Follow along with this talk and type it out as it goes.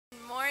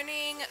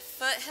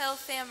Foothill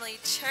Family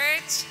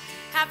Church.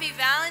 Happy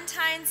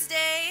Valentine's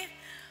Day.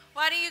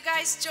 Why don't you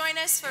guys join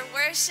us for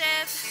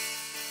worship?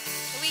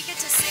 We get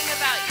to sing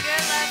about your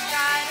love,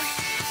 God.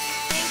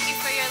 Thank you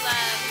for your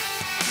love.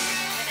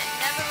 And it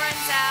never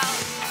runs out,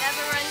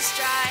 never runs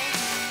dry,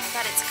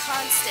 that it's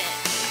constant.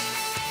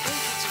 Thank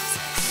you,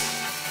 Jesus.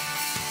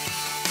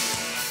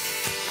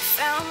 We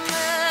found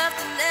love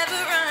that never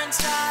runs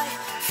dry,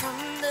 from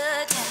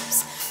the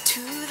depths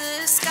to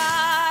the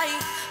sky.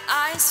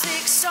 Eyes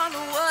fixed on the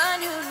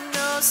one who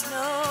knows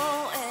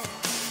no end.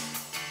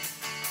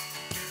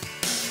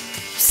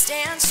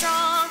 Stand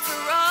strong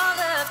for all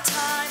of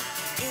time,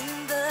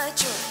 in the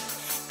joy,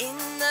 in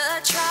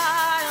the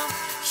trial.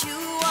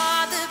 You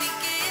are the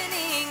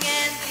beginning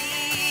and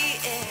the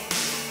end.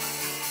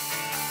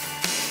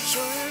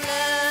 Your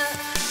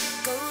love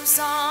goes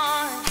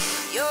on,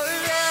 your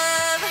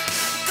love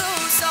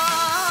goes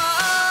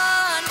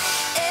on.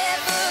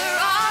 Ever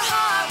our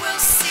heart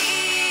will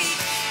see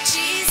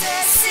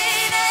Jesus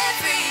in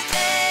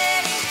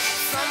everything.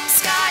 From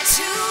sky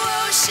to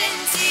ocean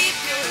deep,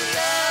 your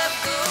love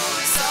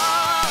goes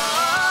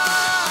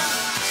on.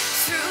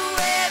 Through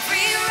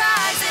every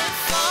rise and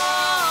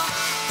fall,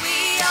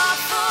 we are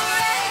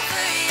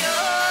forever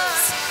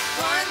yours.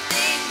 One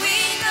thing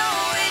we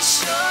know is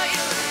sure,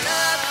 your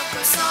love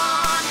goes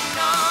on and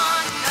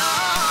on and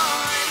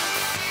on.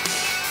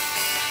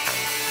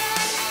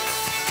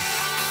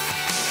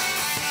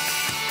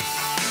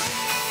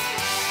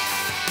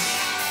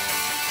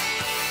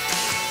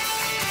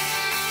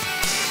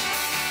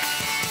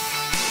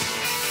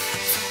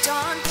 From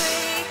dawn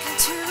breaking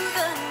to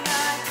the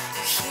night,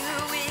 you're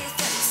here with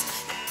us,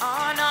 you're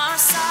on our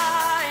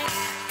side.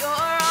 Your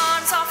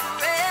arms are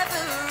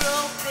forever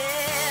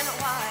open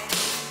wide.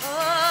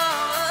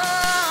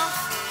 Oh,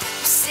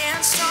 you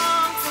stand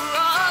strong for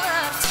all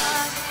of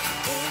time,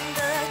 in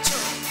the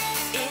joy,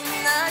 in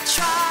the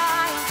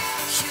trial.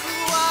 You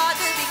are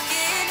the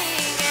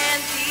beginning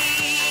and the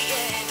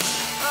end.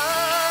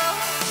 Oh,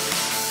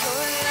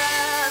 your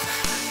love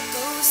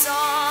goes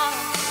on,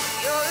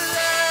 your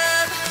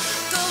love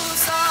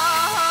goes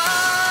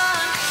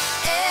on.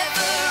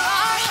 Ever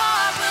our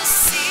heart will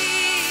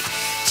see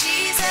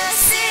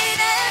Jesus in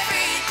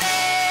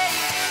everything.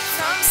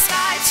 From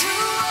sky to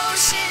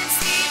oceans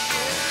deep,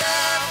 your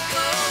love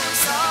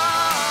goes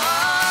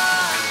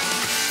on.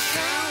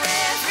 Through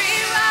every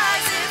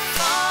rise and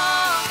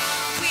fall,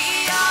 we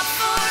are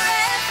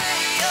forever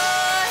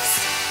yours.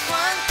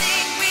 One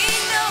thing we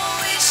know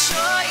is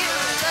sure,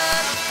 your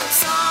love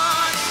goes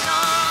on and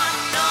on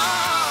and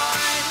on.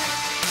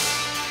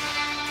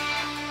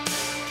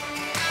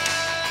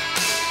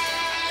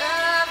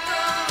 Love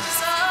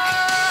goes on.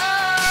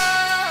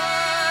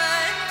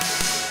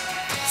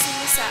 Sing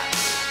this out.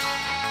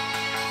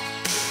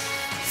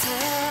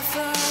 Love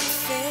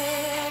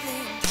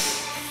unfailing,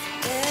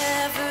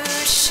 never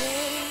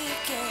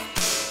shaken.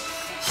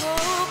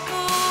 Hope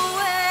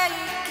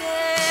awakens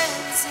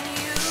in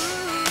you.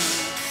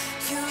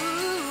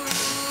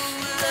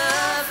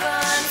 Love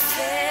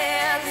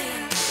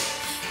unfailing,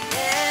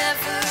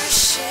 never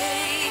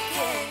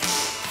shaken.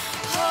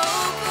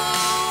 Hope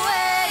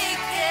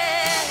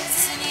awakens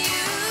in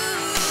you.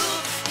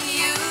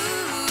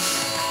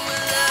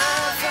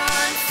 Love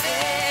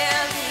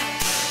unfailing,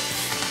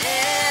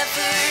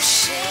 never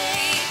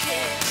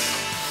shaken.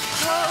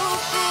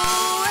 Hope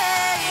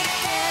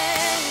awakens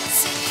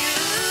in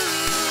you.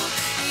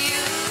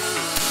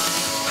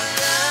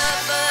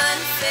 Love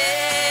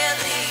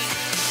unfailing,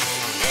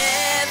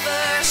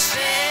 never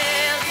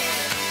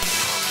failing.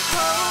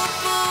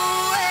 Hope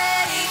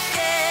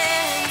awakens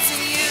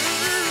in you.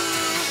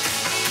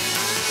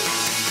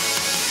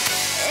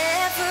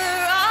 Ever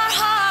our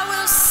heart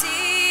will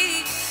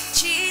see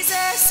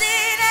Jesus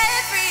in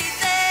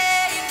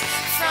everything.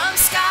 From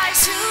sky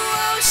to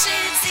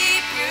oceans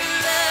deep, your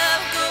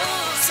love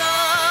goes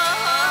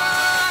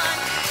on.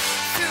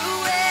 Through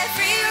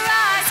every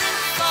rise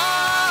and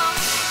fall,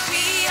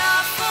 we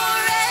are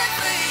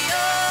forever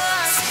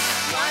yours.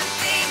 One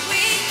thing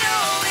we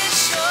know is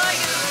sure,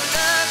 your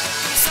love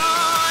goes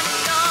on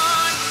and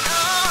on and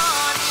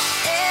on.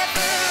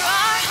 Ever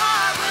our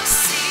heart will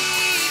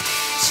see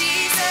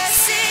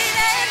Jesus in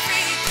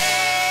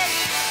everything.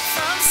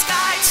 From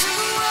sky to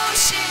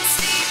oceans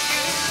deep,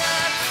 your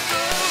love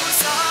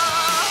goes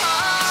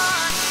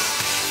on.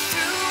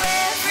 Through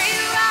every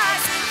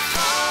rise and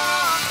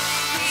fall,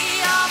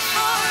 we are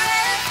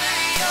forever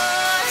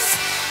yours.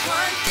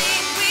 One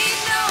thing we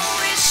know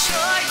is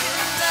sure,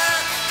 your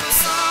love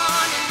goes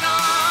on and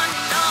on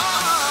and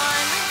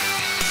on.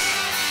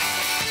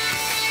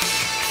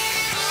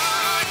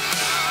 On and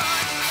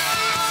on and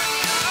on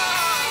and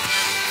on.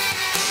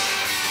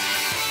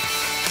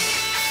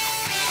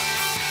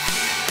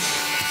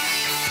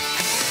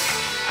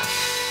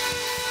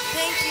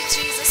 Thank you,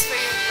 Jesus, for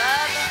your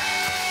love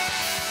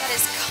that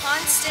is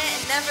constant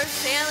and never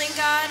failing,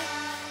 God.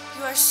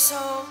 You are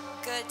so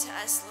good to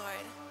us,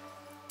 Lord.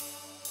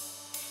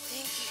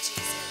 Thank you,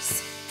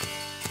 Jesus.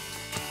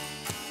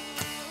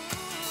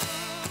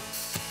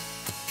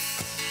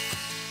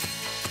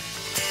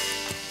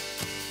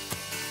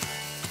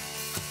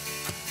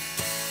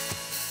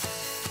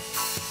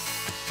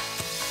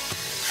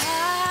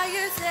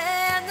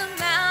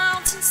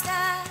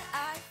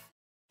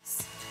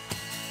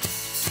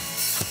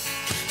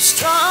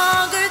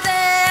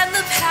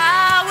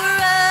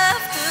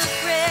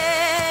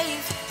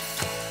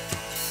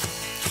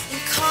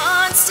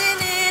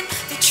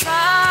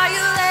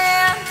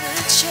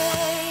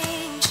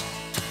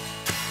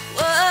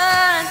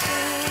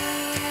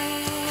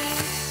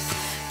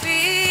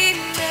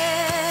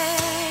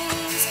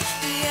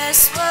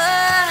 just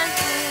one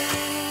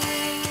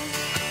thing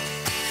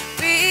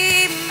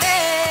remains.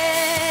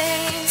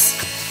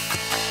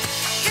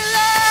 Your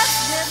love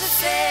never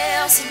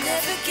fails, it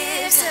never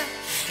gives up,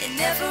 it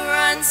never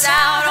runs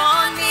out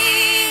on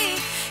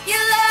me. Your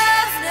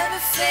love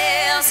never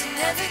fails, it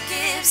never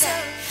gives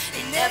up,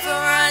 it never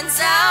runs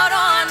out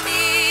on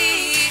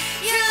me.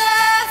 Your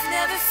love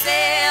never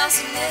fails,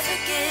 it never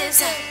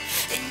gives up,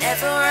 it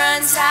never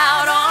runs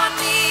out on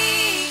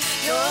me.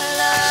 Your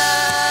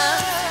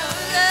love,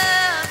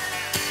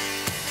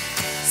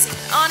 sing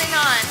on and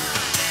on,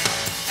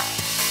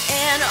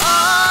 and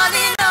on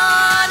and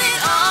on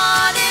and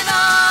on and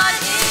on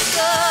it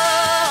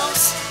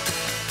goes.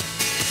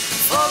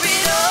 For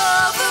it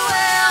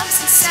overwhelms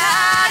and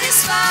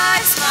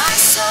satisfies my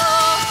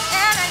soul,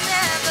 and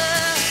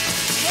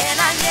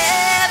I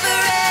never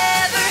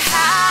ever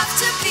have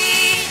to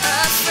be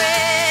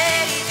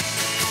afraid,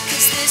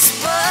 'cause this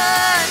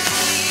one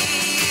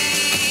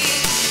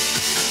thing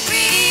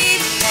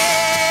remains.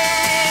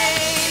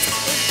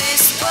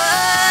 This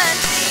one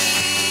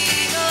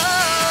thing,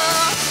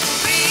 oh,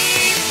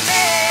 remains.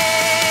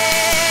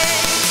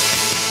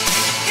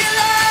 Your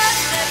love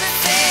never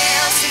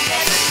fails, it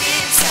never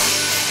gives up,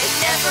 it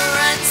never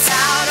runs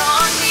out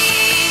on me.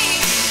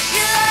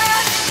 Your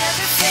love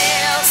never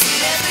fails, it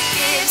never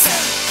gives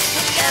up,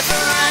 it never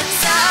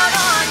runs out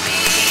on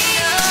me.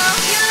 Oh,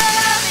 your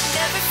love, it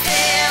never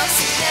fails,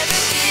 it never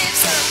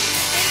gives up,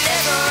 it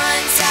never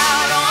runs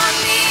out on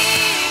me.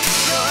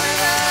 Your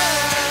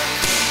love,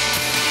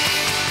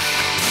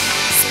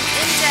 sing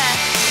in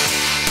death,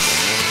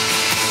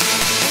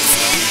 it's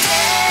in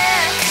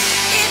death,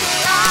 in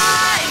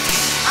life,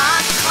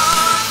 I'm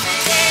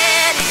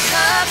confident and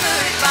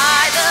covered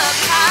by the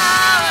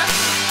power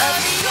of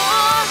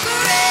your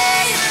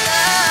great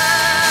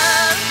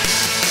love.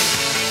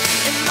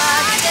 And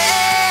my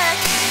debt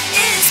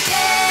is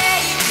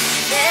paid,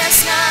 there's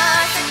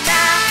nothing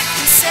that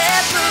can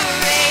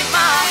separate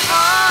my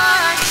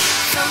heart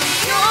from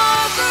your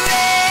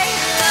great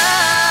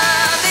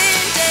love.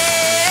 In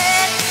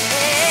death,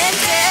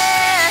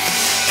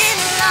 in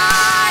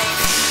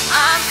life,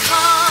 I'm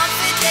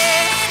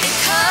confident and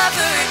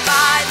covered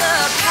by the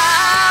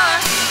power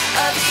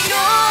of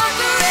your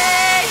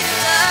great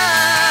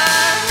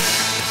love.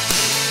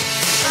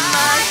 And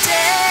my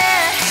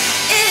debt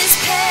is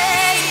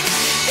paid,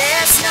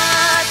 there's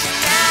nothing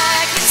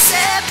that can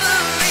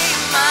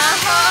separate my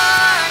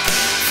heart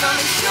from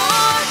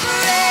your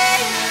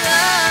great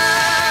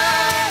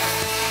love.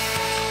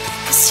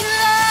 'Cause your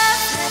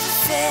love never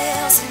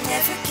fails, it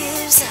never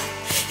gives up,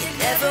 it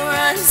never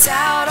runs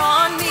out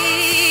on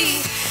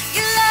me.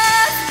 Your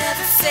love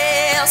never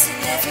fails, it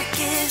never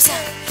gives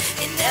up,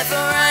 it never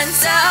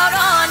runs out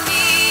on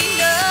me.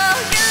 No,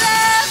 your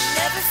love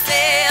never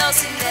fails,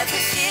 it never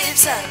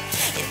gives up,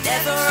 it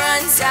never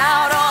runs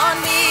out on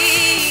me.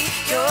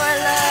 Your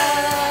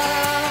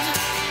love,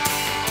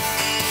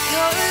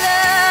 your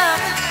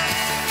love,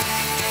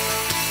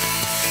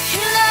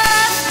 your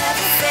love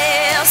never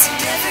fails, it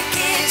never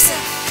gives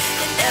up,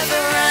 it never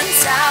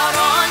runs out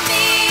on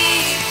me.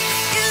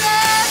 Your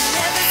love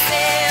never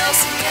fails,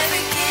 it never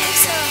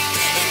gives up,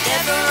 it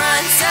never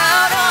runs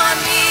out on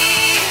me.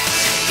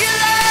 Your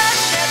love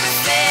never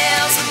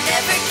fails, it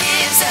never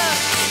gives up,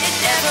 it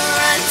never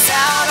runs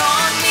out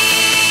on me.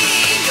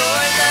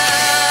 Your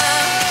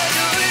love,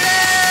 your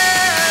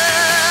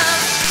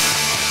love,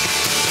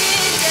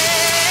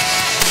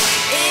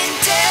 in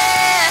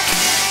death,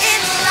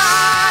 in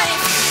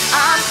life,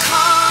 I'm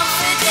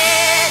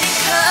confident and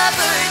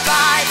covered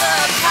by the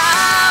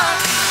power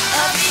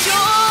of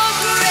your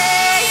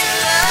great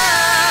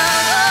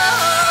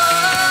love.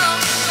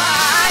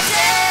 My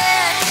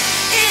debt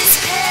is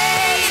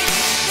paid,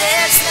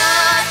 there's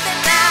nothing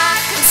that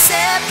can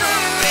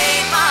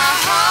separate my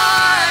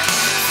heart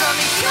from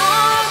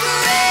your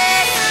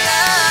great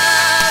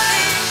love.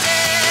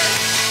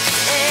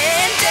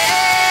 In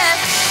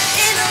death,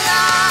 in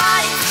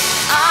life,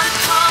 I'm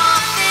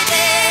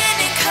confident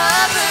and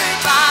covered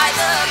by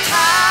the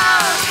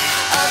power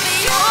of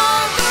your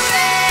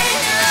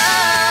great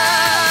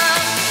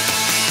love.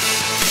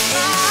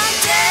 My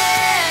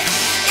debt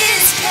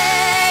is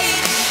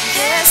paid,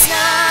 there's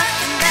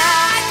nothing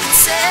that can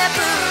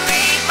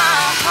separate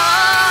my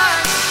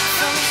heart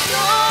from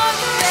your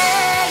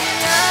great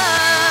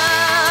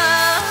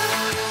love.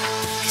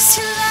 'Cause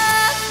your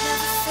love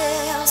never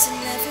fails, it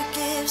never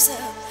gives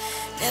up,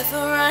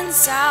 never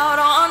runs out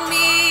on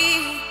me.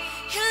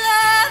 Your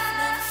love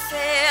never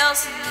fails,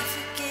 it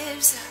never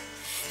gives up,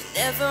 it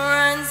never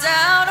runs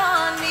out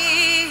on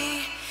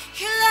me.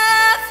 Your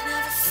love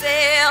never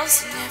fails,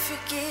 it never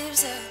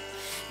gives up,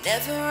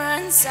 never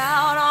runs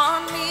out on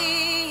me.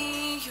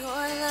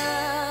 Your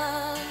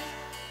love,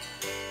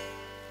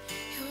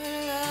 your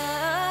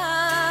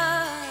love,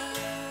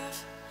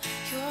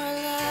 your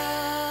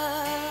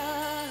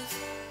love,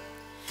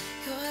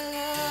 your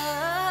love,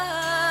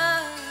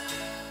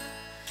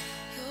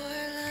 your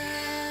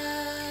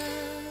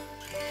love.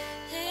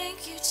 Thank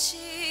you,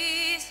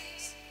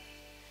 Jesus.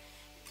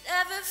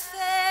 Never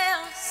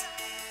fails.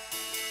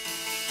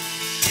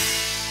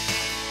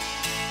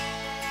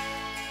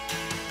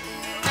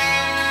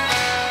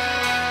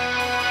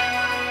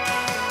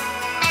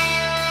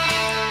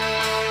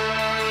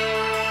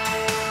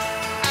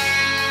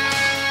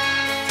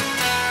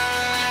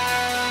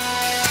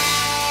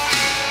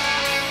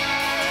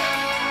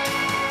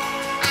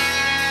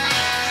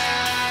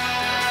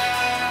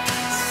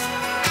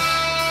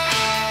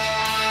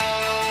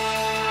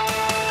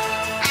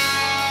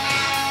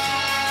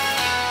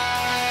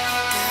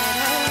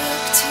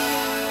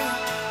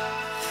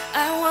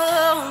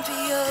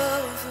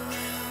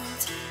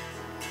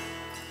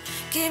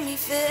 Give me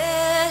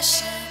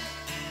vision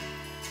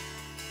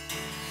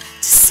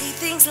to see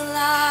things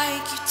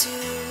like you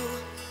do.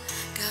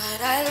 God,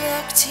 I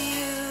look to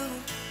you.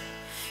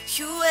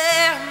 You're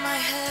where my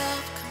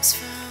help comes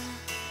from.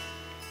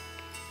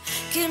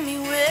 Give me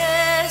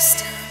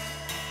wisdom.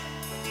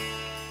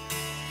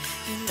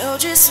 You know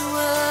just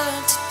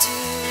what to do,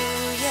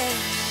 yeah.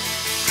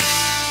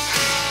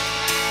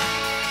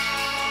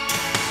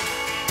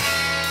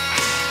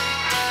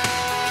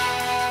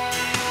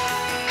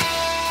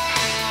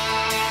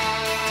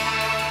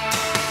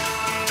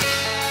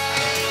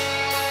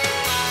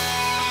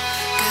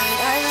 God,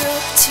 I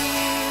look to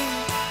you.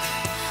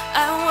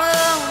 I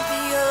won't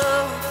be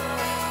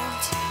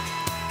overwhelmed.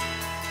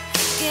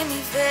 Give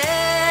me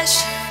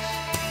vision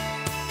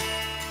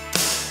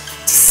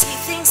to see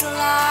things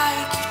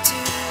like you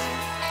do.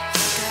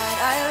 God,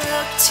 I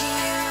look to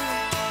you.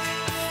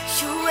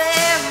 You're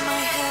where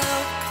my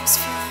help comes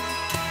from.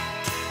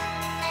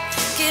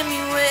 Give me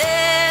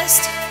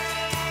wisdom.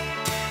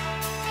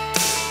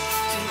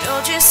 You know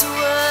just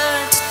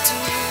what to do,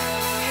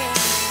 yeah.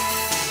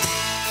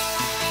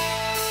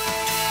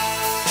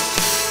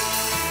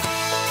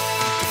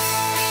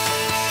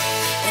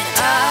 And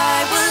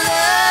I will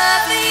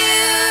love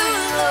you,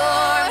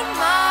 Lord,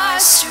 my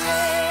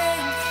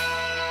strength.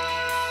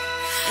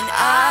 And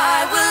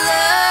I will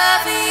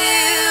love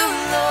you,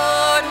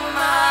 Lord,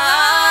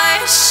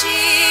 my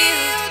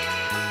shield.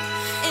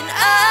 And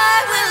I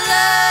will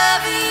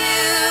love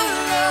you,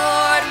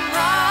 Lord,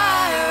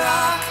 my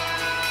rock.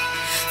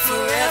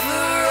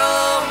 Forever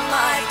all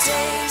my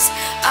days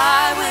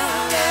I will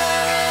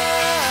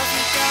love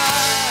you,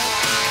 God.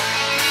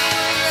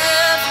 I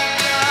love you,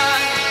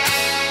 God.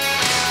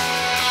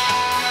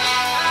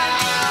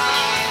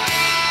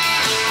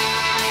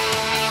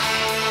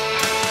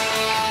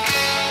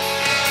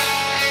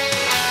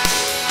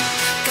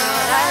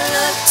 God, I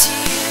look to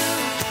you.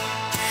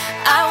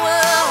 I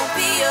won't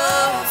be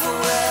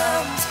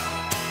overwhelmed.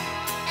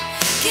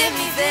 Give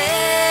me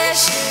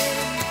vision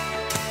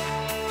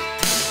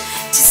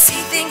to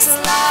see things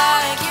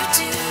like you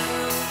do.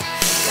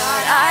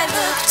 God, I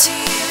look to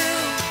you.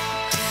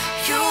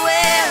 You're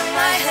where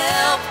my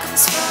help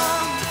comes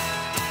from.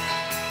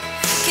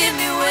 Give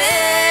me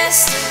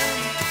wisdom.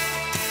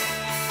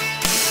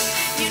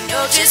 You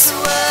know just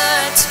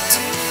what to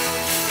do.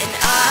 And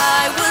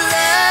I will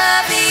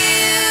love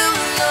you,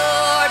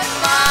 Lord,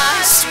 my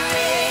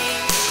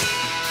strength.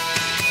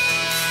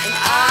 And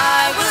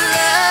I will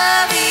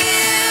love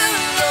you,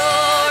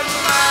 Lord,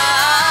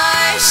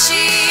 my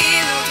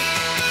shield.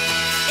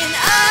 And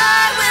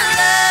I will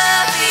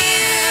love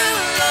you,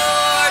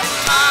 Lord,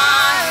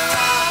 my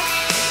rock.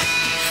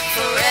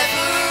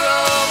 Forever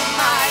all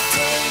my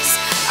days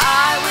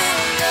I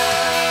will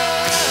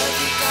love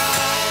you,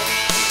 God.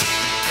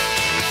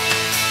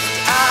 And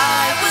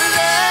I will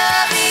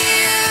love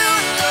you,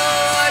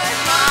 Lord,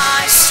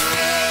 my strength.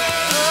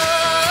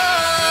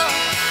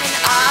 And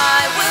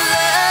I will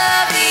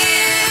love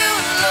you,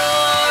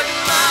 Lord,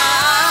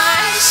 my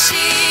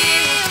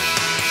shield.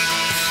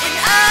 And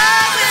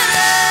I will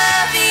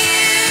love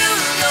you,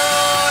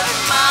 Lord,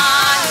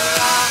 my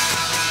rock.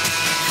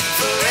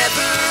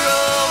 Forever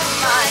all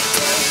my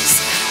days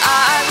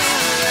I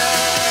will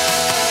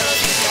love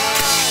you, God.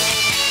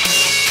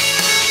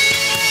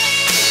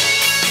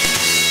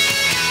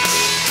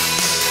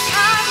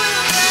 I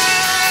will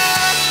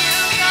love you,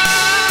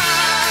 God.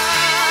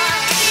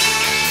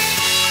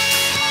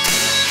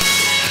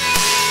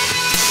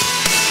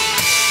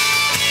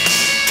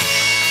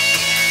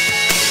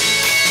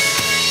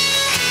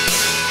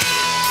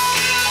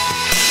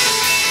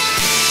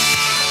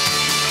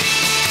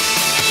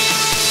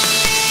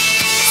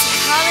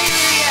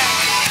 Hallelujah.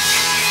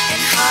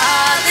 And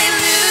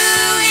hallelujah,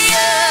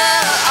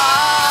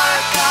 our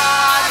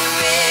God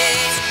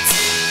reigns.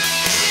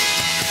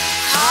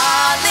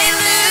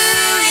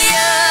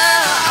 Hallelujah,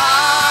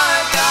 our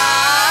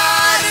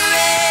God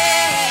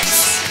reigns.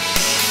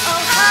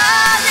 Oh,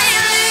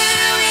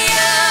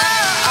 hallelujah,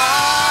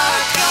 our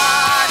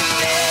God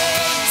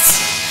reigns.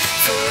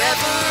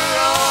 Forever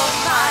all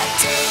my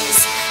days,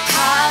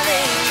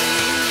 hallelujah.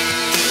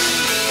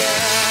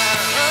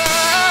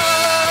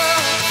 Oh,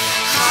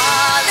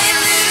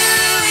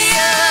 hallelujah,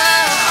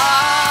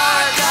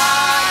 our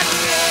God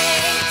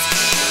reigns.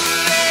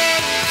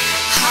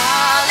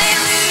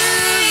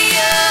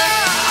 Hallelujah,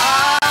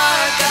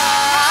 our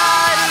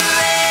God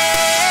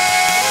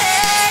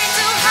reigns.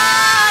 Oh,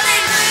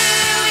 hallelujah,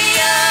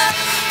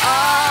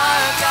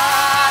 our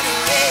God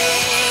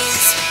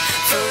reigns.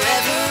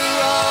 Forever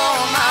all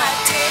my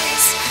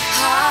days,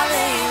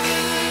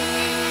 hallelujah.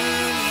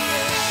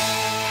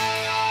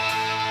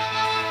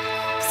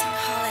 Sing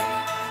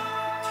hallelujah.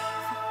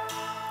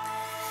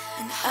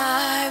 And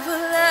I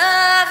will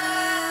love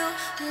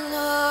you,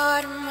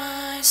 Lord,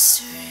 my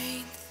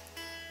strength.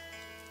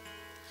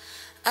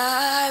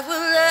 I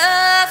will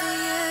love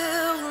you,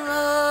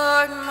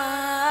 Lord,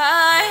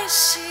 my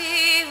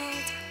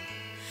shield.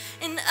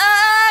 And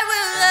I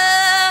will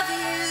love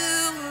you,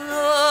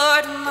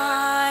 Lord,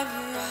 my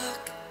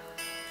rock.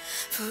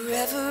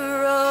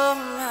 Forever all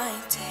my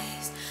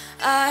days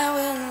I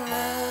will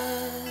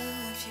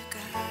love you,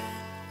 God.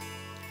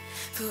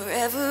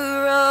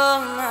 Forever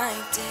all my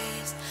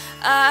days,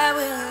 I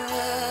will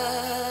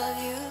love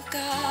you,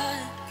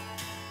 God.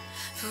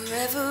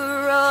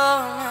 Forever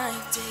all my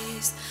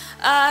days,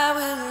 I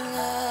will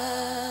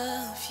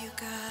love you,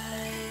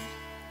 God.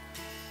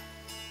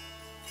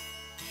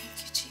 Thank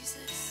you,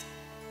 Jesus.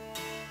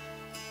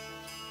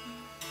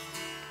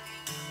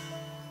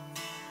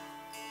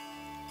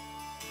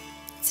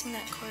 Sing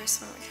that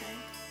chorus one more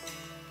time.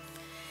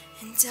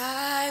 And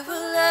I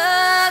will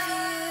love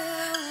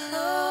you,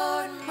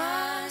 Lord,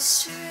 my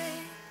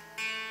strength.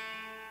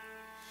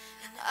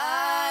 And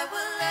I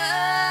will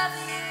love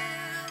you,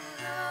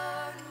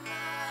 Lord,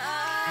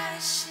 my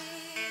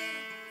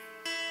shield.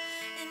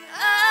 And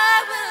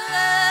I will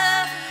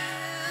love you,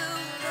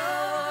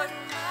 Lord,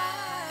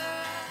 my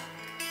rock.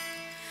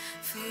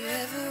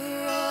 Forever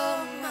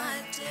all my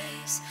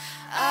days,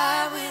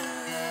 I will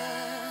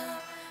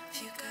love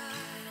you, God.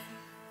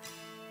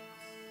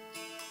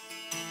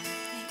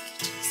 Thank you,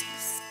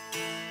 Jesus.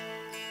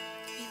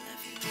 We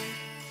love you, Lord.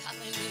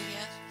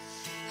 Hallelujah.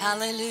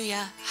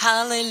 Hallelujah.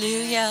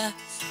 Hallelujah.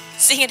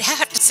 Sing it. I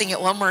have to sing it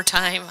one more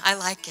time. I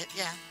like it.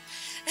 Yeah.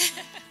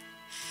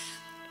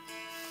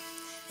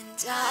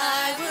 And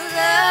I will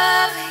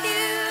love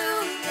you,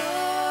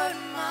 Lord,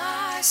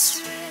 my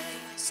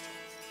strength.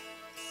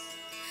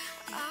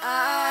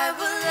 I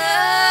will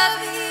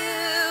love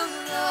you,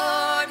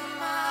 Lord,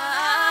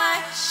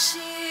 my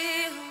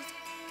shield.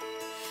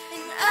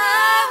 And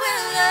I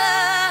will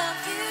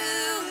love you,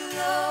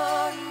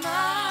 Lord,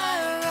 my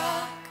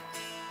rock.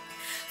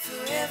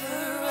 Forever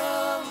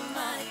all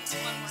my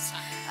days,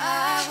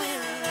 I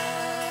will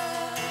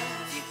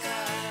love you,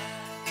 God.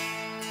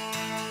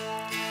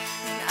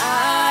 And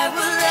I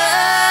will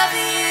love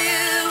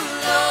you,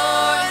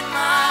 Lord,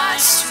 my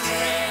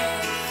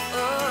strength. Oh,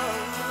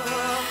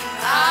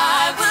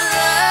 I will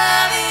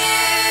love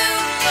you,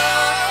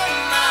 Lord,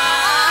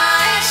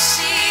 my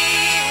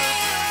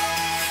shield.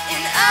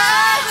 And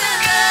I will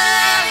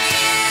love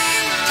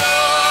you,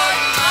 Lord,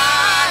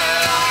 my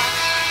rock.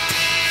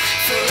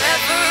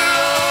 Forever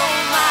all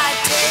my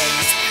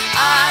days,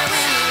 I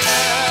will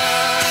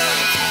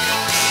love you,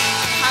 God.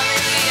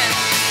 Hallelujah.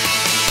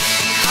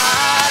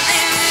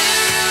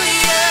 Hallelujah,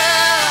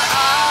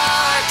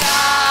 our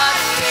God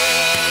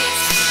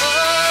reigns.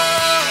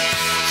 Oh,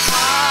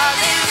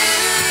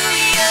 hallelujah,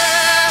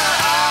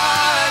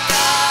 our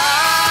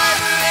God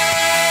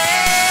reigns.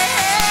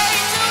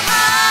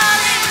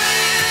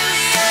 Hallelujah,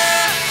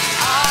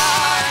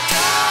 our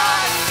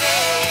God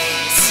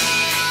reigns.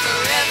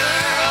 Forever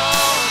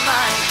all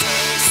my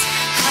days,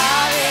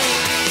 hallelujah.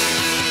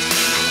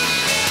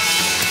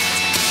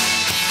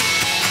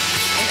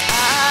 And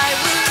I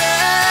will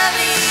love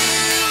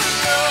you,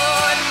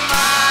 Lord,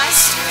 my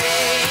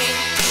strength.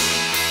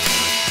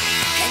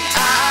 And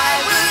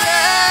I will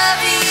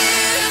love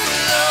you,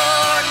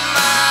 Lord,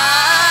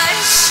 my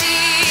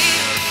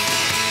shield.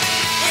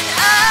 And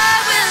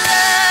I will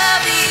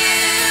love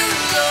you,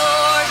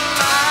 Lord,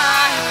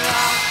 my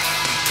rock.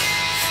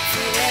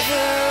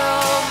 Forever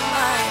all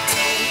my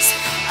days,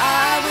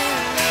 I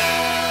will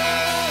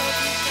love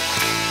you.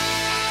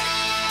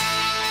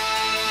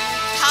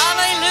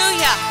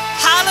 Hallelujah.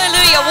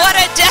 Hallelujah. What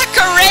a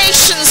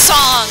decoration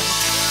song.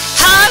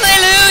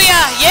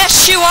 Hallelujah.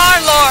 Yes, you are,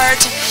 Lord.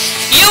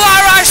 You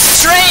are our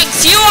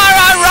strength. You are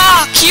our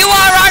rock. You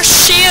are our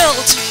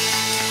shield.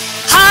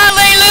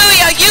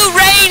 Hallelujah. You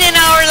reign in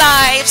our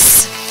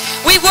lives.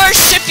 We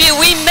worship you.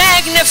 We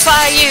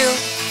magnify you.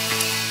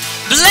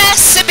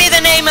 Blessed be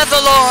the name of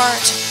the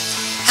Lord.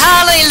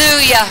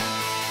 Hallelujah.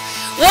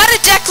 What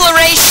a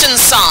declaration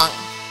song.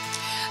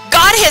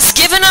 God has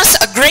given us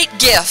a great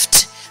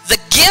gift, the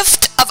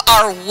gift of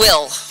our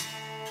will.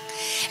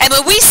 And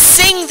when we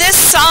sing this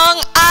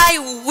song, I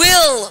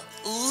will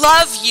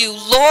love you,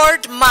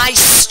 Lord, my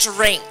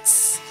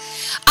strength.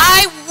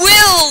 I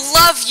will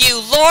love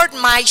you, Lord,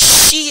 my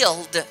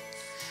shield.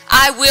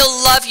 I will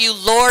love you,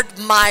 Lord,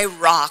 my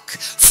rock.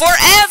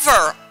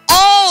 Forever,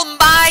 all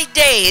my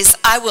days,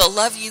 I will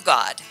love you,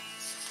 God.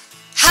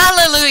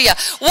 Hallelujah.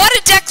 What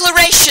a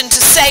declaration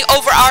to say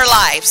over our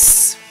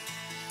lives.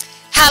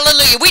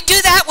 Hallelujah. We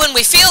do that when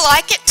we feel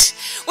like it.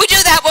 We do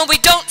that when we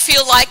don't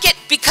feel like it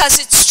because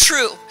it's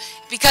true,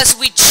 because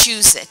we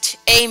choose it.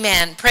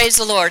 Amen. Praise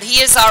the Lord.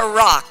 He is our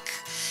rock.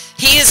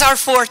 He is our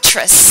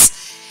fortress.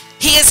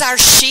 He is our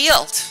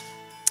shield.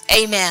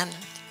 Amen.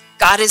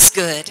 God is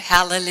good.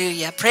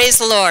 Hallelujah. Praise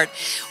the Lord.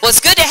 Well, it's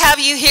good to have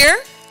you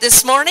here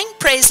this morning.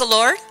 Praise the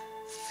Lord.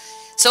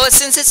 So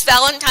since it's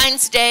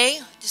Valentine's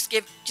Day, just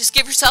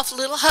give yourself a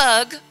little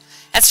hug.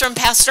 That's from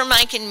Pastor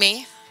Mike and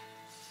me.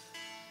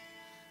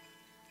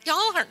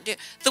 Y'all aren't doing,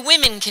 the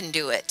women can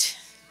do it.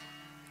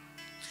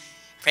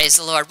 Praise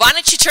the Lord. Why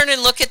don't you turn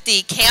and look at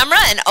the camera,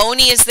 and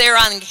Oni is there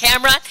on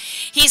camera.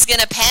 He's going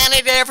to pan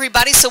it at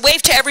everybody. So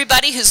wave to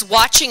everybody who's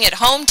watching at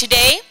home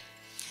today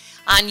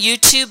on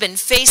YouTube and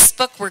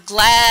Facebook. We're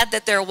glad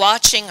that they're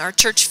watching, our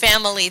church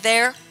family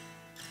there.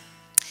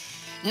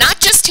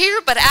 Not just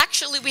here, but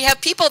actually we have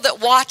people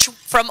that watch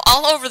from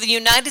all over the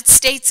United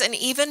States and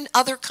even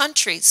other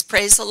countries.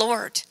 Praise the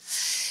Lord.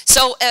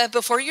 So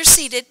before you're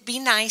seated, be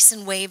nice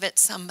and wave at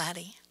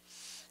somebody.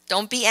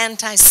 Don't be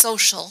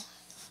antisocial.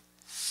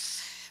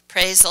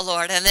 Praise the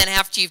Lord. And then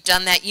after you've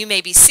done that, you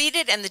may be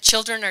seated and the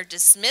children are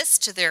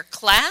dismissed to their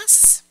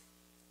class.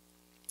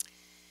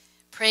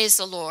 Praise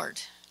the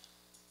Lord.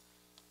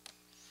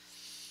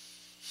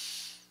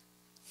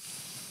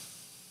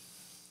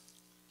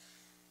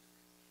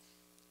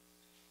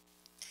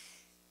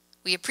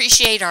 We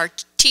appreciate our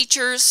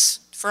teachers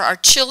for our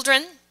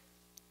children.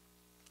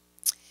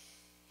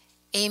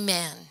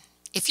 Amen.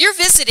 If you're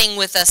visiting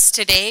with us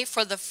today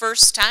for the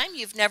first time,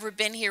 you've never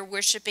been here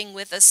worshiping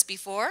with us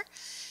before,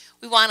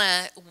 we want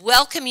to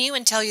welcome you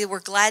and tell you we're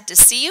glad to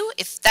see you.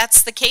 If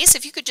that's the case,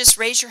 if you could just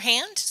raise your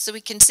hand so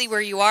we can see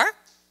where you are.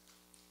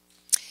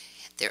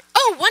 There.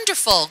 Oh,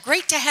 wonderful.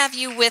 Great to have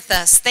you with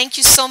us. Thank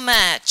you so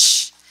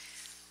much.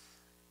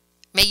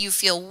 May you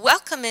feel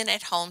welcome in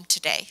at home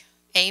today.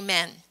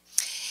 Amen.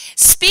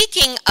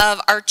 Speaking of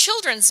our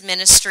children's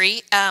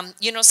ministry,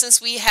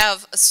 since we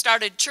have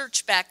started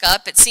church back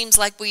up, it seems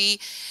like we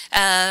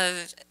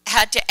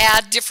had to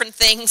add different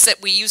things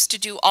that we used to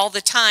do all the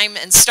time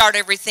and start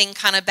everything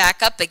kind of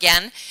back up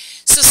again.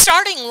 So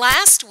starting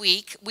last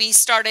week, we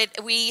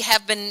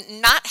have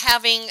been not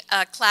having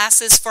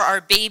classes for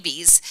our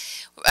babies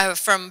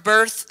from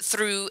birth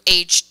through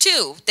age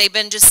 2. They've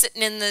been just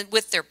sitting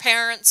with their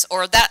parents,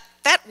 or that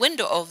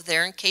window over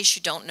there, in case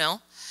you don't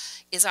know,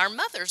 is our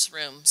mother's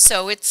room.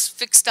 So it's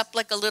fixed up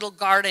like a little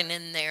garden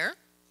in there.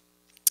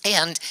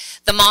 And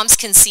the moms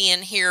can see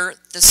and hear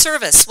the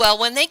service. Well,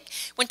 when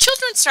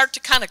children start to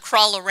kind of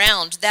crawl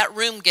around, that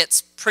room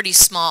gets pretty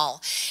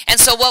small. And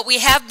so what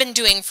we have been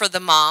doing for the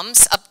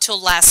moms up till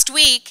last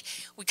week,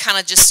 we kind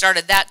of just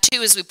started that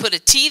too, is we put a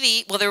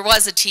TV. Well, there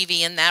was a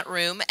TV in that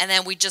room, and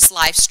then we just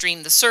live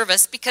streamed the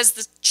service because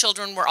the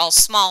children were all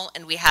small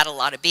and we had a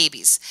lot of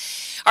babies.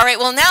 All right,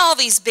 well, now all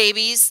these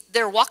babies,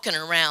 they're walking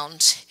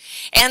around.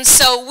 And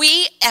so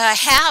we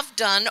have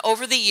done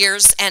over the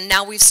years, and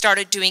now we've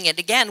started doing it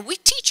again, we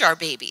teach our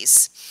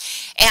babies.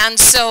 And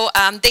so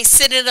they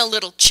sit in a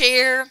little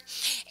chair,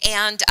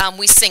 and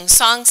we sing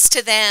songs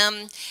to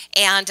them,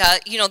 and,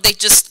 they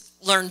just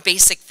learn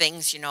basic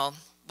things,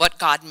 what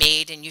God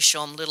made, and you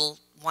show them little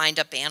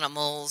wind-up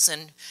animals,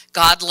 and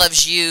God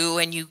loves you,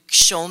 and you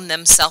show them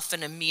themselves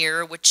in a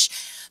mirror, which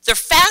they're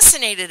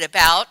fascinated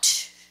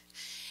about,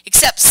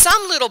 except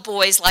some little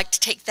boys like to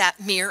take that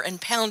mirror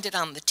and pound it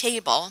on the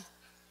table.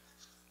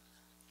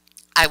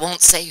 I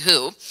won't say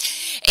who.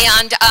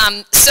 And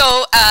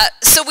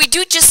so we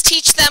do just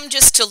teach them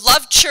just to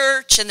love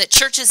church, and that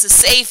church is a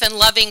safe and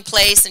loving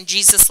place, and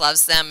Jesus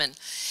loves them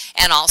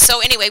and all. So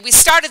anyway, we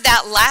started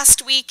that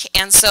last week,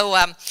 and so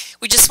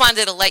we just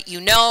wanted to let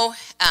you know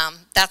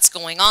that's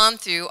going on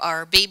through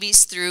our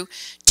babies through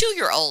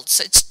 2-year-olds.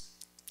 So it's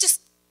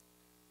just,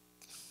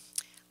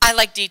 I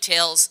like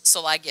details,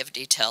 so I give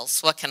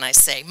details. What can I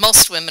say?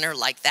 Most women are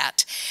like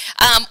that.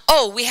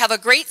 We have a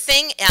great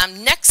thing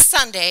next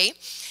Sunday.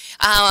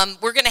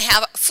 We're going to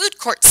have food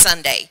court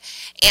Sunday,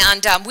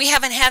 and we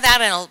haven't had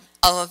that in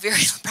a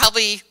very,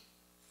 probably,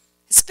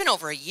 it's been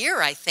over a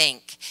year, I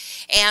think.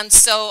 And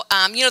so,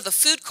 the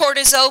food court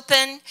is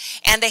open,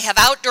 and they have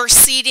outdoor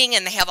seating,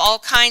 and they have all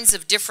kinds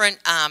of different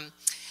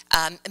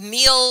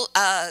meals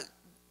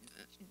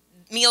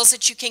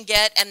that you can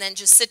get, and then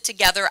just sit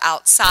together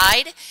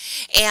outside.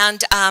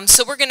 And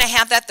so we're going to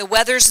have that. The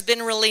weather's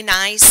been really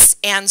nice,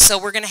 and so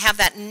we're going to have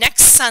that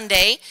next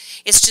Sunday.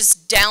 It's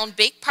just down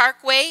Bake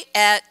Parkway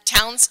at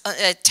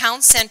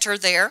Town Center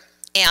there,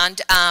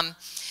 and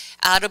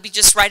it'll be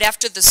just right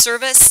after the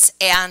service,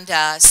 and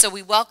so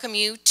we welcome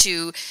you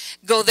to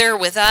go there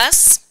with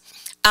us.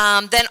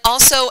 Then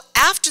also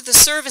after the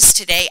service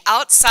today,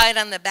 outside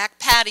on the back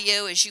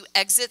patio, as you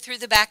exit through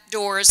the back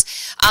doors,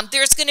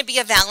 there's going to be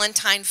a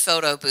Valentine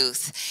photo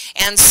booth.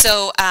 And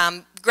so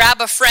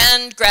grab a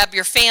friend, grab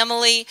your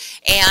family,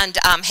 and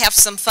have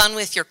some fun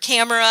with your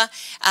camera.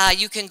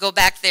 You can go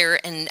back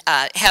there and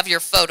have your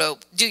photo,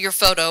 do your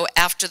photo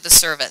after the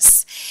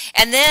service.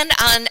 And then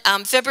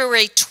on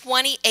February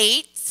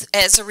 28th,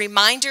 as a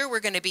reminder, we're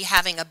going to be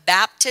having a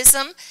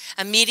baptism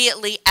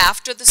immediately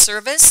after the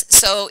service.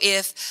 So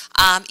if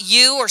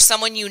you or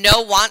someone you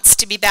know wants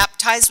to be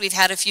baptized, we've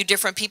had a few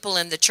different people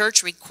in the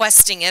church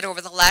requesting it over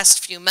the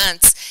last few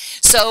months.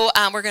 So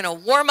we're going to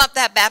warm up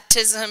that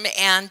baptism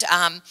and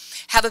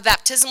have a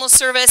baptismal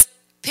service.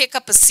 Pick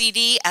up a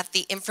CD at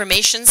the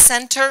information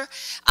center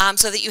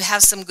so that you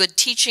have some good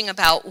teaching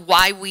about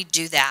why we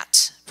do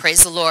that.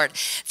 Praise the Lord.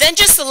 Then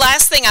just the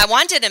last thing, I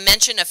wanted to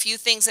mention a few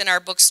things in our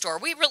bookstore.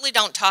 We really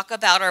don't talk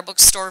about our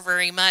bookstore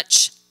very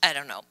much. I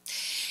don't know.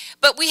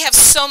 But we have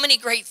so many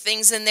great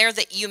things in there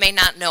that you may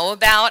not know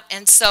about.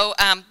 And so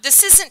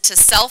this isn't to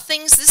sell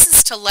things. This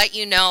is to let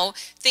you know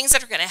things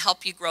that are going to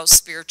help you grow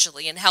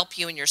spiritually and help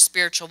you in your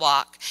spiritual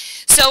walk.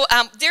 So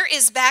there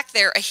is back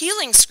there a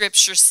healing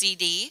scripture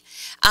CD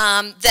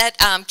that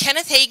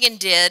Kenneth Hagin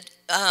did.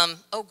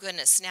 Oh,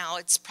 goodness, now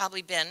it's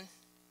probably been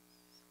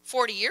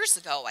 40 years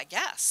ago, I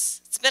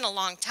guess. It's been a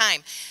long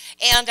time.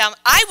 And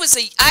I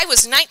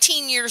was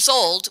 19 years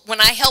old when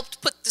I helped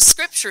put the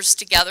scriptures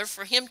together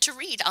for him to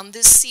read on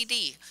this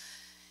CD.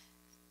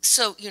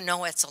 So you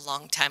know it's a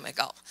long time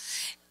ago.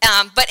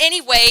 But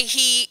anyway,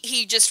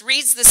 he just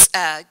reads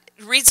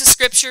reads the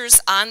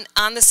scriptures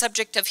on the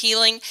subject of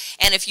healing.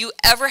 And if you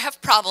ever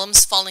have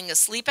problems falling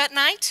asleep at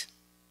night,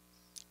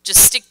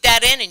 just stick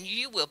that in and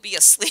you will be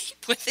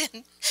asleep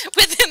within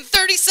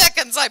 30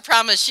 seconds, I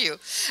promise you.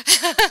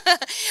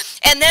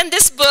 And then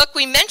this book,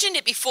 we mentioned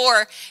it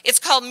before, it's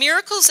called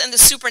Miracles and the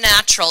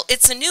Supernatural.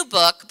 It's a new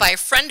book by a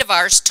friend of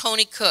ours,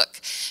 Tony Cook.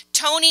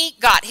 Tony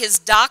got his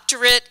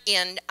doctorate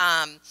in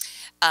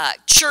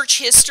church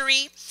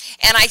history,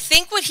 and I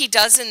think what he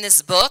does in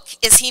this book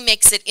is he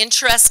makes it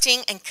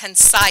interesting and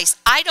concise.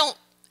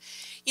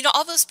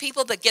 All those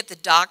people that get the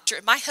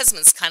doctorate, my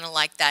husband's kind of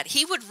like that.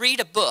 He would read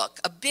a book,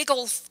 a big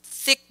old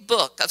thick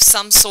book of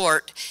some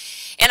sort,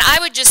 and I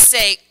would just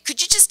say,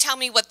 could you just tell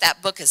me what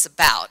that book is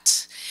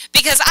about?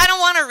 Because I don't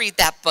want to read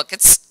that book.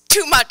 It's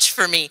too much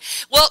for me.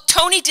 Well,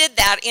 Tony did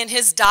that in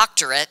his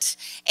doctorate,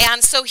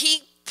 and so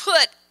he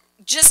put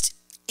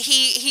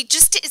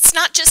it's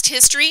not just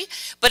history,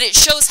 but it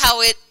shows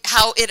how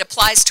it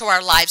applies to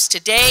our lives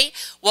today,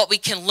 what we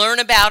can learn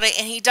about it,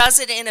 and he does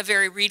it in a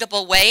very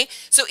readable way.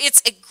 So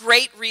it's a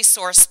great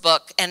resource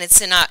book, and it's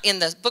in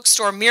the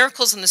bookstore,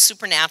 Miracles and the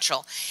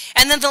Supernatural.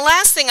 And then the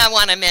last thing I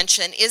want to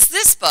mention is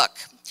this book.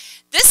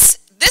 This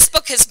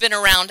book has been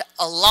around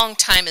a long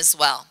time as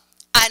well.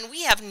 And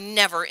we have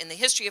never in the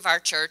history of our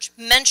church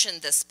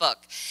mentioned this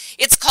book.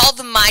 It's called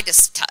The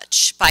Midas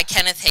Touch by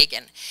Kenneth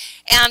Hagin.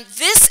 And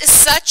this is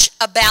such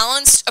a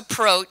balanced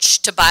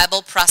approach to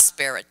Bible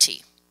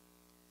prosperity.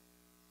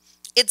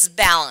 It's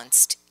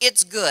balanced.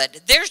 It's good.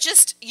 There's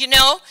just,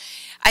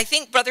 I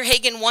think Brother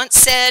Hagin once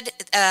said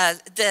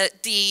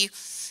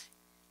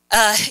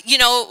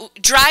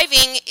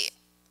driving.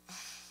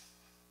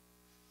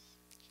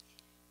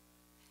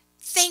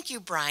 Thank you,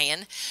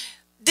 Brian.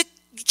 The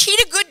key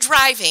to good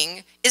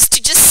driving is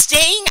to just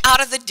staying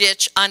out of the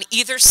ditch on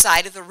either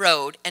side of the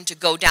road and to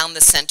go down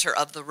the center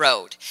of the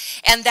road.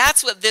 And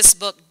that's what this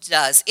book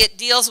does. It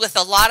deals with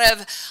a lot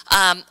of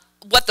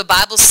what the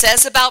Bible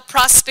says about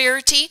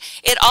prosperity.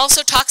 It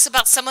also talks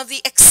about some of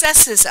the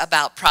excesses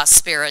about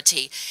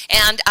prosperity.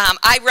 And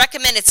I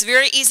recommend, it's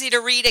very easy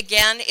to read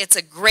again. It's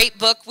a great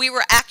book. We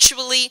were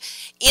actually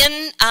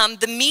in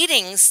the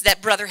meetings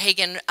that Brother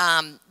Hagin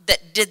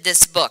that did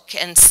this book.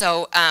 And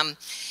so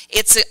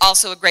it's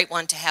also a great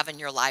one to have in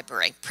your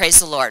library. Praise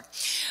the Lord.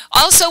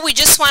 Also, we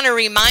just want to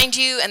remind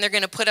you, and they're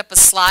going to put up a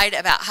slide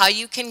about how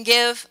you can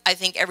give. I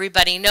think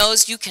everybody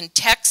knows you can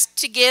text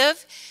to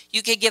give.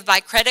 You can give by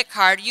credit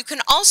card. You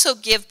can also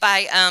give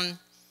by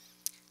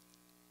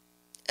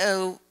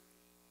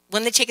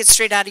when they take it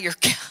straight out of your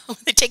account. When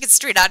they take it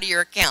straight out of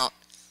your account.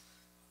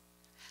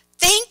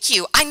 Thank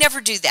you. I never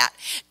do that.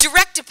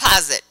 Direct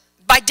deposit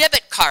by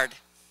debit card.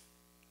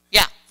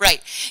 Yeah,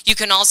 right. You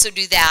can also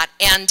do that,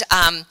 and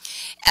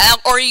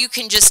or you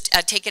can just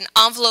take an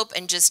envelope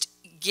and just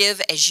give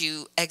as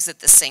you exit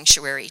the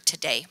sanctuary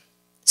today.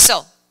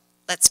 So,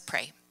 let's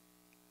pray.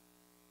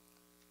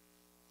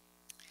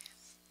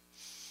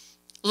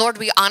 Lord,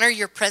 we honor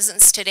your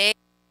presence today.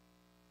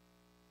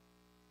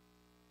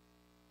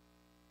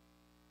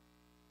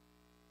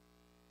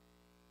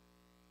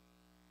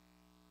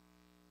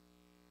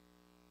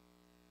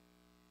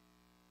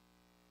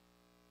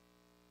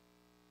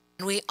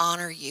 And we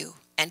honor you,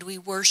 and we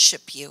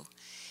worship you,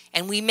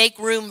 and we make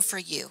room for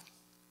you.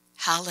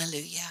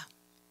 Hallelujah.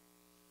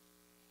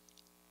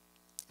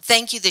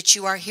 Thank you that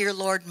you are here,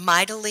 Lord,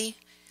 mightily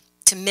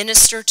to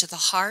minister to the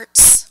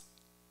hearts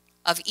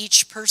of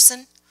each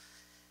person,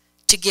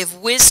 to give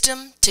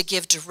wisdom, to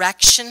give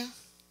direction,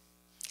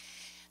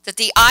 that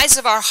the eyes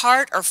of our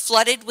heart are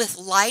flooded with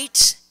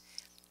light,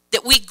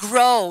 that we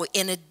grow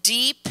in a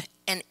deep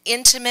and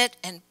intimate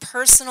and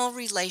personal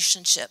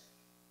relationship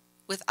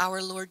with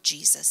our Lord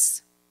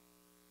Jesus.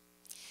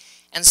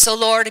 And so,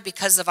 Lord,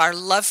 because of our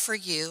love for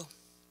you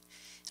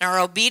and our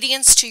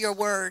obedience to your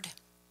word,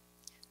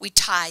 we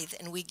tithe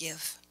and we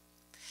give.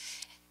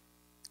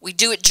 We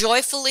do it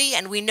joyfully,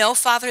 and we know,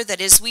 Father,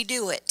 that as we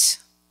do it,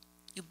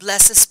 you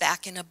bless us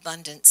back in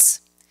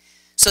abundance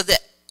so that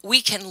we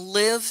can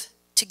live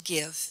to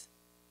give.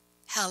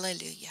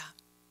 Hallelujah.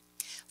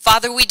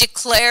 Father, we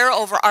declare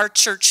over our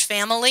church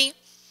family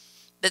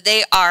that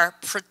they are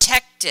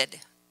protected.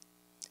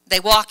 They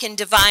walk in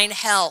divine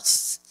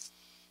health,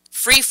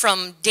 free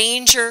from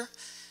danger,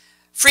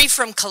 free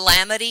from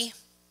calamity,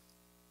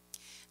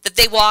 that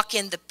they walk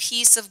in the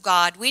peace of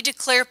God. We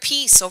declare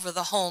peace over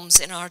the homes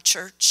in our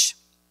church.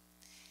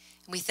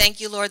 We thank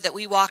you, Lord, that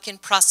we walk in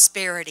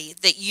prosperity,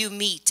 that you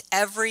meet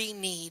every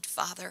need,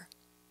 Father.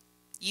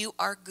 You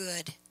are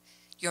good.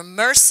 Your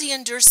mercy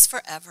endures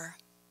forever.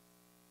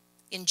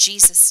 In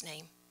Jesus'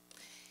 name,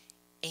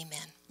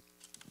 amen.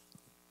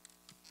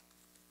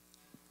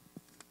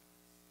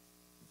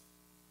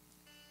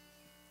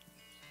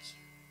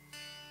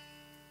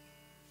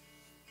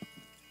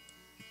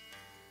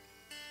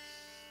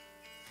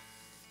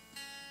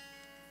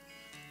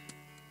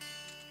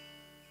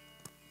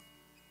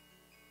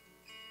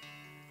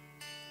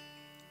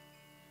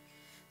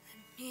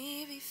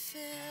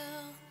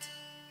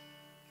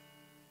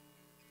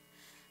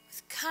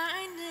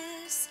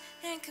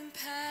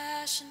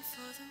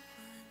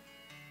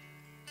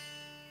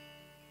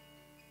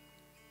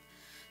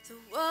 the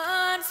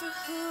one for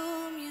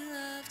whom you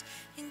loved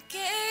and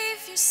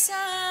gave your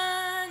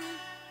Son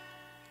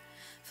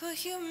for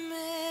humanity.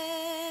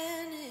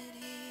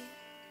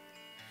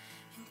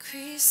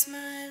 Increase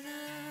my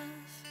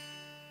love.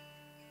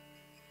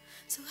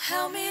 So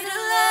help me to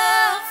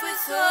love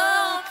with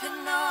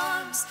open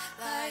arms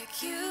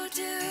like you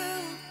do.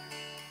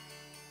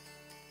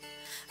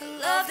 A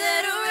love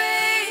that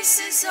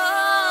erases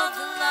all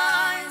the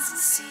lines and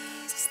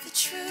sees the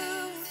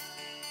truth.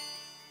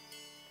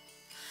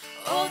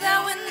 Oh,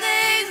 that when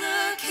they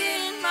look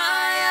in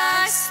my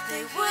eyes,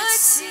 they would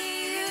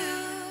see you.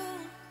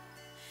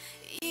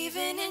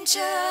 Even in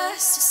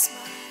just a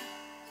smile,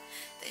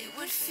 they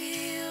would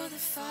feel the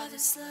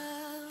Father's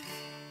love.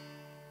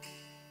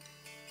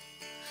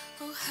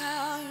 Oh,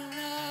 how you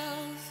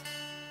love.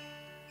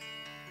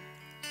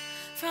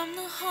 From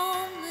the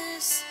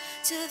homeless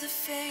to the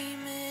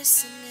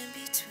famous and in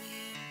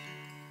between.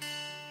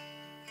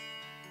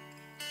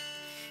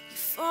 You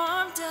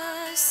formed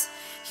us,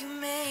 you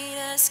made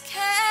us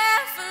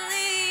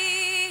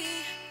carefully.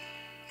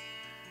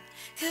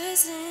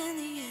 'Cause in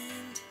the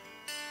end,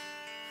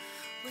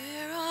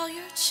 we're all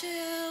your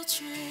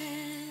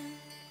children.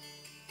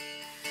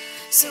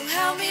 So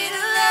help me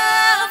to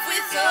love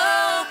with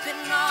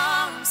open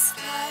arms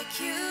like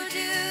you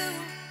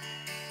do.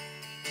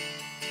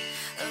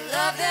 A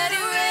love that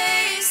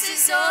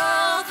erases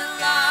all the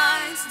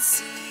lines and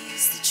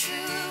sees the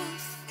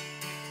truth.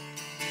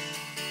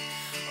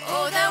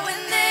 Oh, that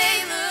when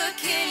they look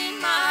in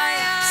my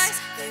eyes,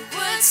 they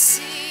would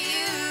see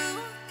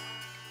you.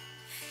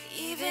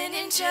 Even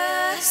in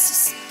just a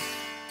smile,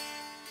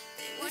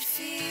 they would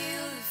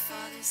feel the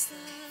Father's love.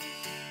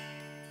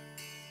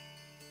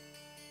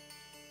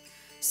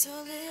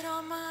 So let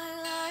all my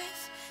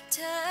life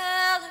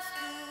tell of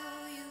who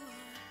you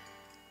are,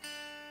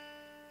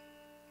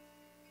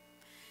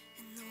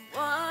 and the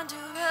wonder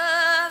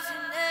of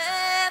your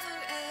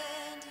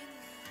never-ending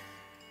love.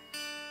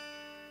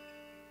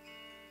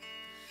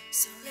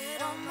 So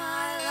let all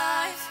my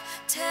life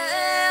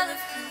tell of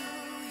who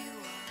you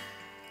are,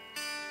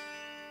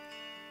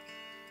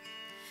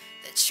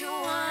 that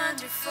you're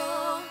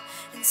wonderful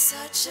and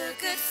such a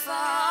good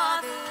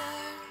Father.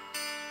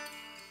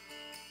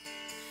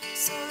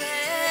 So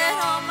let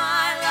all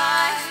my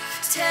life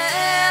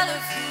tell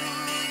of who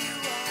you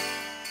are,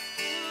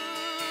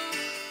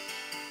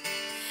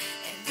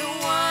 and the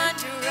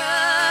wonder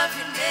of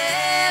your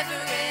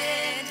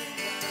never-ending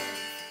love.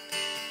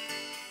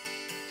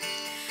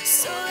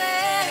 So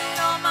let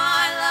all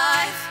my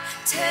life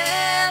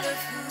tell of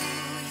who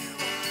you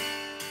are,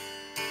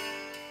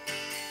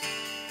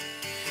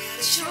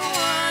 that you're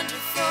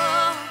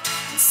wonderful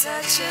and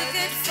such a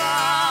good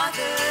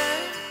Father.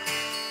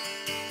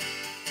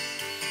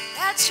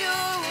 That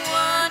you're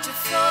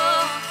wonderful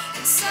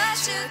and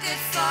such a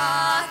good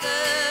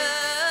Father.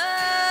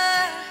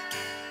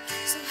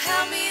 So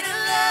help me to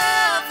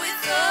love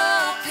with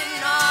open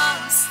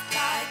arms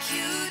like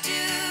you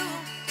do.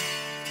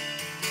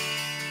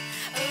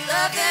 A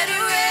love that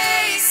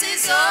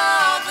erases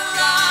all the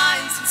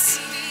lines and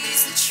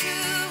sees the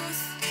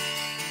truth.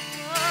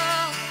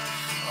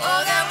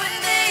 Oh, that when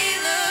they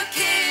look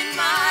in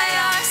my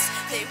eyes,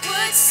 they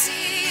would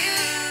see you.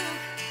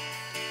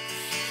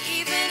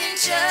 Even in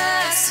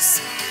just a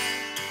smile,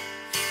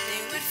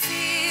 they would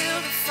feel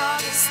the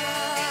Father's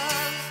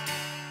love.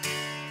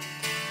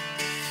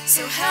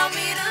 So help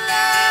me to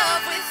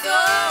love with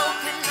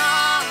open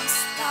arms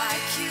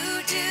like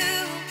you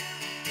do.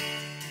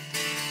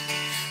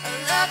 A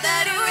love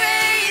that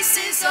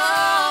erases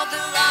all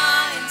the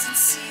lines and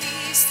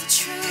sees the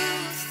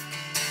truth.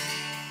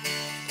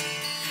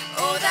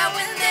 Oh, that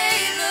when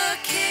they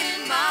look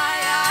in my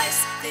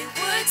eyes, they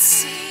would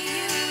see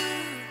you.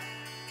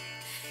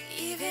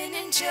 Even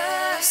in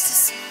just a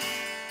smile,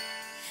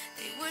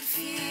 they would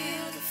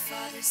feel the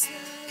Father's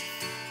love.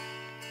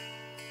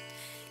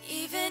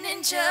 Even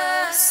in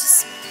just a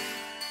smile,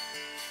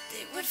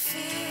 they would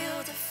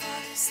feel the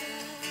Father's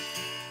love.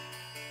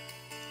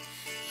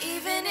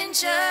 Even in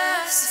just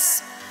a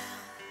smile,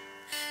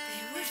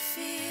 they would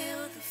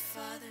feel the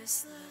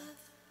Father's love.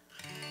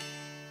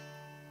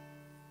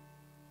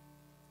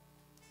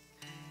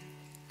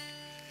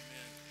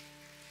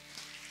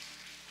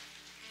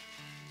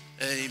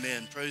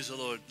 Amen. Praise the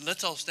Lord.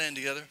 Let's all stand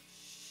together.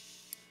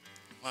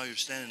 While you're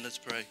standing, let's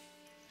pray.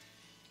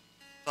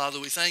 Father,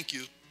 we thank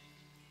you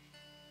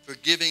for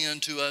giving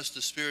unto us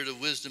the spirit of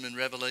wisdom and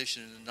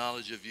revelation and the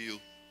knowledge of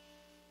you.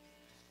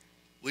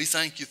 We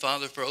thank you,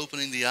 Father, for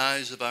opening the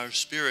eyes of our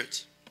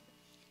spirits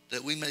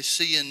that we may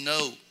see and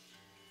know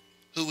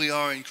who we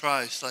are in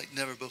Christ like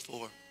never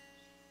before.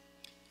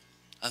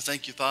 I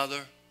thank you,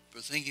 Father, for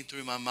thinking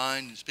through my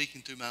mind and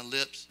speaking through my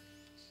lips.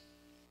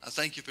 I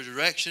thank you for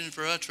direction and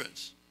for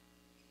utterance,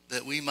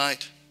 that we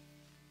might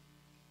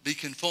be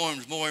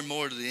conformed more and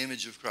more to the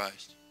image of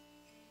Christ.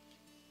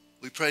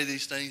 We pray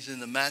these things in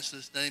the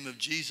matchless name of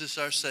Jesus,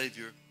 our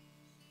Savior.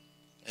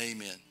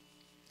 Amen.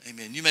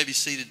 Amen. You may be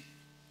seated.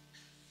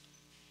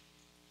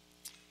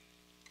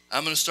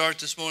 I'm going to start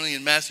this morning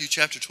in Matthew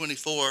chapter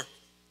 24.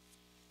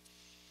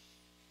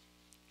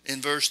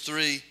 in verse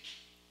 3,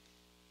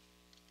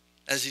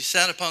 as he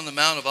sat upon the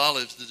Mount of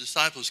Olives, the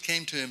disciples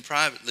came to him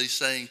privately,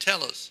 saying,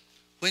 "Tell us,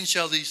 when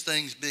shall these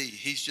things be?"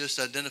 He's just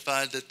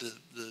identified that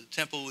the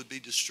temple would be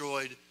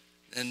destroyed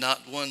and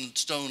not one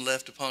stone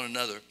left upon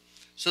another.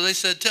 So they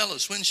said, "Tell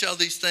us, when shall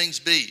these things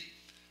be?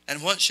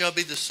 And what shall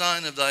be the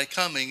sign of thy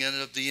coming and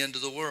of the end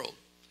of the world?"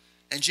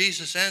 And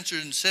Jesus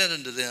answered and said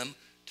unto them,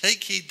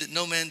 "Take heed that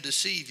no man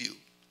deceive you.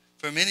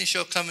 For many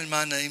shall come in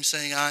my name,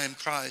 saying, I am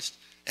Christ,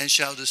 and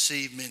shall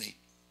deceive many."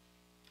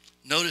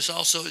 Notice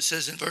also it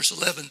says in verse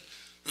 11,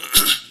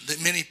 that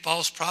many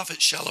false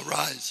prophets shall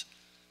arise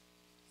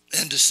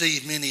and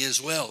deceive many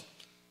as well.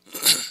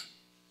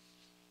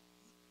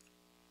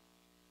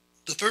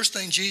 The first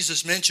thing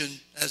Jesus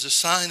mentioned as a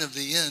sign of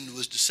the end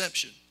was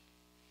deception.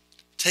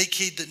 Take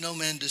heed that no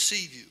man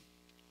deceive you.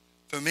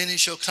 For many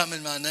shall come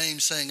in my name,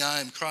 saying, I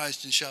am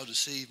Christ, and shall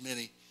deceive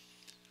many.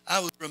 I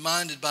was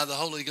reminded by the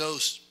Holy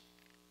Ghost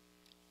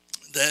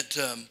that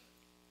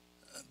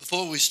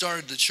before we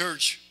started the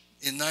church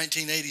in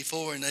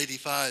 1984 and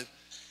 85,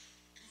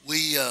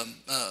 we,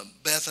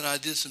 Beth and I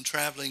did some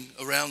traveling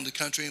around the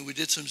country, and we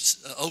did some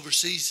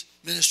overseas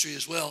ministry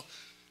as well.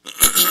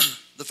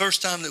 The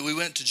first time that we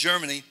went to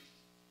Germany,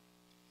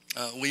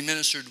 we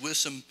ministered with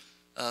some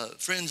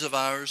friends of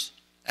ours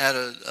at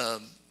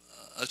a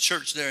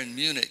church there in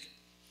Munich,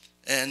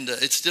 and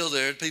it's still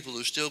there. People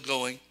are still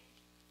going,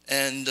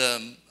 and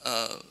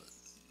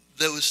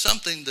there was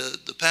something.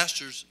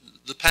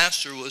 The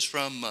pastor was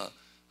from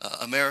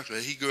America.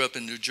 He grew up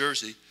in New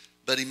Jersey,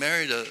 but he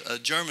married a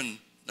German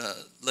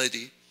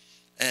lady,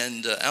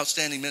 and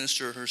outstanding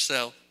minister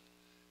herself.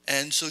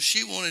 And so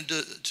she wanted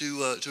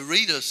to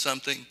read us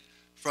something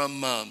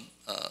from a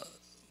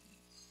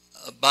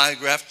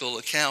biographical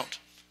account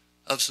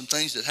of some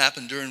things that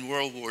happened during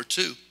World War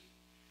II.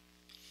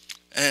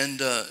 And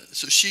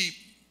so she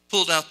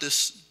pulled out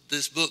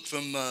this book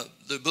from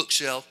the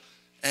bookshelf,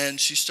 and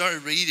she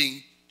started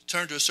reading,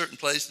 turned to a certain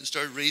place and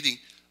started reading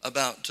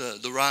about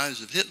the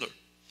rise of Hitler.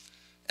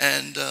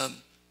 And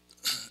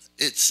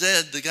it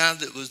said the guy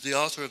that was the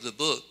author of the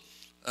book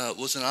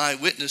was an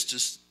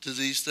eyewitness to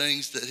these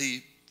things that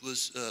he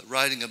was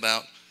writing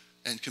about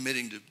and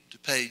committing to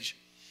page.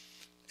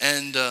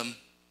 And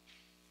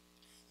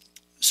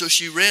so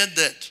she read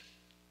that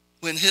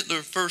when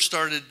Hitler first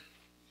started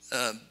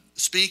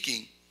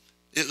speaking,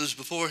 it was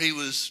before he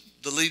was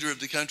the leader of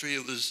the country.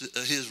 It was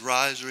his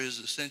rise or his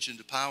ascension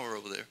to power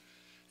over there.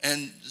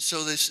 And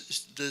so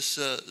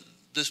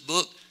this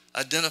book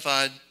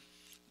identified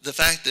the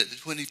fact that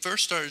when he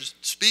first started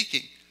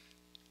speaking,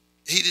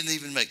 he didn't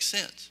even make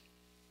sense.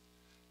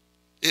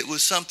 It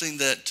was something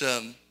that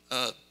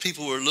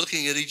people were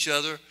looking at each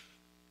other,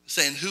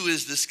 saying, "Who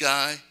is this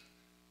guy?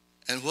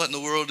 And what in the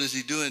world is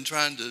he doing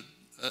trying to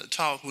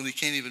talk when he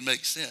can't even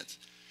make sense?"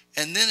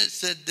 And then it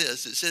said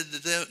this. It said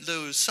that there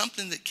was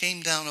something that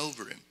came down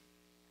over him.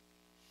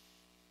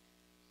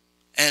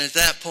 And at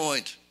that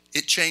point,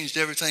 it changed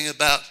everything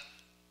about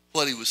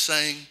what he was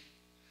saying.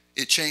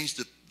 It changed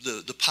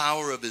the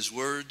power of his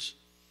words.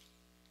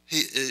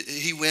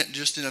 He went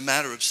just in a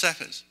matter of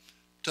seconds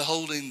to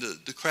holding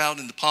the crowd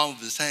in the palm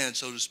of his hand,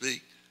 so to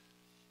speak.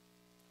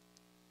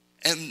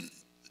 And,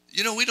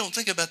 you know, we don't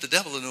think about the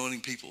devil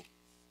anointing people.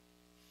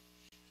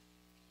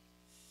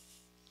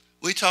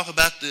 We talk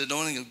about the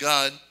anointing of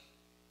God,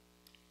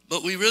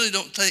 but we really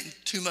don't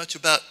think too much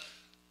about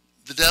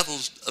the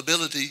devil's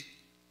ability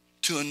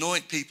to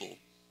anoint people.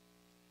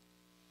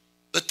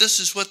 But this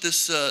is what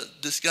this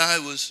guy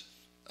was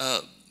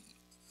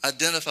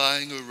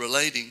identifying or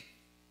relating,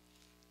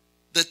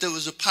 that there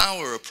was a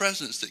power, a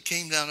presence that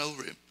came down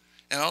over him,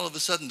 and all of a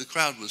sudden the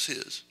crowd was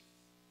his.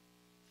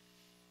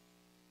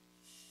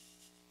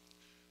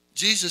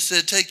 Jesus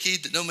said, "Take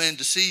heed that no man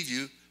deceive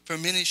you, for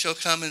many shall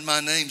come in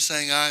my name,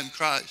 saying, I am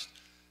Christ,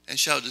 and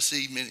shall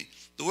deceive many."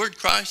 The word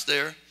Christ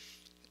there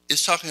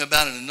is talking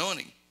about an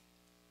anointing.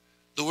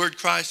 The word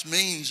Christ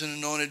means an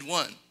anointed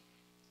one.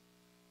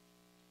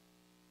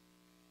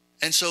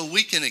 And so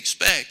we can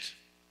expect,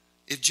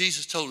 if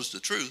Jesus told us the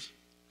truth,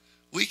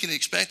 we can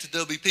expect that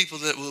there'll be people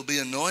that will be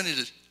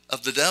anointed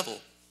of the devil,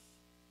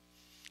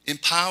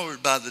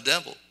 empowered by the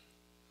devil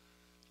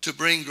to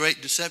bring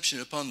great deception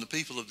upon the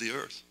people of the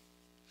earth.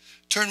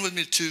 Turn with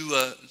me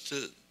to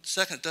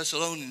 2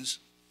 Thessalonians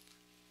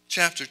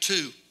chapter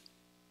 2.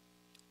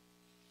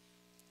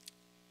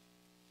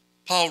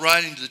 Paul,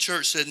 writing to the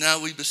church, said, "Now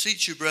we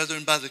beseech you,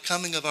 brethren, by the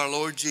coming of our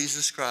Lord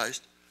Jesus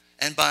Christ,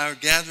 and by our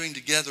gathering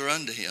together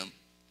unto him,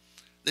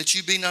 that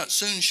you be not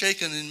soon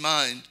shaken in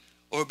mind,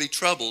 or be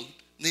troubled,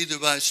 neither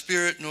by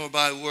spirit, nor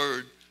by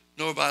word,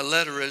 nor by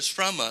letter as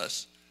from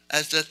us,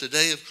 as that the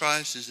day of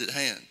Christ is at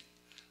hand.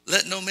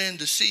 Let no man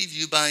deceive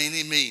you by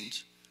any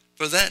means,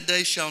 for that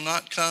day shall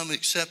not come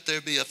except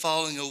there be a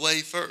falling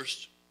away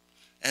first,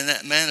 and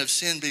that man of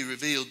sin be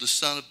revealed, the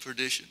son of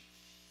perdition."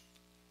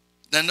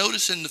 Now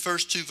notice in the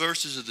first two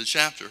verses of the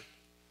chapter,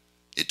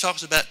 it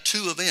talks about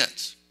two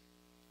events.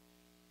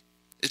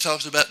 It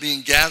talks about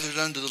being gathered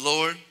unto the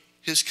Lord,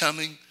 his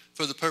coming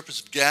for the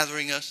purpose of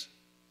gathering us.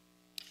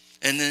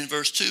 And then in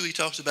verse 2, he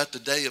talks about the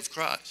day of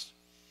Christ.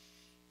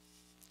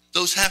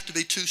 Those have to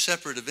be two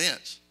separate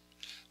events,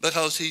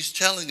 because he's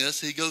telling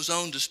us, he goes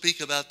on to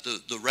speak about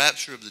the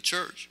rapture of the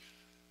church,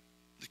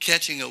 the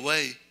catching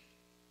away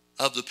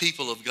of the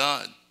people of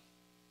God.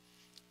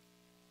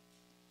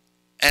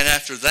 And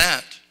after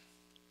that,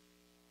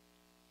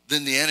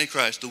 then the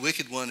Antichrist, the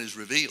wicked one, is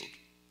revealed.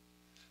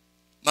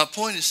 My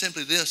point is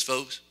simply this,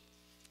 folks.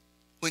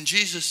 When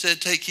Jesus said,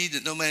 take heed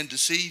that no man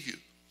deceive you,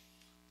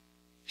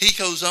 he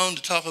goes on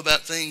to talk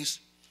about things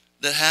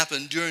that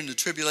happened during the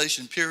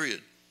tribulation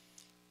period.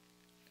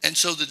 And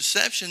so the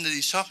deception that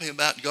he's talking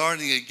about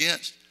guarding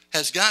against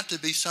has got to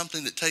be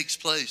something that takes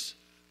place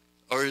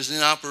or is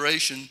in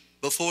operation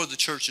before the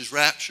church is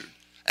raptured,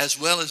 as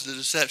well as the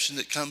deception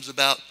that comes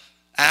about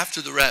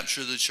after the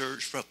rapture of the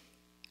church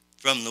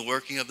from the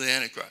working of the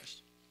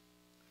Antichrist.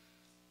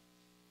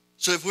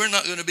 So if we're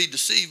not going to be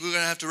deceived, we're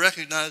going to have to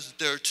recognize that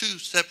there are two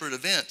separate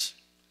events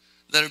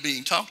that are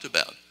being talked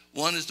about.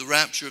 One is the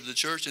rapture of the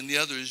church, and the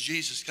other is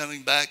Jesus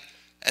coming back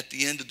at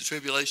the end of the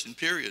tribulation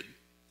period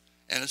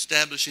and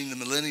establishing the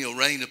millennial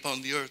reign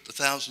upon the earth, the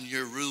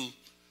 1,000-year rule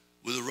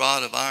with a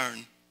rod of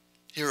iron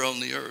here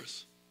on the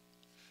earth.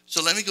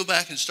 So let me go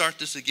back and start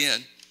this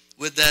again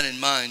with that in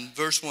mind.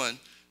 Verse 1,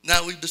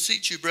 now we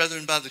beseech you,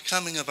 brethren, by the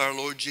coming of our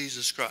Lord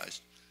Jesus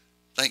Christ.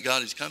 Thank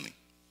God he's coming.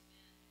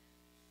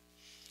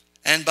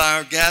 And by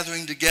our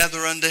gathering together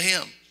unto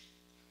him.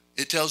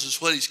 It tells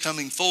us what he's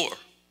coming for.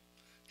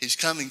 He's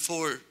coming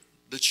for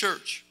the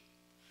church,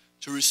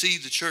 to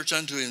receive the church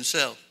unto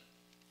himself.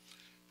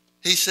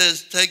 He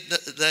says,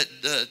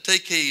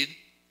 take heed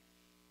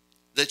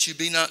that you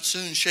be not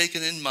soon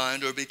shaken in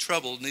mind or be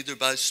troubled, neither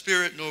by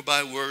spirit nor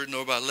by word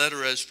nor by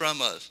letter as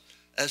from us,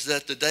 as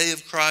that the day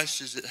of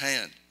Christ is at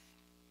hand.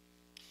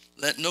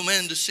 Let no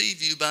man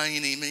deceive you by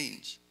any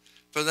means,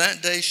 for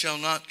that day shall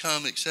not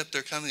come except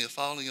there coming a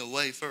falling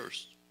away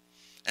first,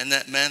 and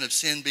that man of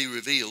sin be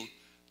revealed,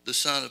 the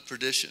son of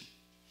perdition,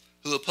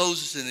 who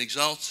opposes and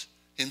exalts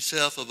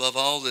himself above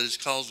all that is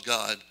called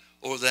God,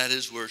 or that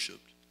is worshipped,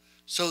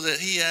 so that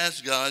he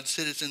as God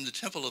sitteth in the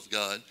temple of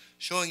God,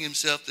 showing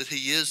himself that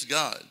he is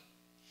God.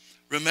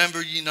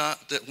 Remember ye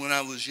not that when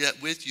I was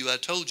yet with you, I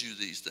told you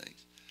these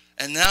things.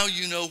 And now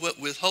you know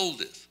what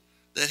withholdeth,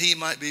 that he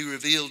might be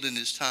revealed in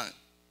his time.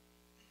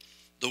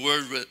 The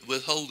word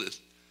withholdeth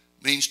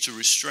means to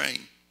restrain.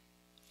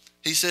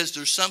 He says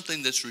there's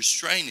something that's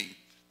restraining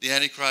the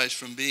Antichrist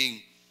from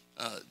being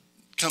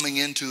coming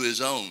into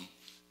his own,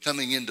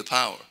 coming into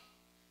power.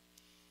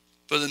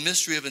 For the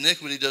mystery of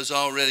iniquity does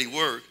already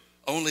work.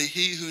 Only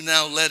he who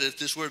now letteth,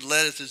 this word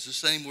letteth is the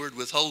same word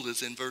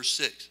withholdeth in verse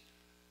 6.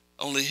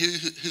 Only he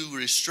who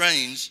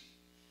restrains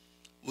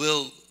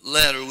will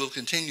let or will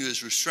continue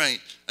his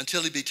restraint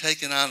until he be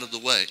taken out of the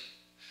way.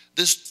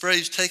 This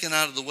phrase, taken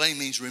out of the way,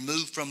 means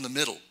removed from the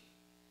middle.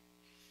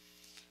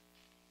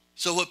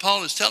 So what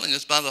Paul is telling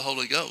us by the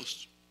Holy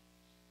Ghost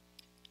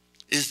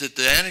is that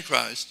the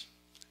Antichrist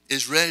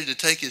is ready to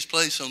take his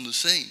place on the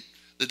scene.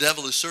 The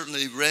devil is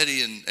certainly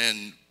ready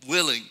and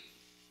willing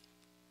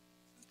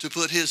to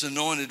put his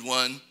anointed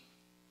one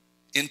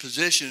in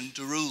position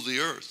to rule the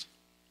earth.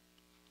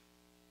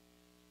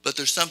 But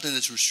there's something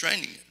that's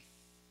restraining it.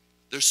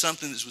 There's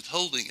something that's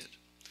withholding it.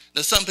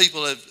 Now, some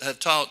people have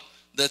taught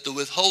that the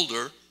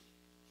withholder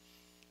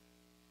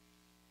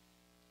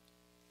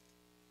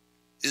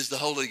is the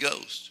Holy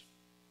Ghost.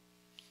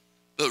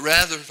 But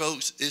rather,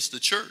 folks, it's the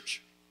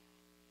church.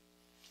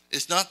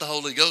 It's not the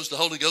Holy Ghost. The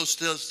Holy Ghost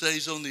still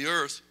stays on the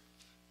earth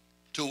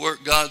to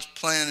work God's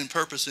plan and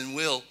purpose and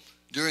will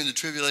during the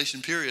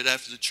tribulation period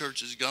after the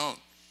church is gone.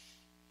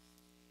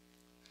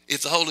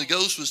 If the Holy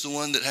Ghost was the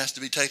one that has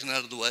to be taken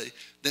out of the way,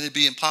 then it'd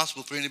be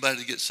impossible for anybody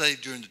to get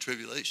saved during the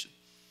tribulation.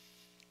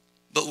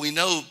 But we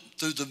know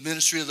through the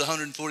ministry of the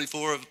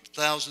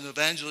 144,000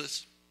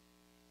 evangelists,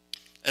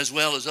 as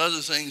well as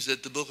other things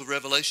that the book of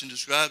Revelation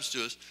describes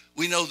to us,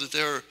 we know that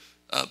there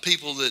are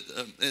people that,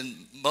 and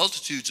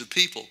multitudes of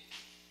people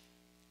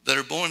that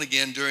are born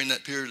again during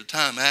that period of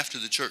time after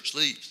the church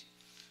leaves.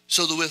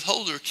 So the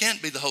withholder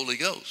can't be the Holy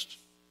Ghost.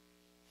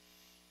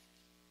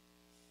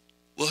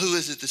 Well, who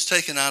is it that's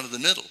taken out of the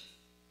middle?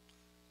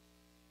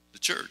 The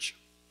church.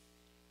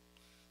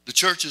 The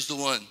church is the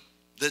one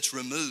that's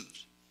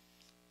removed.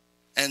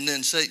 And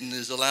then Satan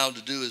is allowed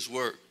to do his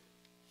work.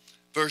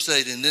 Verse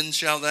 8, and then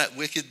shall that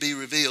wicked be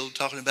revealed,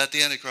 talking about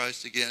the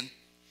Antichrist again.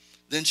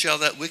 Then shall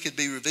that wicked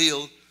be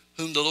revealed,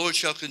 whom the Lord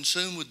shall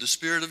consume with the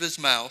spirit of his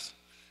mouth,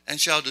 and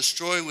shall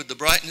destroy with the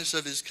brightness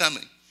of his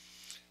coming.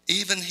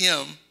 Even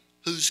him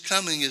whose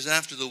coming is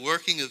after the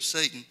working of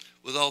Satan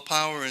with all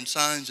power and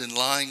signs and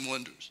lying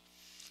wonders.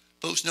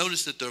 Folks,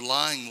 notice that they're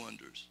lying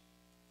wonders.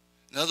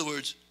 In other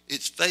words,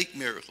 it's fake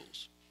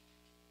miracles.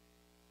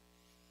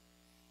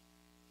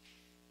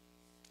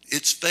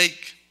 It's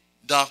fake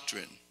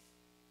doctrine,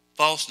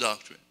 false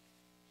doctrine.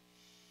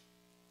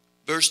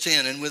 Verse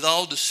 10, and with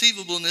all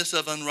deceivableness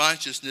of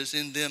unrighteousness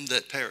in them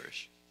that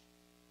perish.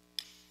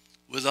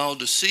 With all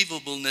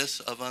deceivableness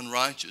of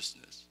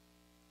unrighteousness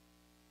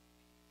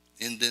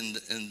in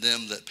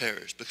them that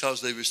perish,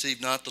 because they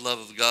receive not the love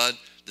of God,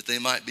 that they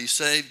might be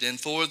saved. And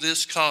for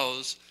this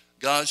cause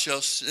God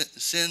shall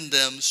send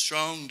them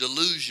strong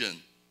delusion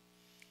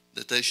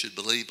that they should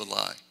believe a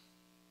lie.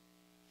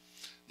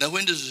 Now,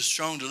 when does a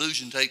strong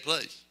delusion take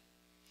place?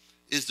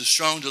 Is the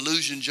strong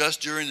delusion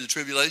just during the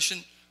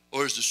tribulation,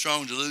 or is the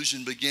strong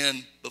delusion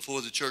begin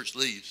before the church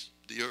leaves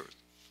the earth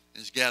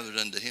and is gathered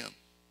unto him?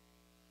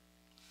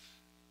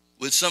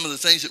 With some of the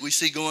things that we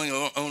see going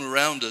on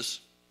around us,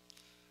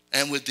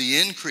 and with the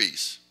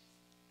increase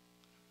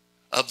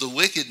of the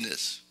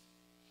wickedness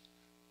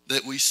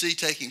that we see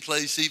taking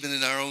place even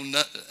in our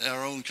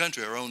own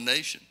country, our own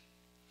nation,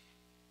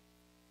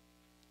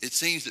 it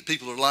seems that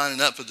people are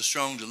lining up for the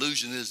strong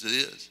delusion as it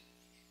is.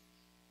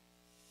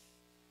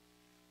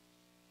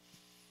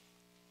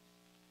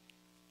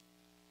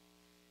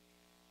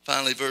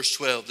 Finally, verse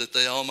 12, that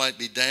they all might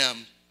be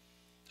damned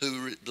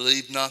who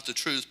believed not the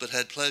truth, but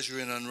had pleasure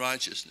in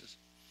unrighteousness.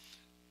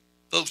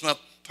 Folks, my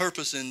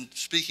purpose in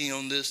speaking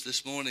on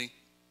this morning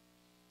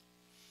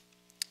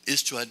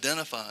is to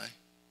identify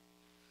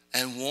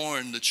and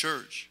warn the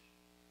church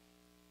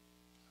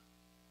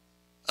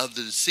of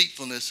the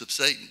deceitfulness of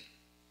Satan,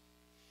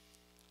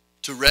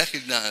 to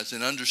recognize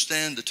and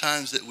understand the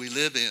times that we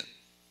live in,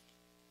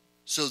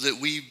 so that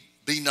we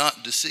be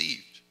not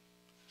deceived,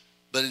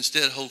 but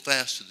instead hold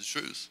fast to the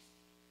truth.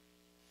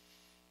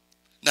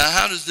 Now,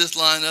 how does this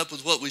line up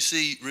with what we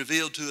see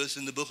revealed to us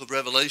in the book of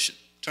Revelation?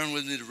 Turn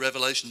with me to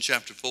Revelation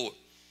chapter 4.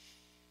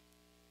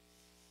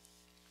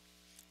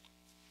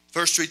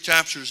 First 3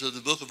 chapters of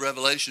the book of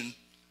Revelation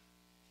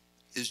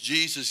is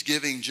Jesus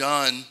giving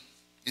John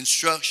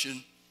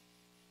instruction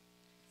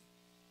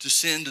to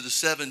send to the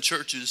 7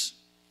 churches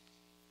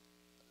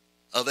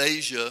of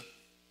Asia.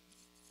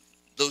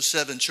 Those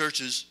 7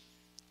 churches,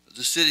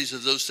 the cities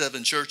of those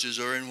 7 churches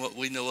are in what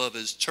we know of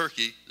as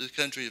Turkey, the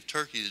country of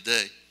Turkey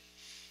today.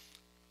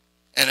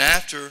 And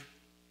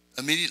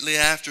immediately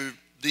after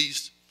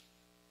these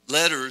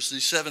letters,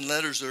 these 7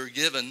 letters are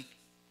given,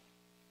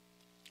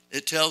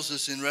 it tells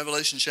us in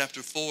Revelation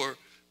chapter 4,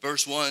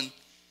 verse 1,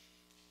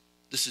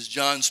 this is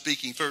John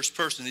speaking first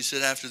person. He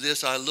said, after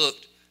this I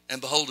looked, and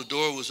behold, a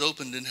door was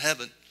opened in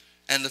heaven.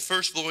 And the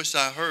first voice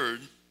I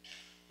heard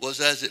was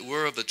as it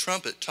were of a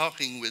trumpet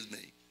talking with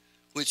me,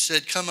 which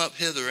said, come up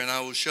hither, and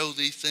I will show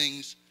thee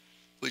things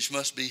which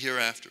must be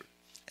hereafter.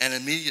 And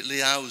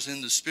immediately I was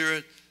in the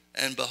Spirit,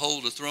 and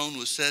behold, a throne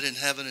was set in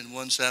heaven, and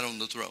one sat on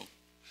the throne.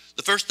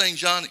 The first thing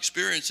John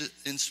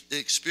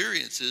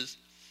experiences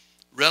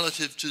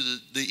relative to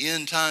the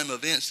end time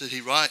events that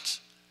he writes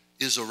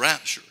is a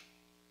rapture.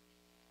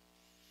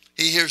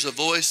 He hears a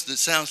voice that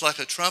sounds like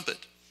a trumpet,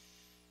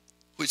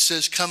 which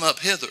says, come up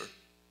hither.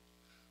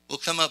 Well,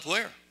 come up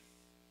where?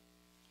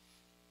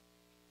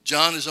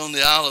 John is on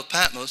the Isle of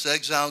Patmos,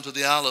 exiled to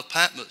the Isle of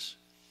Patmos.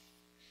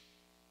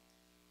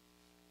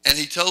 And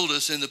he told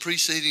us in the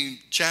preceding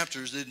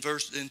chapters,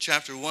 in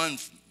chapter 1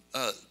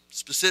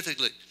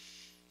 specifically,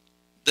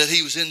 that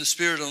he was in the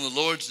Spirit on the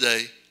Lord's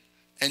day,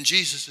 and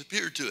Jesus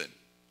appeared to him.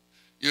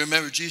 You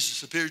remember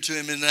Jesus appeared to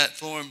him in that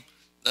form,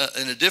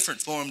 in a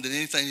different form than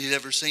anything he'd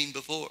ever seen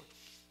before.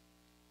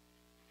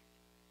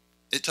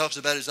 It talks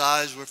about his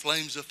eyes were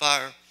flames of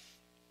fire,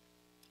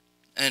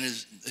 and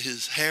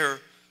his hair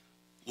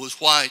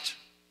was white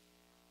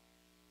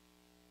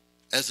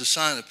as a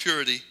sign of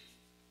purity.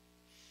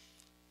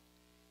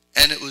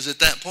 And it was at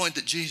that point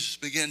that Jesus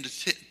began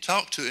to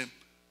talk to him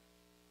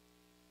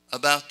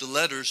about the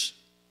letters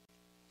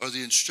or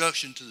the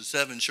instruction to the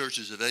 7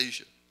 churches of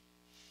Asia.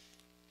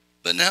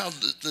 But now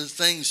the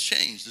things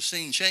change, the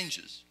scene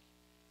changes.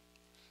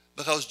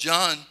 Because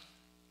John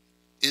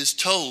is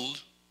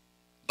told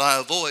by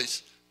a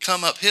voice,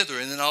 come up hither,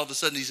 and then all of a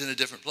sudden he's in a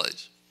different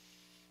place.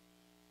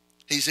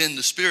 He's in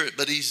the Spirit,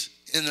 but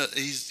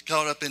he's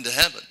caught up into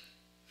heaven.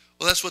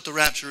 Well, that's what the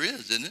rapture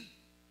is, isn't it?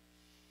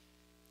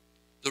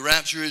 The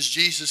rapture is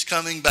Jesus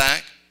coming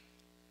back.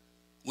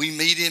 We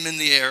meet him in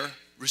the air,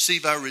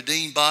 receive our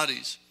redeemed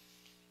bodies,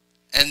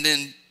 and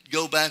then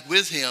go back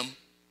with him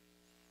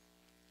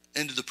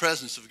into the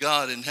presence of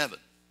God in heaven.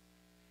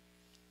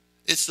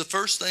 It's the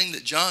first thing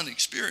that John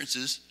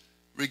experiences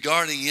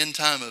regarding end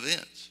time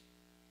events.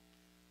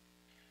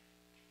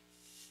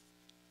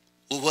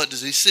 Well, what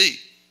does he see?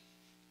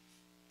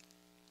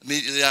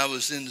 Immediately I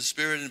was in the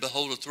Spirit, and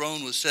behold, a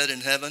throne was set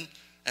in heaven,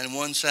 and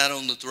one sat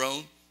on the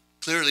throne.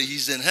 Clearly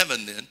he's in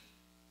heaven then.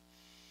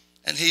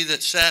 And he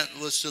that sat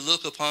was to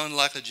look upon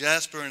like a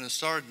jasper and a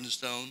sardine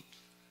stone,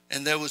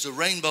 and there was a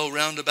rainbow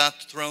round about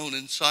the throne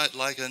in sight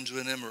like unto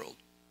an emerald.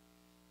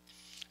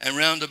 And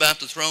round about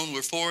the throne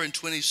were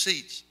 24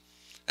 seats,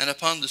 and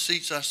upon the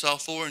seats I saw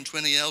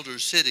 24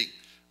 elders sitting,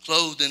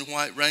 clothed in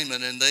white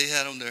raiment, and they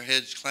had on their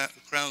heads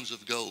crowns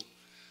of gold.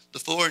 The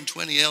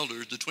 24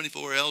 elders, the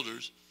 24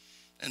 elders,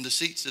 and the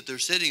seats that they're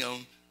sitting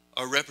on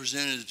are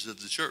representatives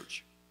of the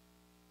church.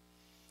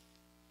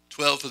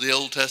 12 for the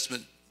Old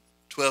Testament,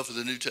 12 for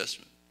the New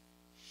Testament.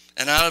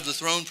 And out of the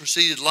throne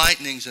proceeded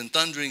lightnings and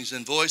thunderings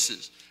and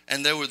voices.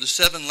 And there were the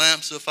 7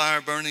 lamps of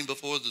fire burning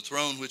before the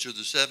throne, which are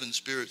the 7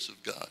 spirits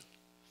of God.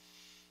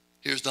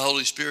 Here's the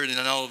Holy Spirit in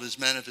all of his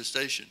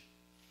manifestation.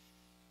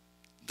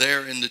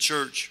 There in the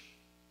church,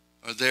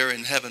 or there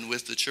in heaven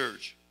with the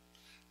church.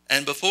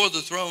 And before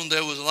the throne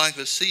there was like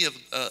a sea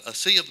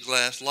of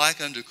glass,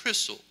 like unto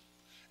crystal.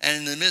 And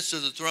in the midst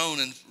of the throne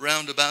and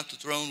round about the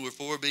throne were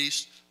 4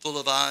 beasts full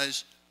of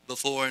eyes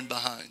before and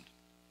behind.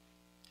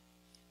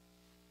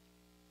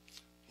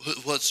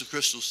 What's the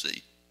crystal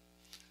sea?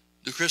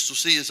 The crystal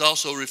sea is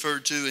also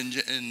referred to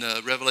in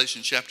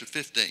Revelation chapter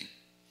 15.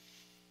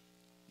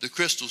 The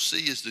crystal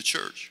sea is the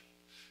church.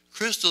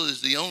 Crystal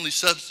is the only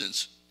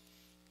substance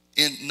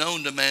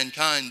known to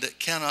mankind that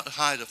cannot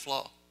hide a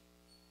flaw.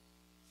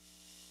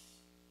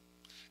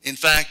 In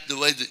fact, the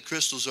way that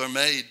crystals are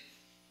made,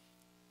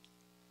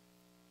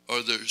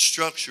 or their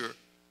structure,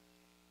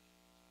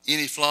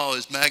 any flaw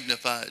is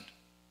magnified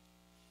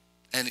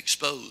and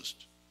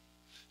exposed.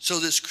 So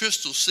this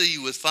crystal sea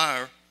with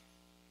fire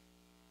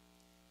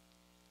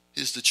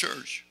is the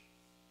church,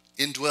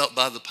 indwelt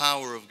by the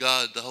power of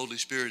God, the Holy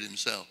Spirit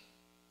himself.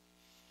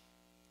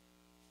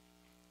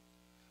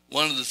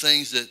 One of the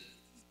things that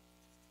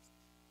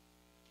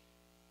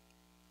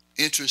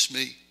interests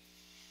me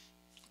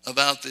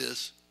about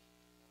this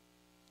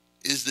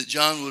is that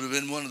John would have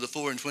been one of the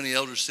 4 and 20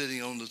 elders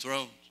sitting on the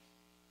throne.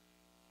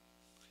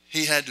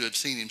 He had to have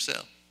seen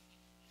himself.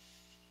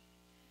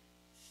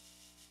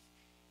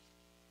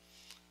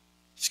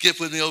 Skip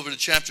with me over to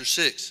chapter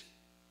 6.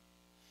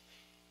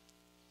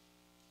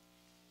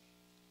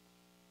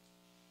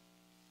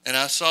 And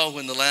I saw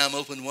when the Lamb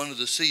opened one of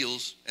the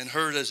seals, and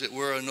heard as it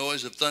were a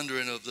noise of thunder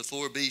and of the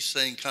 4 beasts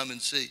saying, Come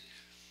and see.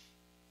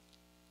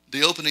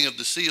 The opening of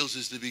the seals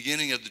is the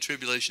beginning of the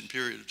tribulation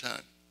period of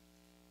time.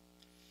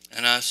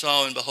 And I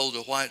saw and behold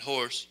a white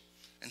horse,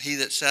 and he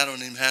that sat on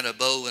him had a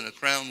bow, and a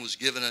crown was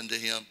given unto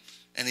him,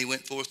 and he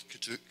went forth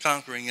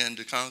conquering and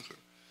to conquer.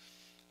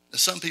 Now,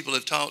 some people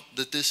have taught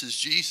that this is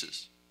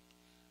Jesus.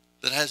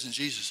 But hasn't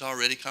Jesus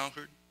already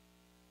conquered?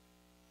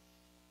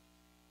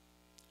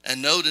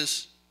 And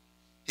notice,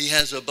 he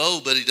has a bow,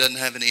 but he doesn't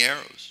have any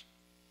arrows.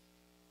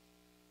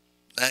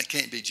 That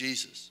can't be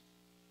Jesus.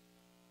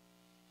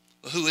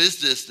 Well, who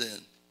is this then?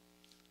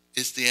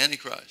 It's the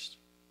Antichrist.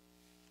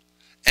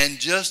 And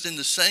just in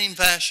the same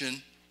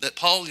fashion that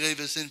Paul gave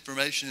us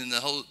information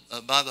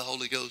by the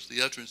Holy Ghost,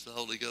 the utterance of the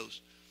Holy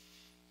Ghost,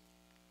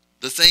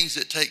 the things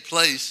that take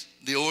place,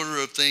 the order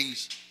of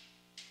things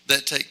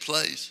that take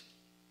place,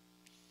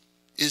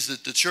 is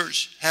that the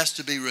church has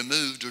to be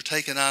removed or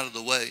taken out of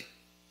the way.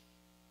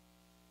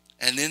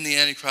 And then the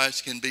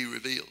Antichrist can be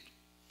revealed.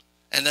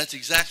 And that's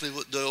exactly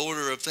what the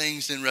order of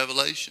things in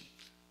Revelation.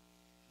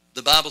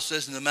 The Bible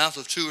says, in the mouth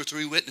of 2 or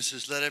 3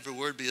 witnesses, let every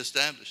word be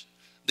established.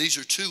 These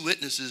are 2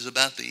 witnesses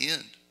about the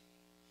end.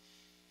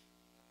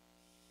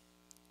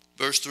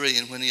 Verse 3,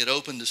 and when he had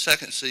opened the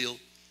 2nd seal,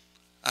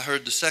 I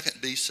heard the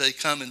 2nd beast say,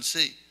 Come and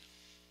see.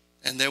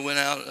 And there went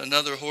out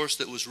another horse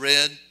that was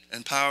red,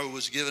 and power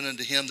was given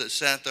unto him that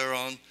sat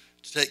thereon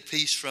to take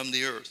peace from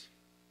the earth,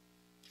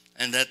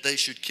 and that they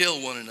should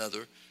kill one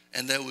another,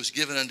 and there was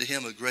given unto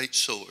him a great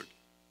sword.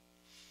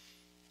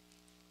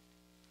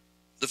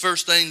 The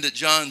first thing that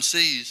John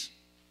sees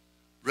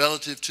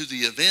relative to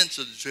the events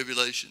of the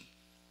tribulation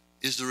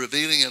is the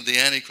revealing of the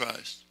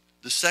Antichrist.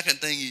 The second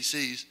thing he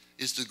sees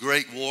is the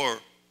great war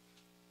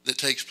that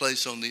takes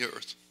place on the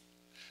earth.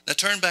 Now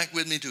turn back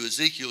with me to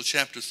Ezekiel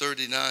chapter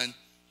 39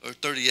 or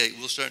 38.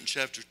 We'll start in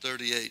chapter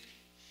 38.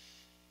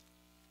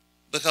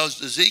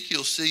 Because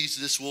Ezekiel sees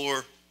this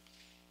war,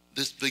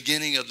 this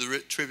beginning of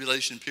the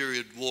tribulation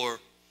period war,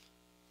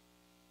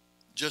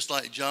 just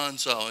like John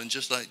saw and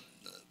just like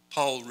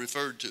Paul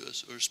referred to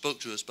us or spoke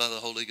to us by the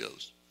Holy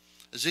Ghost.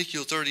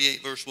 Ezekiel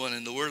 38 verse 1,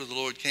 and the word of the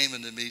Lord came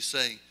unto me,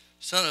 saying,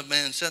 Son of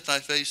man, set thy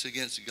face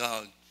against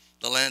Gog,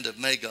 the land of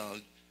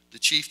Magog, the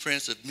chief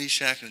prince of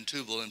Meshach and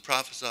Tubal, and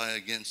prophesy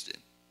against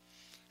him.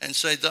 And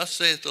say, Thus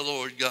saith the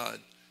Lord God,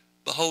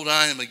 Behold,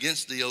 I am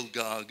against thee, O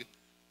Gog,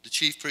 the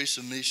chief priest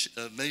of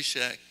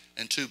Meshach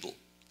and Tubal.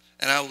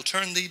 And I will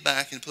turn thee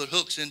back and put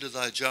hooks into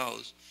thy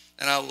jaws,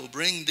 and I will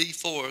bring thee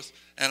forth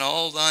and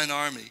all thine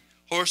army,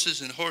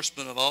 horses and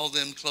horsemen of all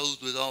them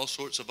clothed with all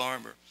sorts of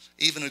armor,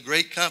 even a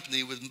great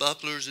company with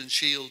bucklers and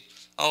shields,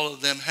 all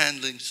of them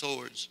handling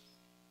swords.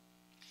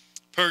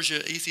 Persia,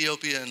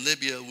 Ethiopia, and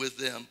Libya with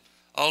them,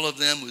 all of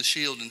them with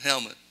shield and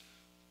helmet.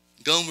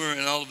 Gomer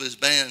and all of his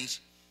bands,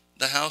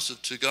 the house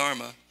of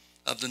Togarmah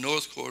of the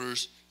north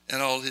quarters,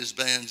 and all his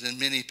bands, and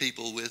many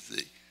people with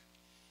thee.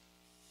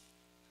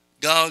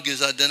 Gog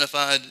is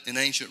identified in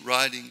ancient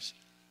writings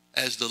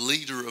as the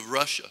leader of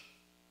Russia.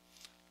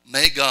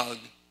 Magog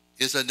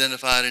is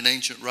identified in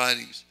ancient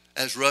writings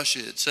as Russia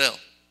itself.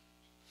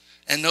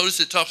 And notice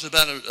it talks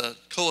about a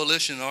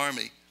coalition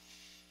army,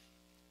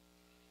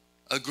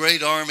 a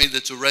great army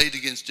that's arrayed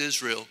against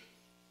Israel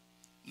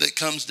that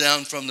comes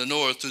down from the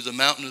north through the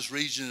mountainous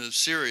region of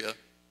Syria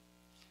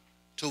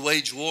to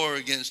wage war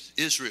against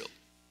Israel.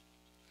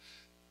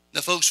 Now,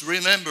 folks,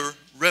 remember,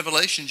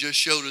 Revelation just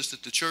showed us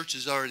that the church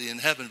is already in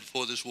heaven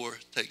before this war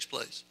takes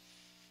place.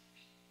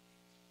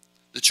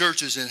 The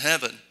church is in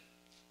heaven,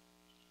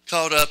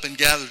 caught up and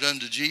gathered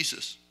unto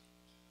Jesus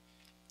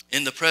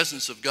in the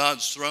presence of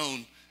God's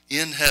throne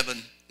in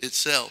heaven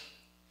itself.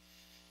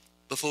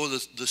 Before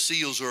the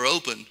seals are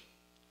opened,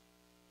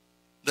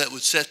 that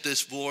would set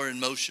this war in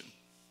motion.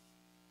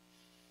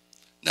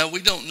 Now,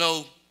 we don't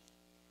know,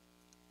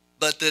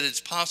 but that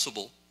it's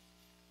possible.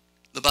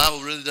 The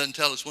Bible really doesn't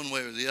tell us one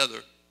way or the other.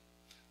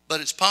 But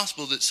it's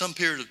possible that some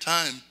period of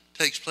time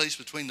takes place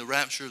between the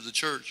rapture of the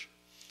church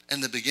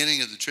and the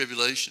beginning of the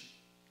tribulation.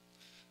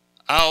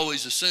 I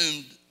always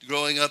assumed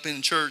growing up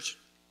in church,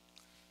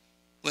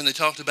 when they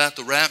talked about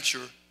the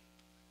rapture,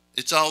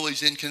 it's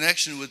always in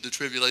connection with the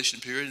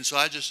tribulation period. And so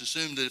I just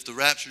assumed that if the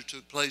rapture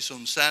took place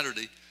on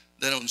Saturday,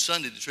 then on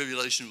Sunday the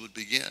tribulation would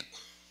begin.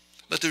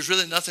 But there's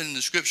really nothing in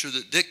the scripture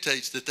that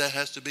dictates that that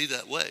has to be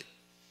that way.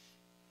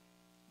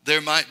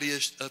 There might be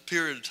a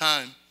period of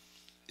time.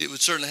 It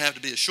would certainly have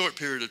to be a short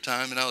period of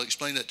time, and I'll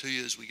explain that to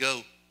you as we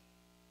go.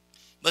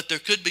 But there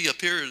could be a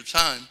period of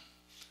time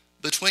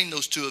between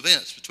those two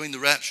events, between the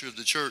rapture of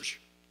the church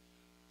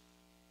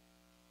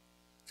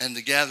and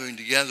the gathering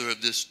together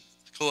of this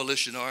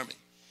coalition army.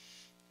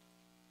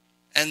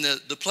 And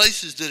the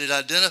places that it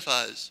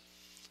identifies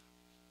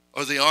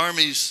are the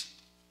armies,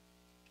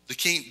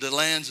 the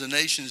lands, the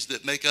nations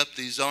that make up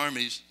these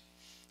armies,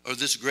 or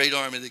this great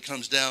army that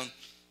comes down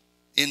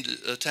in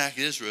to attack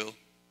Israel.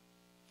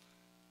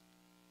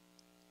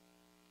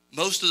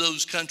 Most of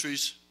those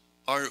countries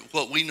are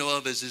what we know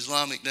of as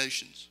Islamic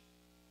nations.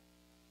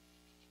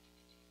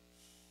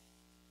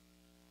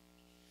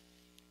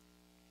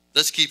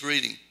 Let's keep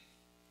reading.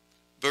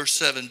 Verse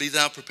 7, Be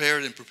thou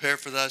prepared and prepare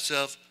for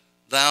thyself,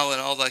 thou and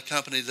all thy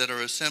company that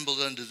are assembled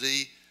unto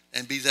thee,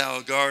 and be thou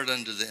a guard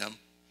unto them.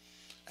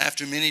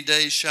 After many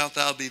days shalt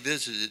thou be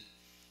visited.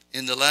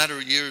 In the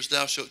latter years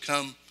thou shalt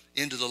come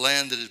into the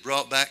land that is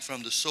brought back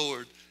from the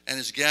sword, and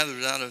is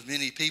gathered out of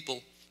many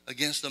people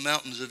against the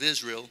mountains of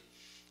Israel,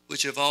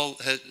 which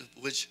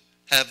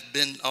have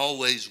been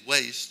always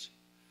waste.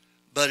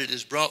 But it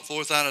is brought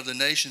forth out of the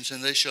nations,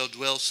 and they shall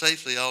dwell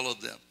safely, all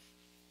of them.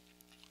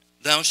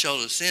 Thou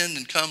shalt ascend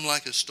and come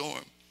like a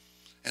storm,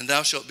 and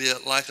thou shalt be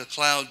like a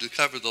cloud to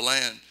cover the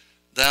land,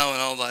 thou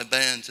and all thy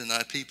bands and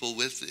thy people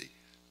with thee.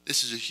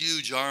 This is a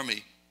huge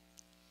army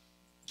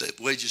that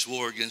wages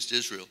war against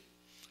Israel.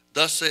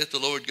 Thus saith the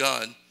Lord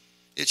God,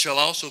 It shall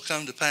also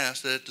come to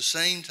pass that at the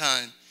same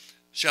time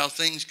shall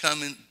things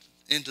come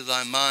into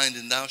thy mind,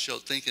 and thou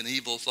shalt think an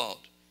evil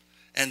thought.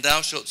 And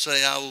thou shalt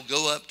say, I will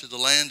go up to the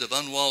land of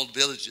unwalled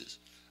villages.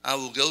 I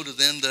will go to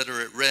them that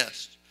are at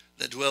rest,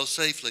 that dwell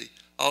safely,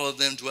 all of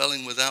them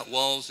dwelling without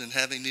walls and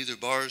having neither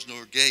bars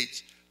nor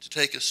gates, to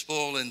take a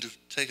spoil and to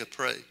take a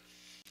prey,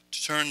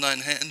 to turn thine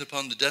hand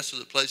upon the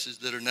desolate places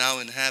that are now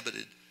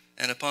inhabited,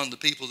 and upon the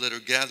people that are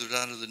gathered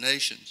out of the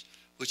nations,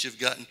 which have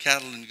gotten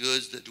cattle and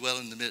goods that dwell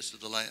in the midst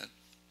of the land.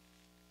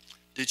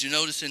 Did you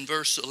notice in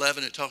verse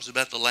 11 it talks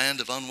about the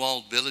land of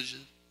unwalled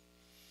villages?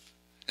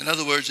 In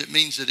other words, it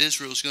means that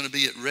Israel is going to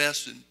be at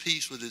rest and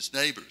peace with its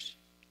neighbors.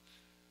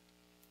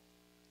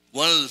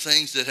 One of the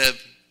things that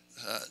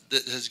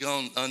has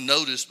gone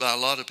unnoticed by a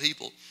lot of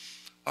people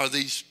are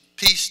these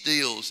peace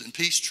deals and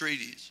peace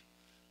treaties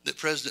that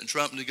President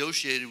Trump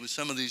negotiated with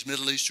some of these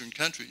Middle Eastern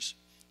countries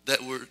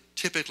that were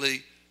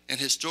typically and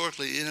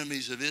historically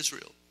enemies of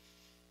Israel.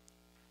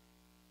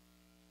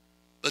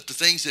 But the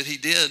things that he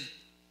did,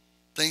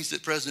 things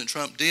that President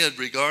Trump did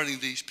regarding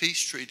these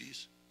peace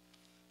treaties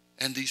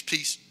and these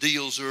peace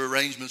deals or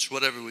arrangements,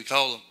 whatever we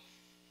call them,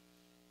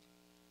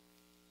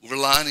 were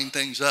lining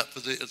things up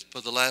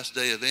for the last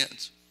day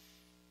events.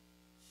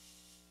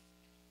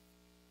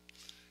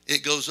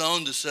 It goes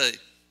on to say,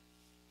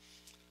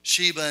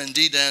 Sheba and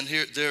Dedan,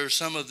 here there are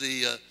some of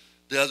the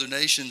other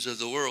nations of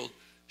the world.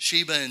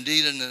 Sheba and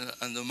Dedan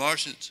and the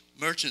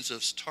merchants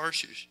of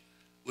Tarshish,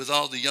 with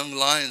all the young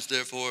lions,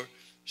 therefore,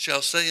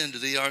 shall say unto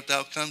thee, Art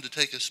thou come to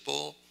take a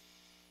spoil?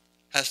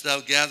 Hast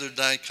thou gathered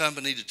thy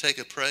company to take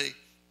a prey,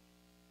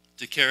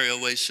 to carry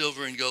away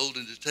silver and gold,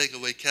 and to take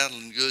away cattle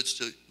and goods,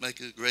 to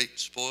make a great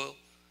spoil?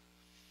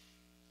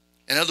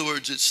 In other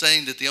words, it's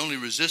saying that the only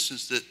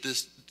resistance that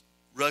this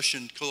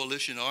Russian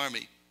coalition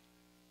army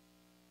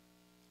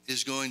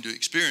is going to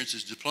experience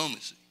is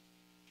diplomacy.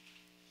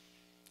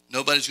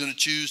 Nobody's going to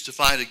choose to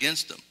fight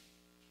against them.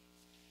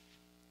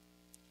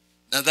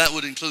 Now that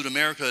would include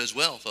America as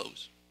well,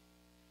 folks.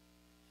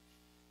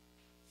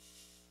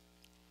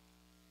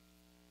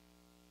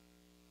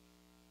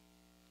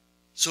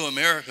 So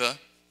America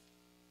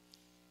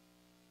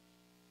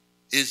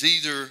is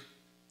either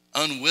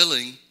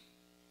unwilling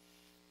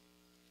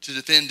to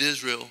defend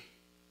Israel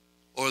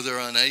or they're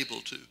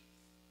unable to.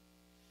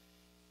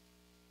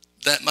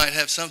 That might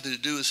have something to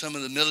do with some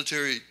of the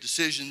military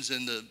decisions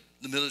and the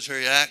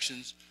military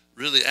actions,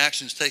 really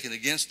actions taken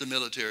against the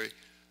military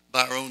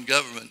by our own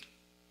government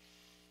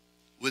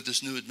with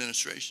this new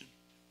administration.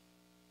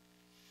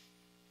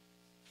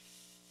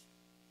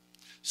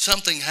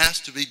 Something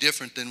has to be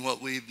different than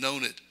what we've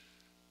known it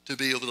to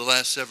be over the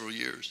last several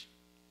years.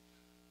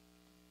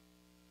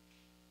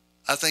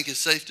 I think it's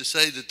safe to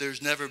say that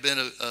there's never been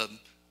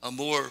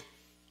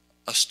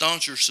a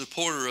stauncher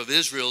supporter of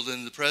Israel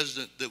than the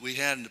president that we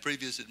had in the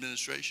previous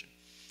administration.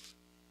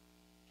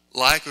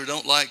 Like or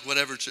don't like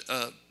whatever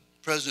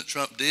President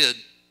Trump did,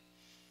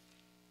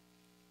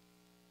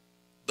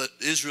 but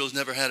Israel's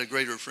never had a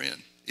greater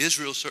friend.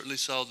 Israel certainly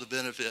saw the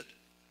benefit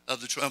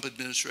of the Trump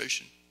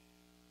administration.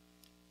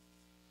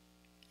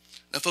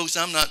 Now, folks,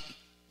 I'm not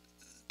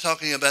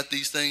talking about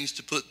these things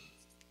to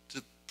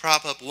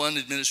prop up one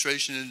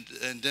administration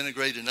and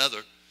denigrate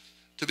another.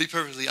 To be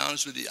perfectly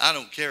honest with you, I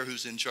don't care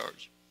who's in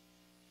charge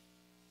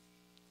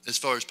as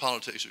far as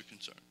politics are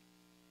concerned.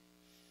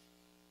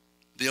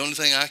 The only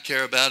thing I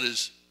care about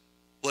is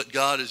what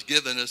God has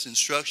given us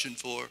instruction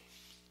for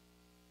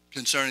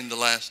concerning the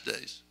last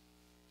days.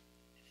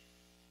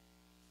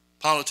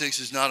 Politics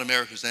is not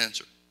America's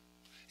answer.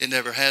 It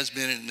never has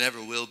been and it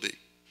never will be.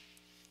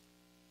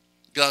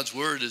 God's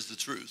word is the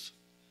truth.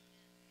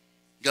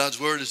 God's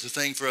word is the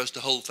thing for us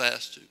to hold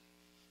fast to.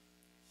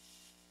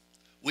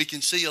 We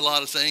can see a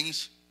lot of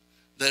things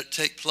that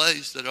take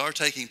place, that are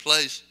taking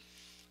place,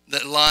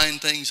 that line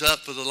things up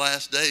for the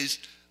last days,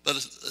 but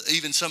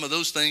even some of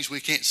those things we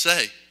can't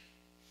say.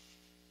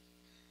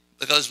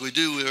 Because we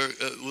do,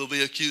 we'll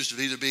be accused of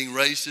either being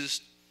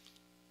racist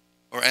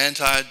or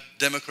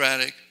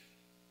anti-democratic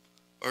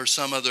or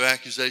some other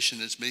accusation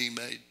that's being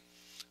made.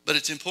 But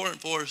it's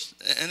important for us,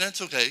 and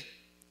that's okay.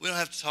 We don't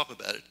have to talk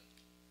about it.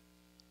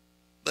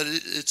 But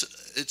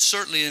it's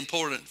certainly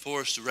important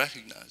for us to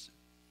recognize it.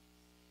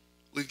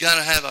 We've got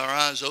to have our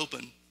eyes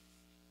open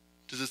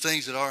to the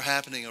things that are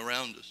happening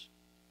around us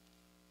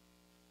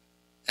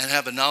and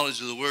have a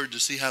knowledge of the word to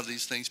see how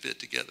these things fit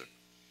together.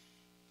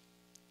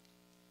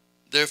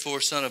 Therefore,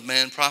 Son of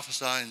Man,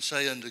 prophesy and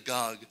say unto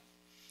Gog,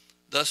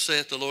 thus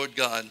saith the Lord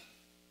God,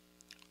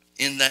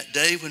 in that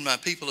day when my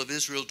people of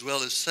Israel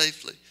dwelleth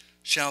safely,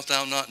 shalt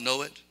thou not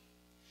know it?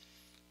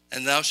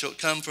 And thou shalt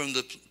come from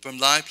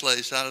thy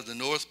place out of the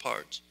north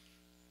parts,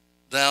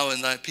 thou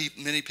and thy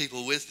many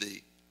people with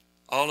thee,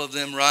 all of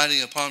them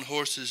riding upon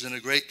horses in a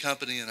great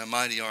company and a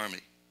mighty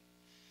army.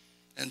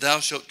 And thou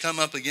shalt come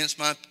up against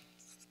my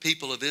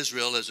people of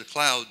Israel as a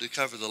cloud to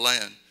cover the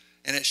land.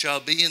 And it shall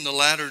be in the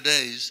latter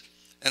days,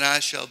 and I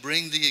shall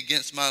bring thee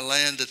against my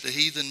land, that the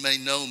heathen may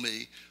know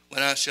me,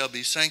 when I shall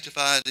be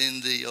sanctified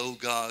in thee, O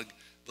Gog,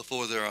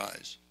 before their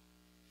eyes.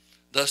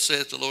 Thus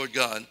saith the Lord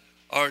God,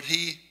 art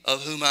he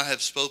of whom I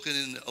have spoken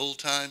in the old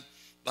time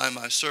by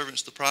my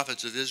servants the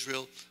prophets of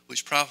Israel,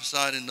 which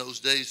prophesied in those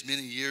days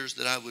many years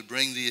that I would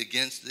bring thee,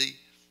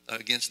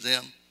 against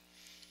them?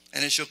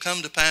 And it shall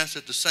come to pass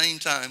at the same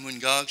time, when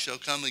Gog shall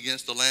come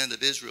against the land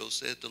of Israel,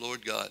 saith the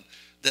Lord God,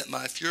 that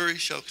my fury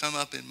shall come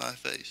up in my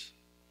face.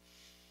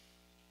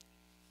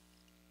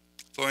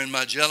 For in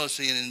my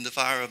jealousy and in the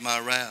fire of my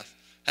wrath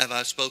have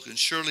I spoken.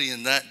 Surely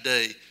in that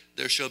day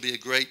there shall be a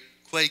great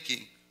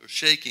quaking or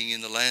shaking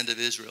in the land of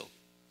Israel,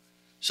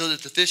 so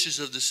that the fishes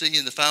of the sea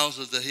and the fowls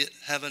of the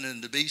heaven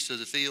and the beasts of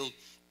the field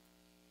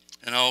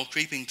and all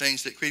creeping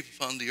things that creep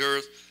upon the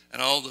earth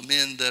and all the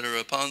men that are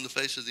upon the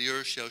face of the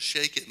earth shall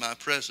shake at my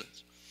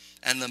presence.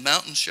 And the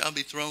mountains shall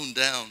be thrown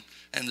down,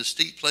 and the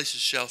steep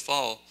places shall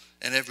fall,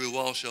 and every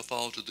wall shall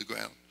fall to the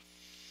ground.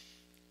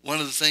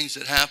 One of the things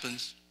that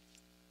happens,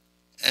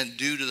 and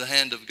due to the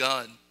hand of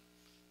God,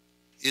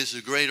 is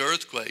a great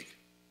earthquake.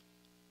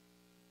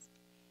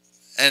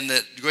 And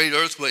that great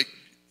earthquake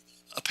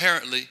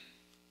apparently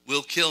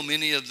will kill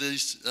many of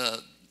these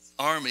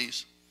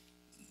armies,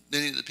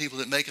 many of the people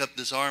that make up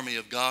this army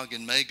of Gog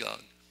and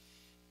Magog.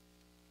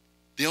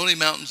 The only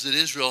mountains that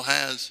Israel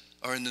has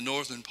are in the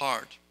northern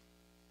part.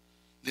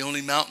 The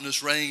only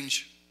mountainous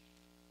range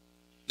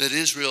that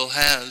Israel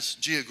has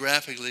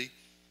geographically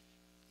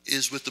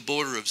is with the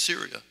border of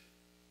Syria.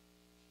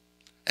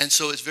 And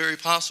so it's very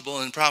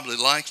possible and probably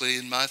likely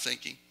in my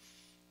thinking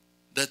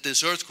that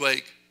this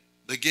earthquake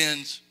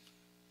begins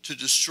to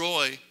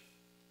destroy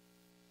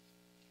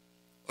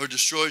or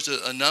destroys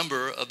a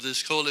number of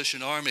this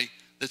coalition army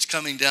that's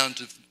coming down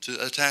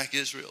to attack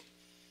Israel.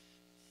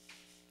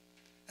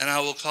 And I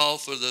will call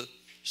for the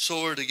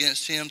sword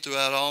against him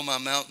throughout all my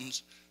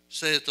mountains,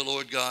 saith the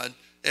Lord God.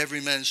 Every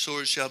man's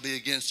sword shall be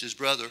against his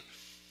brother.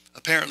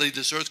 Apparently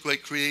this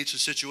earthquake creates a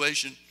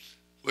situation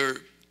where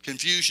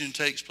confusion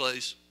takes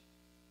place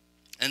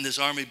and this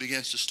army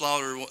begins to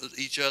slaughter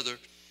each other.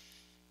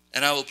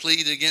 And I will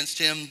plead against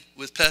him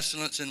with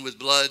pestilence and with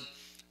blood,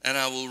 and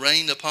I will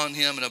rain upon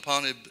him and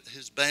upon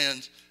his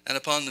bands and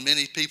upon the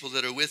many people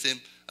that are with him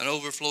an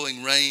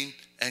overflowing rain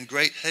and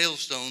great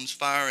hailstones,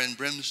 fire and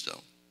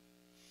brimstone.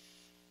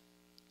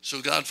 So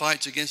God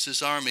fights against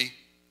this army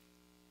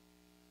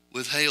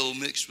with hail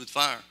mixed with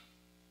fire,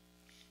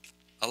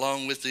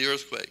 along with the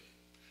earthquake.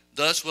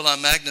 Thus will I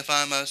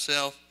magnify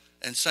myself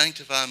and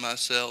sanctify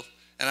myself,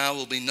 and I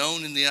will be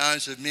known in the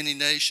eyes of many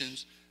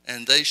nations,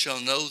 and they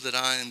shall know that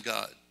I am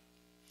God.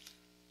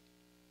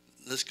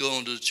 Let's go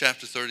on to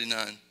chapter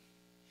 39.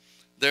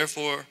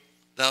 Therefore,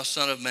 thou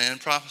son of man,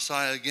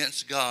 prophesy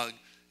against Gog,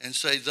 and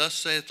say, thus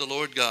saith the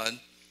Lord God,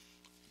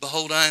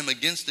 behold, I am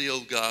against thee, O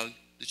Gog,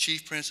 the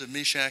chief prince of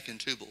Meshach and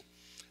Tubal.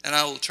 And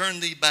I will turn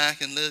thee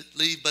back and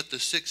leave but the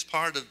sixth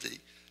part of thee,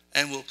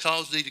 and will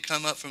cause thee to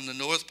come up from the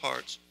north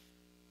parts,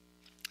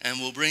 and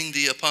will bring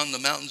thee upon the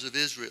mountains of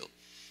Israel.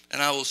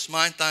 And I will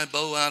smite thy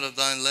bow out of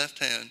thine left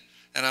hand,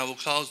 and I will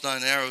cause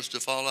thine arrows to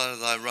fall out of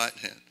thy right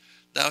hand.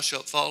 Thou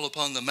shalt fall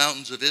upon the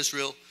mountains of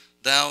Israel,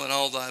 thou and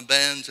all thy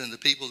bands and the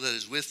people that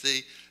is with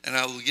thee, and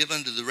I will give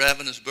unto the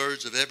ravenous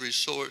birds of every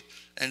sort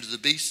and to the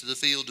beasts of the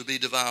field to be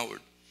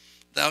devoured.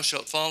 Thou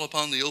shalt fall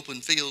upon the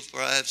open field,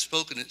 for I have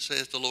spoken it,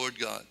 saith the Lord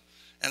God.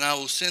 And I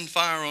will send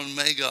fire on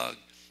Magog,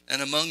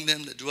 and among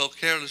them that dwell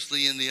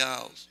carelessly in the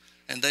isles,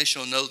 and they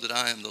shall know that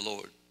I am the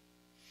Lord.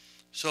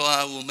 So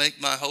I will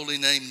make my holy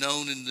name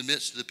known in the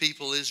midst of the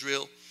people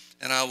Israel,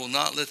 and I will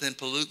not let them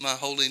pollute my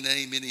holy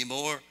name any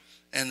more,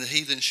 and the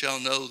heathen shall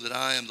know that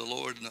I am the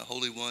Lord and the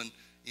Holy One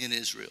in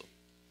Israel.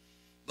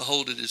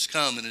 Behold, it is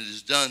come, and it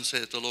is done,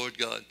 saith the Lord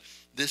God.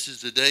 This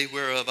is the day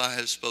whereof I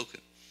have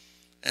spoken.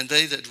 And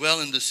they that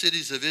dwell in the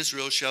cities of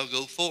Israel shall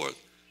go forth,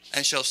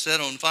 and shall set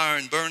on fire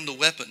and burn the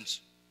weapons,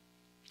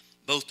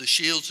 both the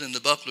shields and the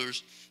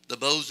bucklers, the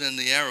bows and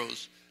the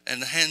arrows,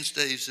 and the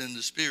handstaves and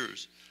the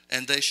spears,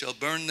 and they shall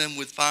burn them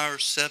with fire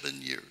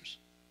 7 years.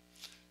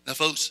 Now,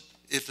 folks,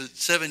 if a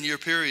 7-year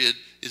period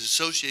is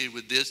associated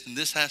with this, then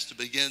this has to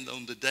begin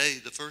on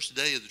the first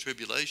day of the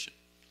tribulation,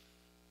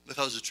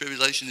 because the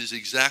tribulation is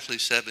exactly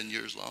 7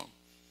 years long.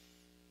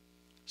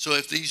 So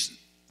if these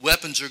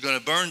weapons are going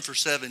to burn for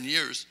 7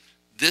 years,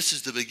 this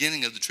is the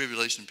beginning of the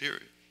tribulation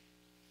period.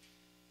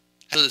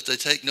 So that they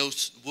take no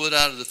wood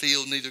out of the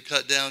field, neither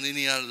cut down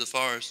any out of the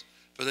forest,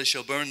 for they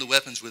shall burn the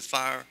weapons with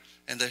fire,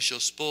 and they shall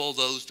spoil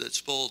those that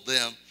spoiled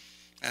them,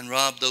 and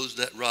rob those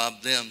that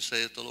robbed them,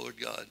 saith the Lord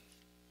God.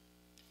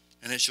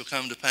 And it shall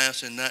come to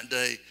pass in that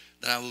day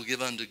that I will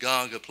give unto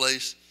Gog a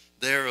place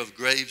there of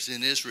graves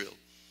in Israel,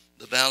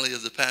 the valley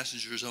of the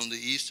passengers on the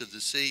east of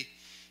the sea,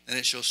 and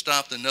it shall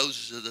stop the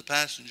noses of the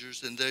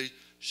passengers,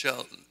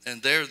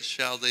 and there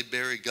shall they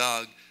bury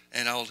Gog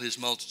and all his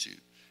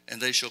multitude,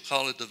 and they shall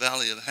call it the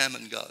valley of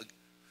Hamon-Gog.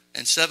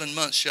 And 7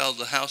 months shall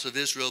the house of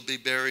Israel be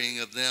burying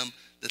of them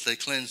that they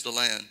cleanse the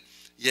land.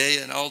 Yea,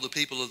 and all the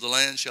people of the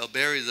land shall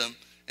bury them,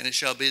 and it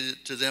shall be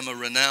to them a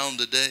renown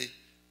the day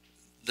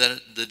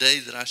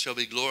that I shall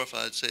be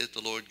glorified, saith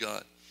the Lord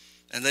God.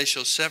 And they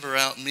shall sever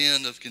out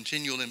men of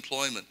continual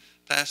employment,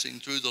 passing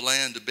through the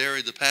land to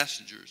bury the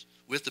passengers,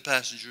 with the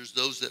passengers,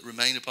 those that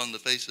remain upon the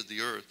face of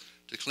the earth,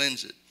 to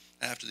cleanse it.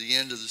 After the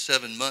end of the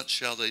 7 months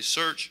shall they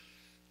search,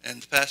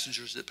 and the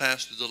passengers that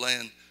pass through the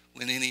land,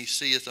 when any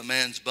seeth a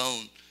man's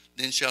bone,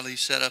 then shall he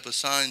set up a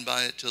sign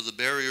by it till the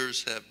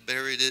buriers have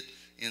buried it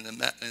in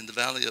the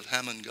valley of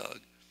Hamon-Gog.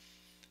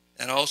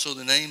 And also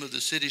the name of the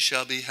city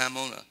shall be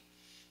Hamona.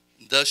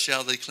 Thus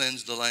shall they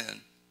cleanse the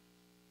land.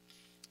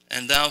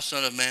 And thou,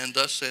 son of man,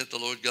 thus saith the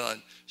Lord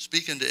God,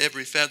 speak unto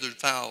every feathered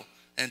fowl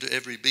and to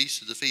every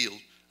beast of the field,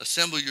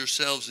 assemble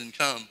yourselves and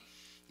come,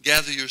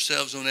 gather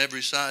yourselves on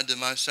every side to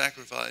my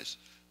sacrifice,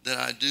 that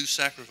I do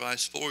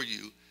sacrifice for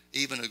you,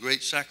 even a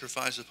great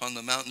sacrifice upon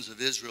the mountains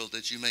of Israel,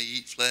 that you may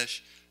eat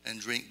flesh and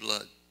drink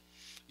blood.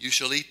 You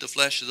shall eat the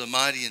flesh of the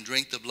mighty and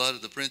drink the blood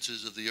of the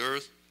princes of the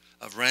earth,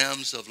 of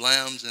rams, of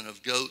lambs, and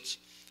of goats,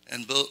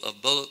 and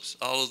of bullocks,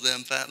 all of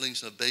them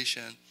fatlings of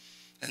Bashan.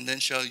 And then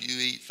shall you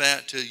eat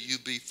fat till you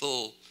be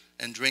full,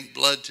 and drink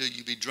blood till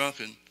you be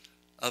drunken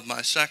of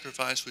my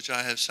sacrifice which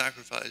I have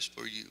sacrificed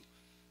for you.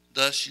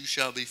 Thus you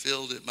shall be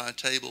filled at my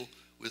table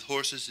with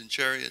horses and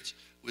chariots,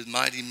 with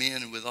mighty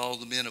men and with all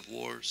the men of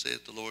war,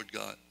 saith the Lord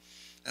God.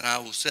 And I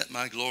will set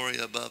my glory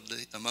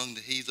among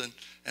the heathen,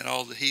 and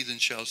all the heathen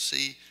shall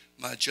see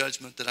my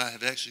judgment that I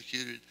have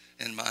executed,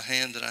 and my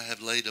hand that I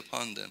have laid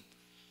upon them.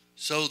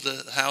 So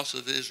the house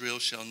of Israel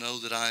shall know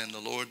that I am the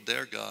Lord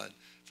their God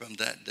from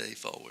that day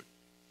forward.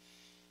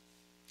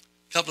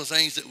 A couple of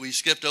things that we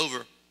skipped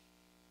over.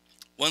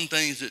 One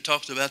thing is it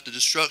talks about the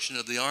destruction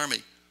of the army.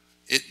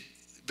 It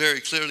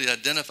very clearly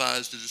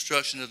identifies the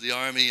destruction of the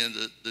army and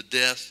the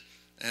death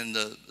and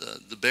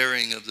the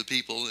burying of the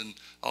people and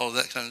all of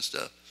that kind of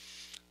stuff.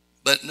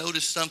 But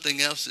notice something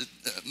else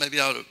that maybe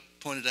I ought to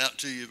point it out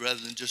to you rather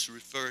than just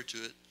refer to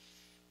it.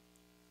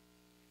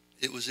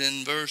 It was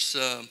in verse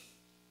 2.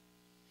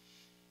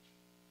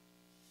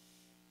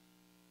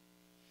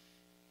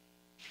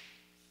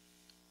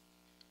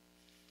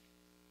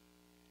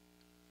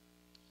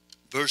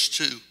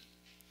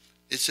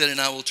 It said, and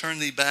I will turn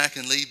thee back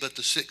and leave but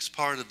the sixth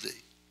part of thee.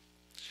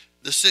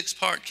 The sixth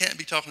part can't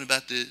be talking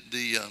about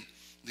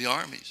the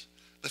armies,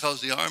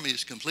 because the army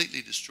is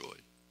completely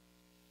destroyed.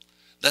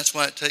 That's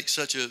why it takes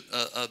such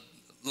a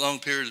long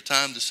period of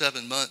time, the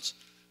 7 months,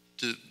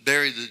 to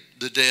bury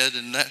the dead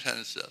and that kind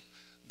of stuff.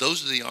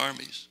 Those are the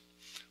armies.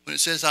 When it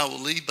says, I will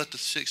leave but the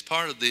sixth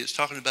part of thee, it's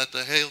talking about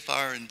the hail,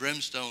 fire, and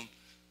brimstone.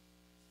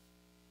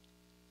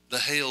 The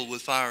hail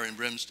with fire and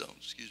brimstone,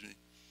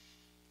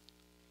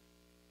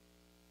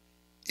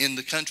 in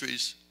the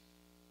countries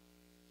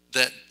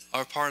that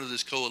are part of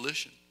this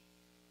coalition.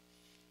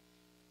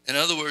 In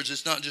other words,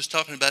 it's not just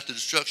talking about the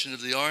destruction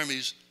of the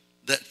armies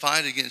that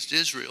fight against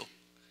Israel.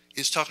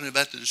 It's talking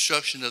about the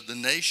destruction of the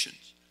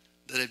nations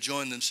that have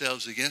joined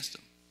themselves against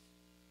them.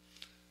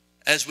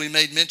 As we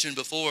made mention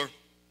before,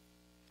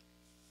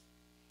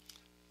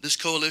 this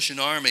coalition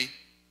army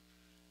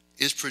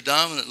is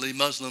predominantly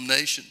Muslim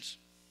nations.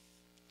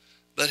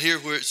 But here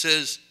where it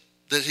says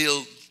that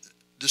he'll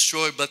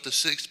destroy but the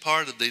sixth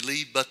part of thee,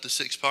 leave but the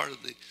sixth part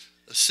of thee.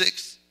 The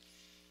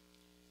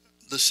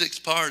the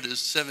sixth part is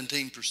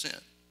 17%.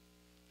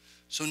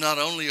 So not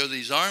only are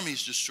these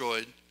armies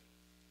destroyed,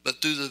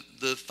 but through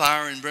the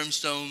fire and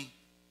brimstone,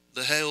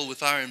 the hail with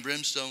fire and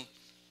brimstone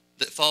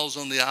that falls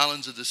on the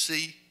islands of the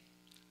sea.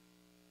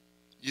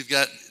 You've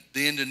got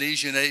the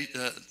Indonesian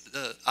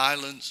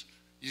islands.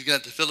 You've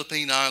got the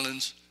Philippine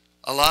Islands.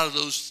 A lot of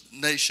those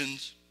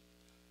nations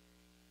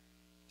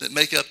that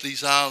make up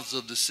these isles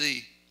of the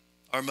sea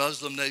are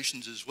Muslim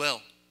nations as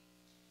well.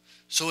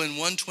 So in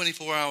one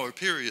 24-hour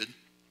period,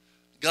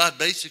 God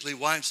basically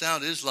wipes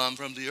out Islam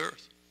from the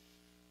earth.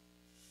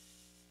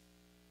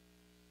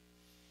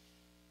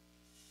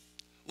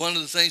 One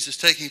of the things that's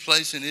taking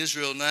place in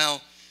Israel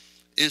now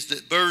is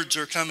that birds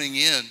are coming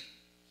in.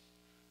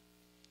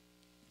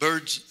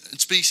 Birds and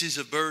species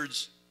of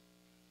birds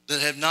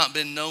that have not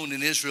been known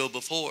in Israel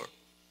before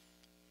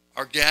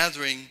are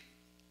gathering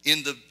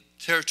in the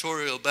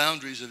territorial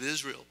boundaries of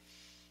Israel.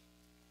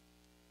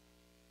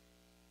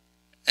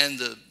 And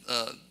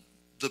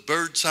the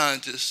bird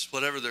scientists,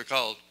 whatever they're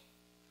called,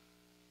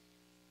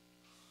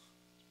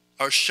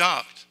 are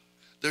shocked.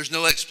 There's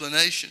no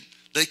explanation.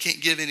 They can't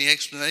give any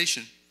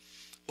explanation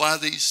why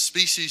these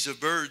species of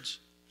birds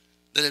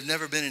that have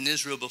never been in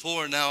Israel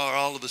before now are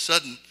all of a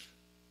sudden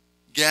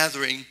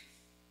gathering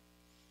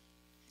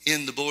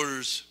in the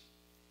borders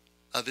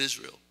of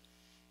Israel.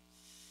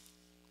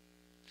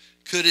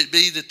 Could it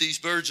be that these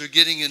birds are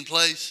getting in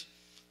place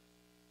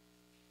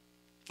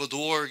for the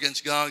war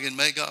against Gog and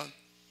Magog?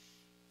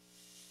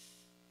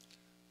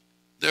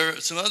 There are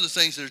some other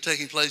things that are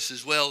taking place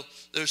as well.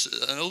 There's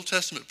an Old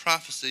Testament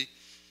prophecy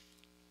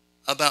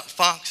about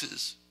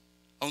foxes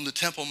on the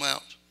Temple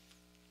Mount.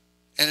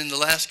 And in the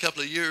last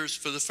couple of years,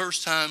 for the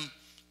first time,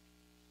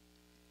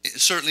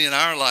 certainly in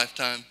our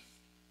lifetime,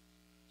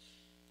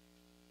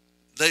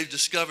 they've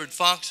discovered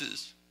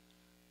foxes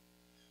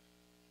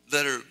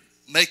that are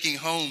making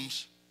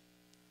homes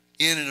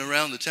in and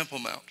around the Temple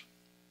Mount.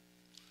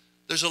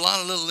 There's a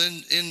lot of little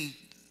in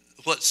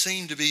what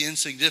seem to be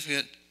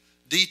insignificant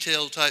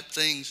detail type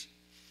things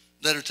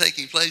that are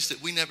taking place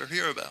that we never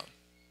hear about.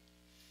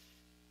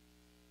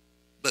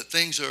 But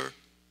things are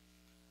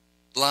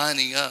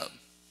lining up.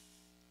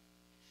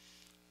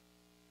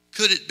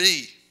 Could it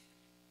be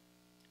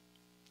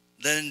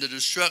that in the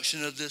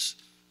destruction of this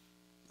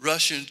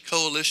Russian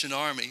coalition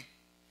army,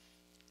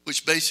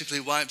 which basically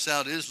wipes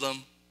out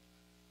Islam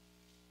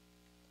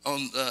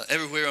on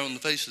everywhere on the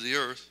face of the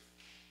earth,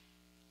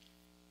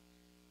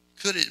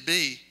 could it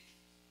be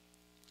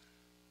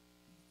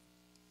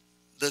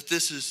that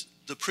this is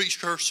the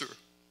precursor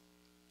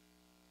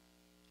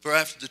for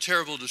after the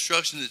terrible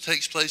destruction that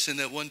takes place in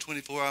that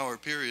 124-hour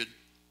period?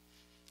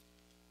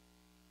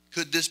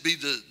 Could this be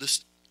the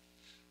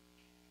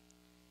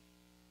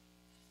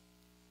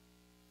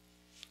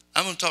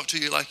I'm going to talk to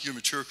you like you're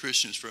mature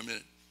Christians for a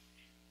minute.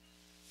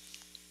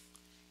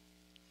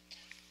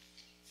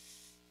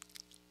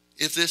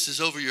 If this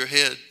is over your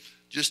head,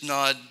 just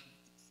nod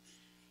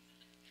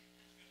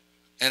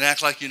and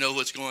act like you know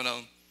what's going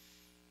on,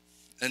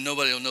 and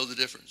nobody will know the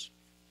difference.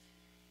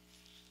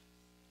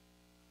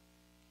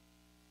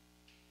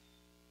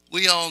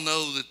 We all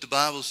know that the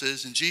Bible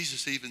says, and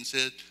Jesus even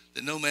said,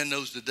 that no man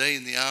knows the day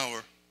and the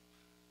hour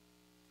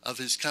of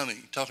his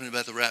coming, talking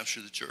about the rapture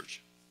of the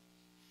church.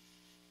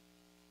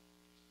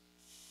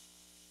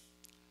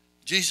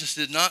 Jesus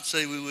did not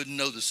say we wouldn't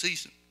know the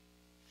season.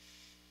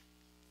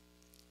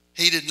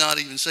 He did not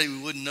even say we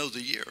wouldn't know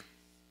the year.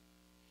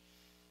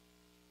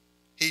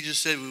 He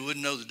just said we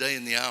wouldn't know the day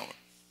and the hour.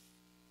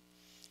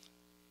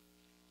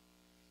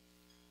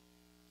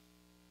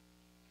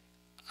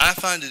 I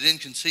find it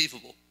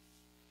inconceivable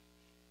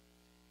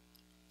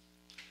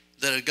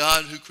that a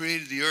God who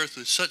created the earth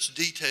with such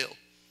detail,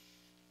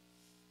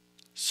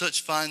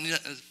 such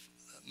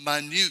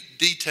minute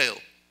detail,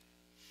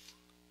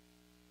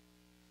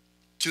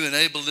 to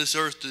enable this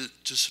earth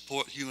to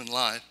support human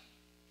life,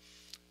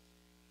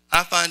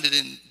 I find it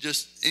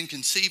just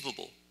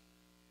inconceivable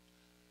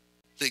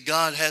that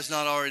God has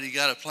not already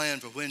got a plan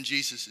for when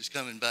Jesus is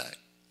coming back.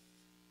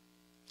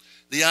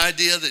 The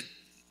idea that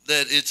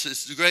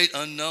it's the great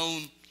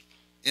unknown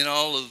in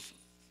all of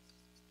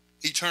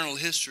eternal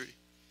history,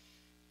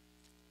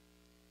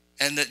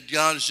 and that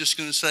God is just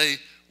going to say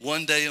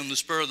one day on the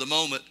spur of the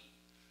moment,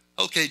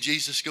 okay,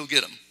 Jesus, go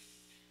get them.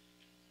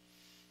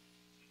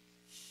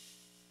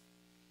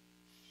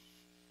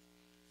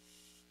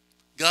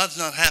 God's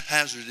not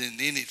haphazard in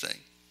anything.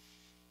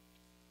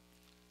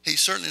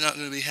 He's certainly not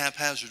going to be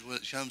haphazard when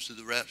it comes to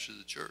the rapture of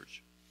the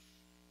church.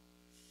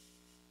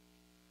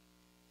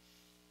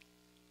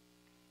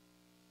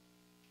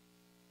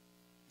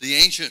 The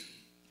ancient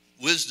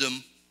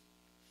wisdom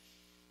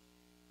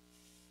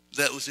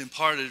that was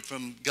imparted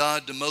from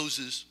God to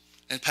Moses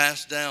and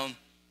passed down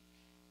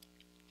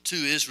to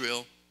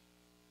Israel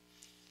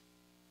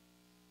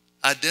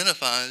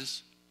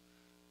identifies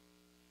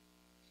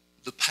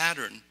the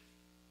pattern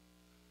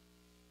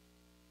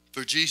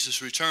for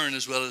Jesus' return,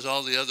 as well as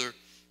all the other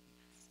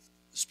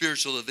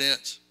spiritual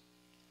events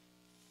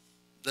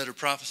that are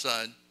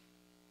prophesied.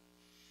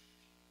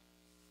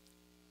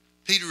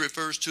 Peter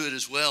refers to it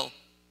as well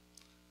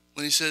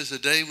when he says a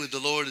day with the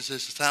Lord is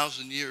as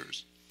 1,000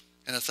 years,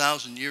 and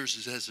 1,000 years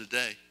is as a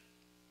day.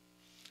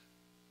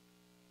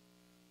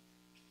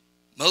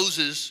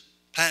 Moses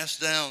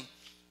passed down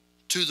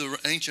to the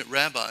ancient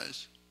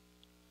rabbis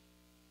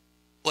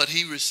what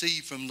he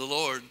received from the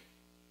Lord,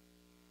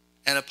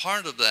 and a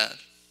part of that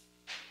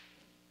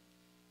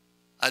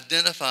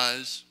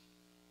identifies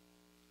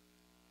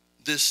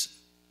this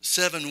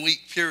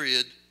 7-week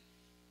period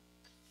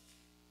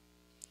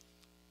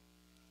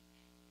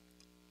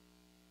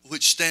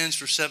which stands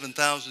for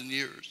 7,000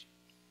 years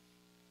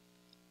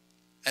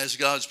as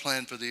God's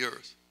plan for the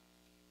earth.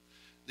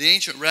 The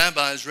ancient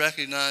rabbis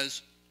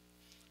recognized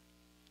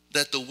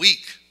that the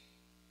week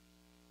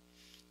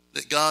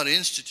that God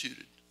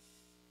instituted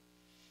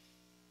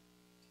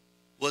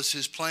was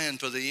his plan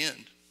for the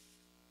end.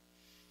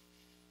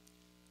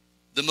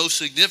 The most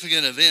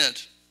significant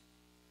event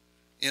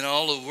in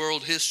all of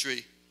world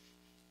history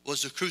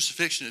was the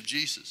crucifixion of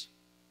Jesus.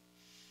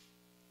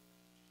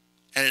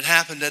 And it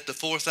happened at the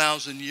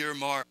 4,000-year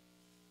mark.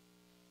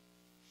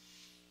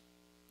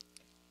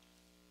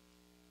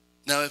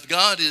 Now, if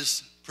God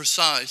is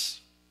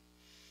precise,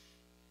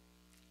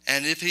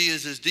 and if he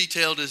is as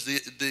detailed as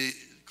the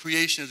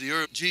creation of the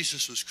earth,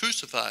 Jesus was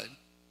crucified,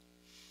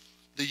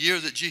 the year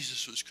that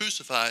Jesus was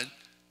crucified,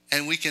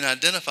 and we can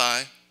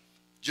identify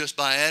just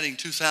by adding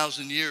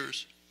 2,000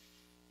 years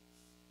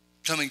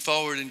coming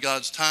forward in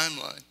God's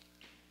timeline,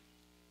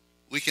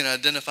 we can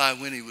identify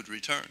when he would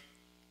return.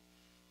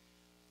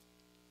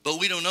 But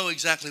we don't know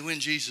exactly when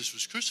Jesus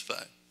was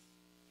crucified.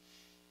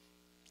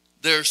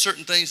 There are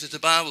certain things that the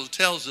Bible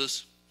tells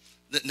us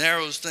that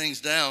narrows things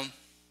down.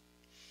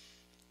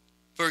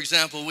 For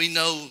example, we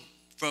know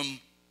from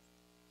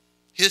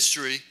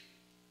history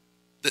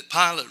that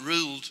Pilate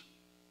ruled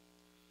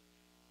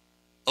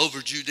over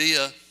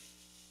Judea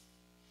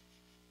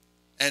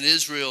and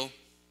Israel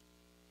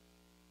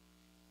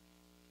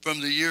from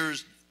the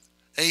years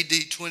AD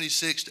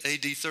 26 to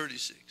AD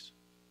 36.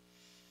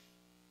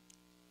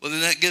 Well,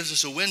 then that gives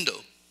us a window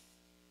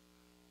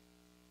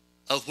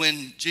of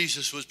when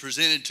Jesus was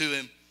presented to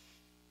him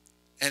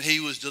and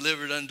he was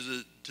delivered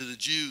to the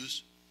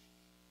Jews,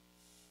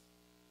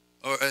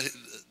 or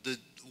the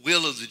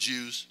will of the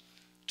Jews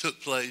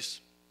took place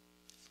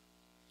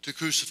to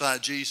crucify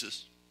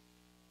Jesus.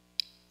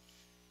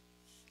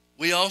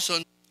 We also,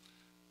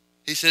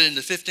 he said, in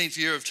the 15th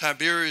year of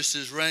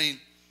Tiberius' reign,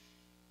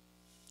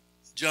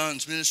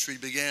 John's ministry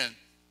began.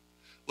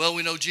 Well,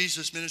 we know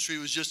Jesus' ministry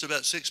was just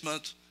about 6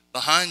 months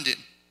behind him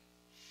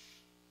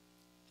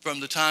from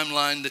the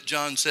timeline that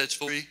John sets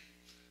for,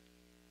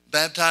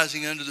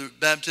 baptizing under the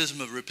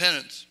baptism of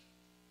repentance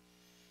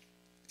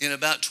in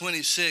about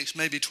 26,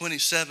 maybe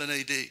 27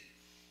 AD.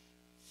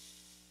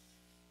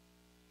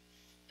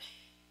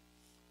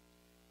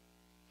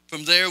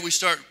 From there, we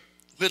start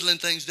whittling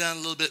things down a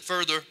little bit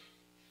further.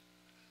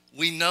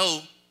 We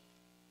know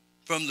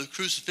from the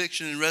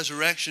crucifixion and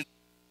resurrection,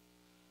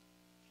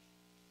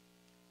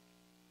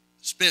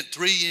 spent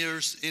 3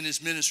 years in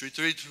his ministry,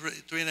 three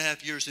and a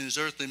half years in his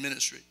earthly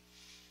ministry.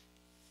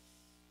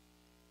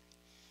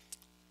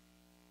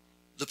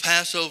 The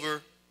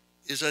Passover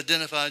is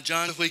identified.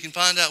 John, if we can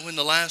find out when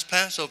the last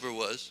Passover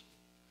was,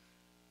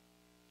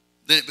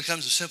 then it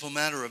becomes a simple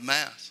matter of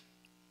math.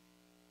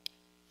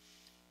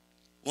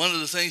 One of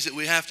the things that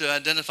we have to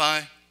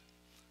identify,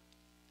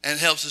 and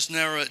helps us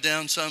narrow it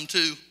down some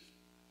too,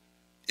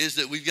 is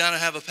that we've got to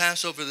have a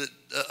Passover that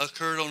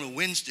occurred on a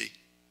Wednesday.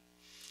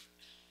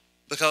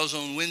 Because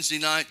on Wednesday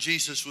night,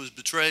 Jesus was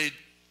betrayed.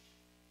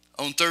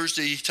 On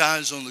Thursday, he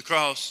dies on the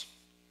cross.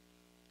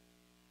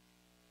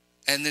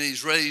 And then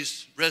he's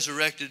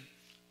resurrected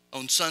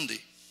on Sunday.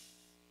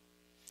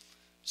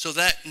 So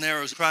that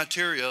narrows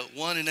criteria,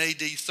 one in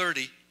AD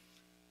 30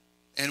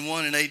 and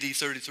one in AD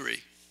 33.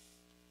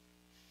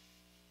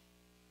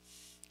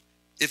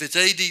 If it's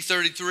AD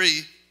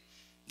 33,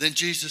 then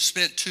Jesus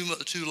spent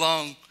too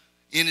long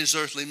in his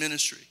earthly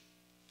ministry.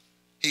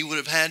 He would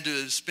have had to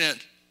have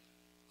spent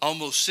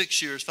almost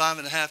 6 years,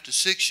 5.5 to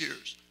 6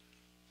 years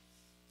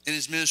in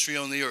his ministry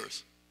on the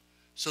earth.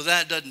 So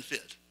that doesn't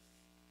fit.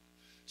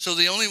 So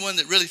the only one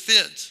that really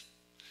fits,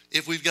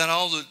 if we've got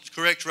all the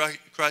correct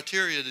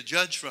criteria to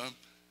judge from,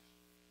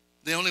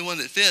 the only one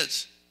that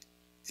fits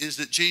is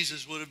that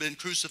Jesus would have been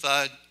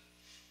crucified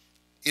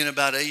in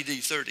about AD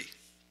 30.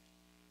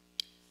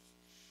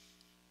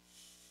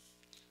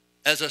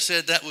 As I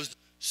said, that was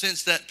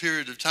since that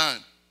period of time.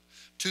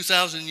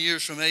 2,000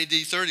 years from AD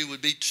 30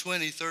 would be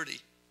 2030.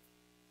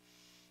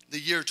 The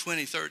year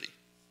 2030.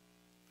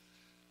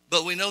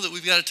 But we know that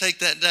we've got to take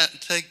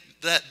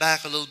that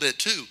back a little bit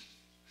too,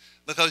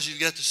 because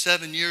you've got the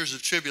 7 years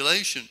of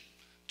tribulation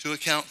to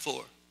account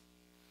for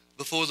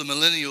before the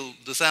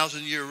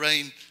 1,000-year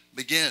reign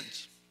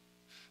begins.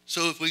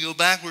 So if we go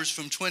backwards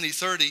from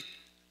 2030,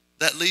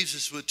 that leaves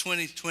us with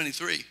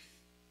 2023.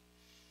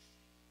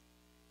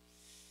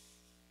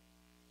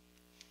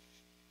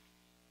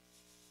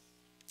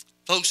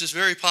 Folks, it's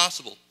very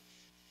possible.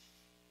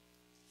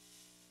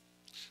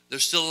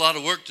 There's still a lot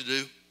of work to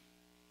do.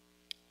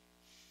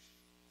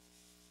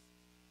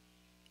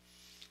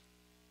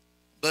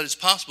 But But it's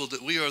possible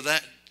that we are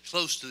that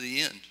close to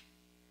the end.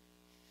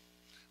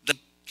 They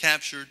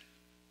captured.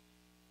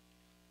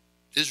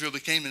 Israel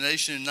became a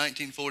nation in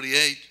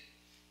 1948.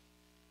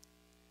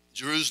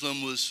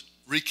 Jerusalem was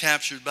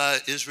recaptured by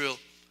Israel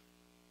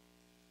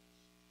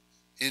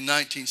in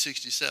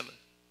 1967.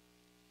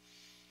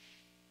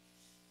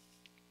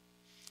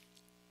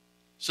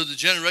 So the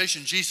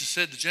generation, Jesus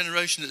said, the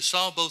generation that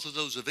saw both of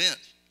those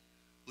events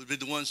would be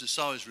the ones that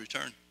saw his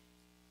return.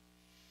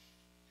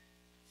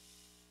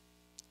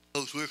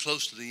 Folks, we're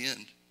close to the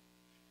end.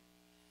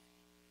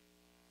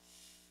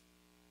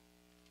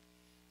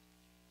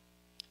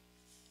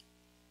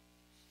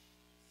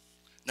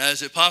 Now,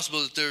 is it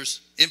possible that there's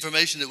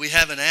information that we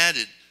haven't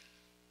added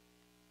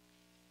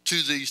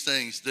to these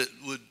things that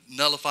would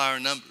nullify our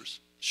numbers?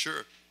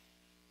 Sure.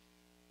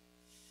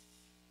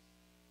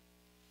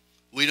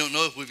 We don't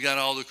know if we've got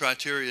all the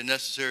criteria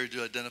necessary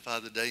to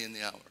identify the day and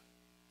the hour.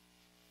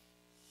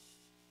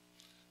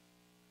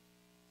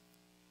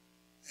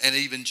 And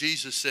even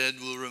Jesus said,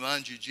 we'll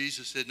remind you,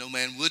 Jesus said no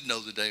man would know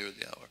the day or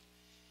the hour.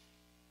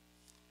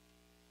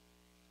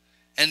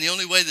 And the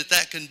only way that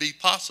that can be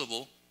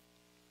possible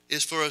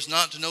is for us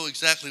not to know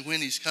exactly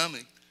when he's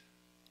coming,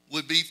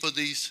 would be for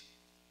these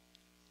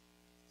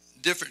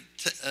different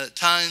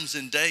times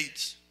and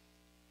dates,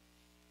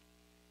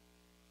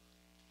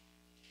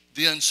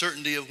 the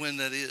uncertainty of when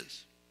that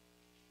is.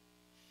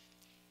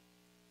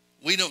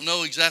 We don't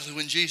know exactly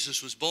when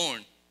Jesus was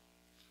born.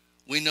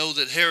 We know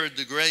that Herod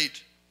the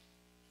Great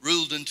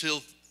ruled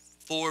until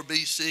 4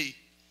 BC.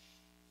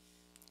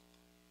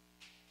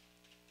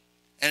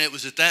 And it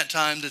was at that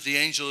time that the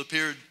angel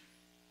appeared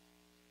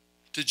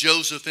to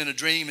Joseph in a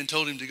dream and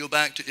told him to go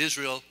back to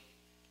Israel.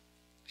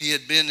 He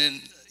had been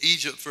in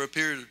Egypt for a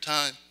period of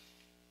time.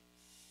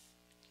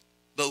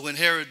 But when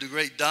Herod the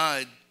Great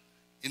died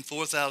in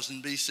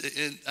 4000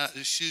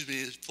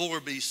 BC, 4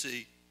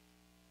 BC,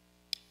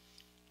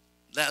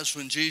 that's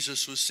when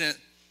Jesus was sent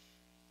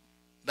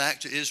back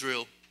to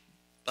Israel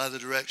by the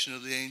direction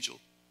of the angel.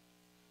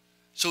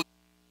 So,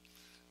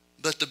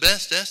 but the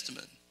best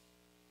estimate,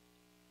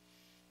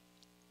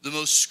 the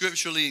most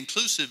scripturally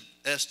inclusive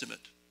estimate,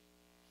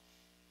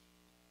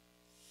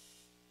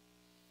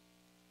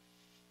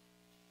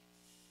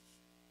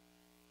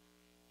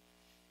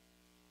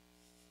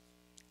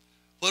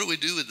 what do we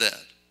do with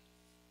that?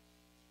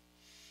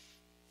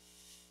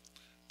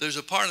 There's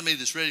a part of me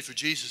that's ready for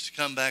Jesus to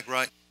come back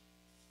right.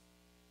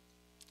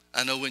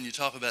 I know when you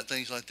talk about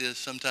things like this,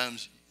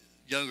 sometimes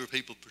younger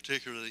people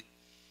particularly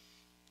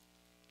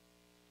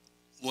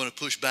want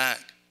to push back.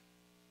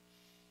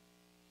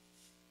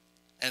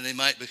 And they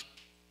might be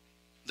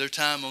their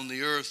time on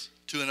the earth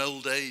to an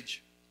old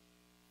age.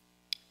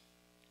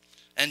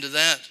 And to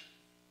that,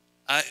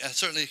 I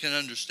certainly can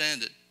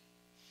understand it.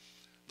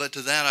 But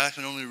to that, I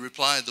can only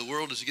reply, the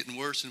world is getting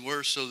worse and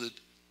worse, so that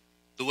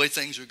the way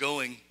things are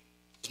going,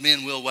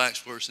 men will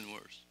wax worse and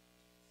worse.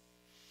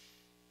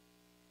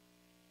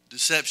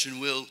 Deception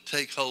will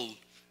take hold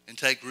and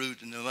take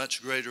root in a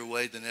much greater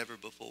way than ever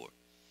before.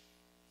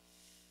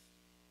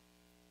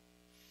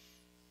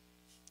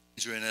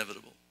 These are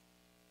inevitable.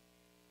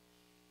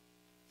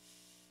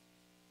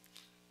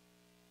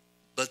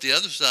 But the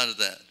other side of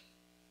that,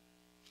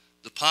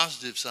 the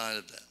positive side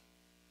of that,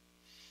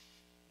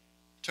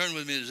 turn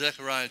with me to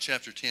Zechariah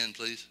chapter 10,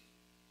 please.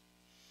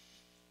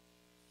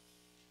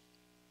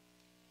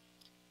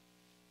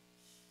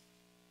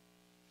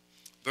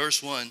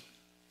 Verse 1,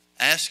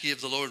 ask ye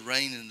of the Lord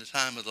rain in the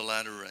time of the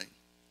latter rain.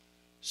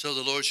 So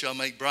the Lord shall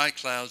make bright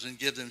clouds and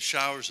give them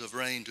showers of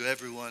rain to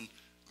everyone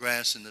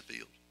grass in the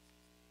field.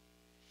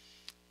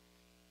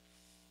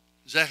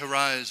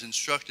 Zechariah is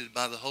instructed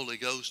by the Holy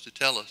Ghost to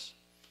tell us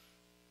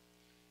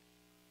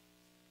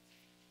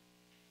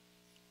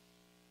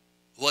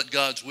what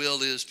God's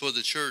will is for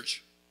the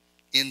church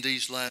in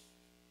these last.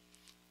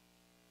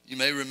 You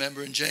may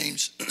remember in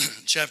James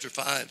chapter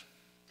 5,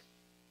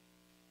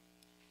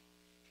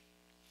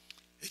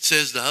 it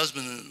says the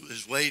husband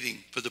is waiting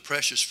for the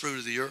precious fruit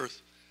of the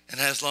earth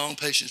and has long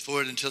patience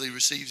for it until he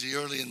receives the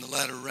early and the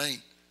latter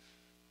rain.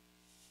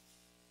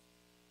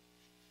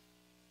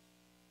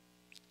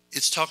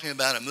 It's talking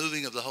about a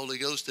moving of the Holy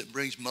Ghost that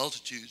brings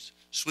multitudes,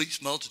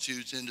 sweeps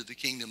multitudes into the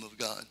kingdom of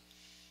God.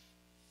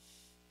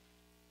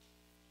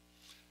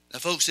 Now,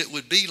 folks, it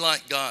would be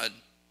like God.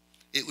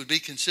 It would be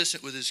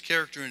consistent with his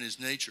character and his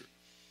nature.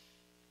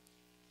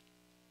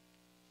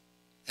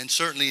 And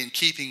certainly in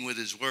keeping with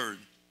his word.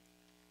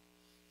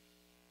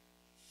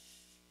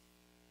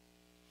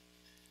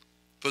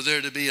 For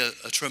there to be a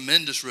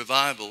tremendous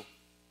revival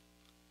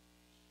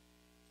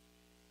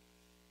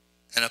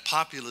and a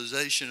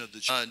popularization of the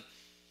church,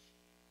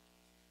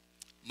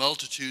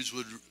 multitudes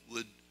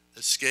would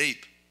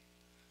escape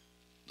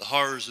the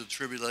horrors of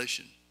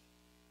tribulation.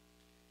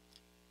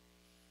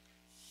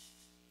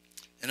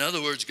 In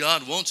other words,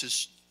 God wants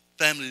his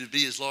family to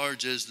be as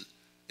large as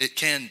it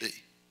can be.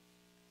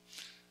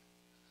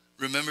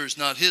 Remember, it's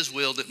not his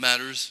will that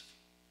matters,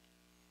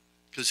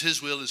 because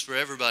his will is for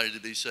everybody to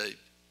be saved.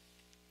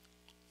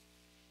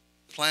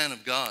 The plan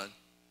of God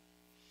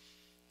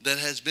that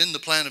has been the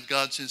plan of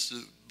God since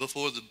the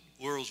before the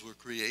worlds were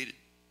created,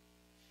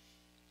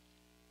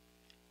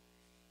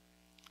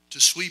 to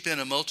sweep in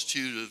a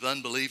multitude of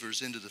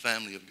unbelievers into the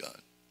family of God.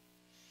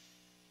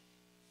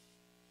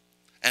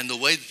 And the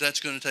way that that's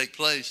going to take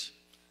place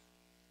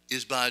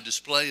is by a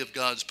display of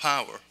God's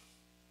power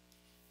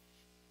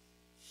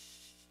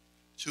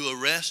to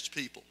arrest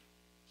people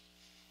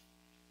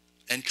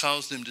and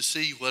cause them to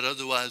see what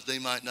otherwise they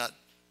might not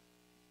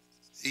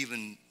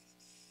even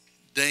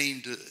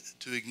deign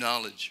to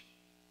acknowledge.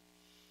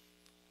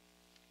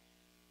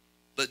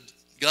 But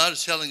God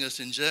is telling us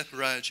in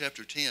Zechariah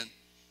chapter 10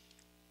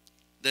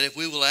 that if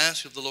we will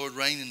ask of the Lord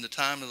rain in the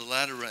time of the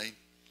latter rain,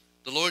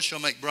 the Lord shall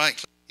make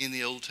bright in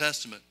the Old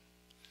Testament,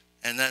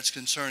 and that's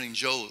concerning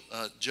Job.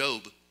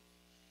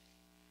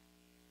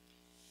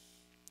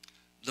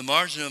 The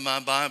margin of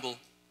my Bible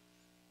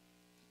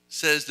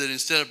says that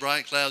instead of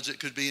bright clouds, it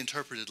could be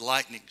interpreted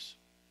lightnings.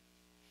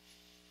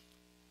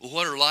 Well,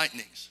 what are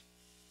lightnings?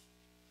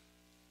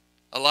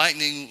 A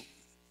lightning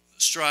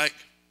strike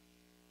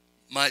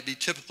might be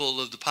typical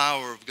of the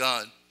power of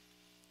God,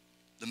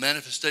 the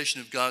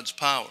manifestation of God's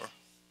power.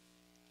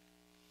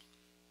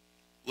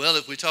 Well,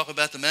 if we talk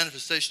about the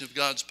manifestation of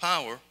God's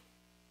power,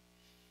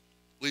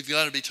 we've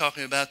got to be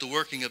talking about the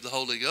working of the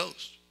Holy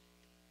Ghost.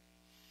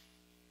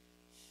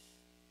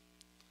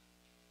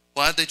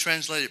 Why did they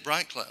translate it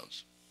bright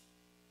clouds?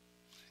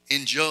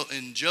 In Job,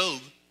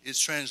 it's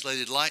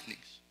translated lightnings.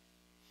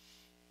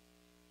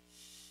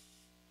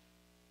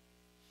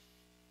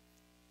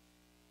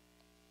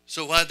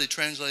 So why did they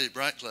translate it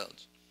bright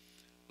clouds?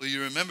 Well,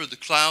 you remember the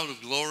cloud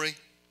of glory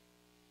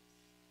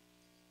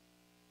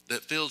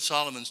that filled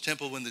Solomon's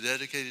temple when they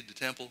dedicated the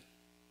temple?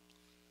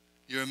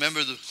 You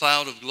remember the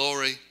cloud of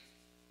glory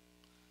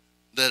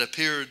that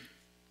appeared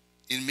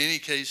in many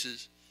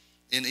cases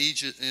in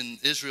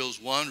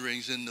Israel's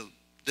wanderings in the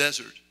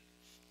desert,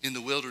 in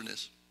the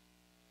wilderness.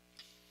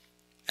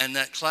 And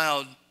that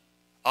cloud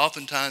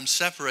oftentimes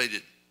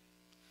separated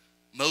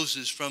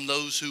Moses from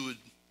those who would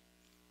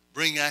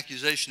bring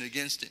accusation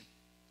against him.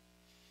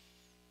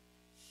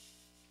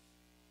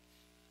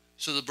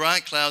 So the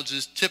bright clouds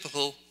is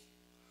typical,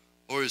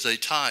 or is a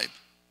type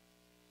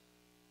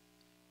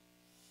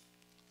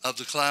of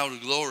the cloud of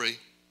glory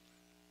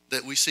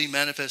that we see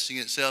manifesting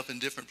itself in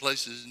different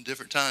places and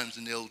different times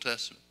in the Old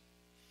Testament.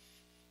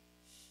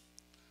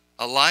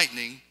 A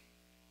lightnings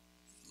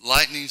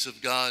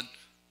of God,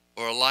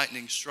 or a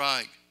lightning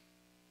strike,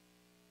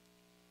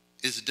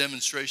 is a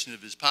demonstration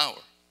of his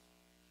power.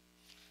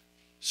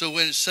 So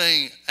when it's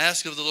saying,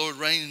 ask of the Lord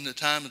rain in the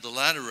time of the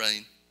latter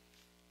rain,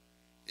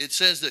 it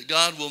says that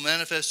God will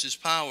manifest his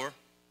power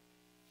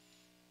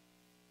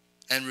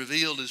and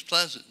reveal his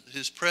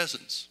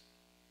presence.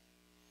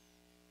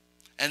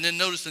 And then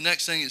notice the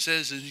next thing it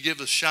says is, you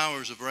give us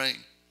showers of rain.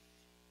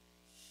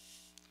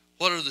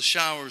 What are the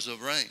showers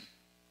of rain?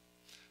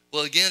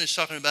 Well, again, it's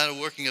talking about a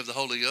working of the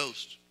Holy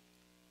Ghost.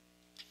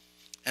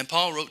 And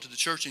Paul wrote to the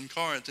church in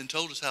Corinth and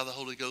told us how the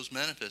Holy Ghost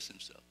manifests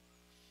himself.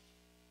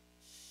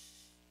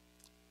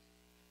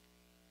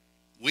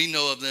 We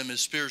know of them as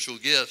spiritual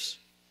gifts,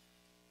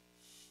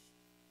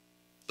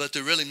 but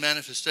they're really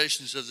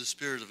manifestations of the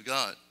Spirit of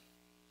God.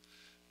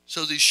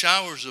 So these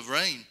showers of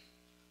rain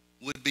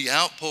would be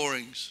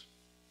outpourings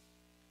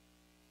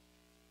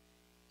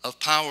of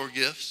power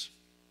gifts,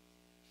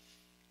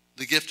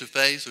 the gift of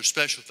faith or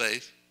special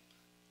faith,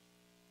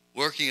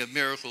 working of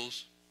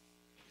miracles,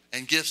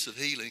 and gifts of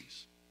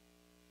healings.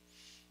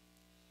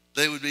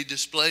 They would be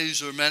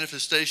displays or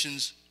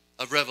manifestations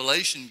of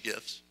revelation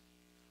gifts,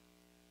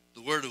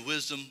 the word of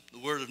wisdom, the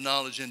word of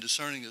knowledge, and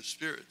discerning of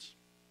spirits.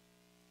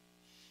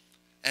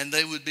 And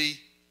they would be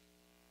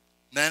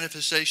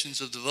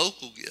manifestations of the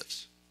vocal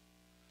gifts,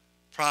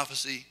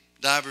 prophecy,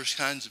 diverse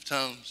kinds of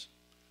tongues,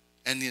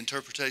 and the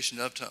interpretation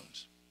of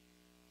tongues.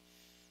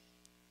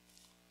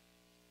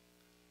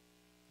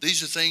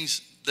 These are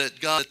things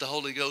that God, that the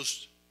Holy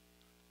Ghost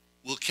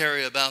will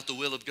carry about the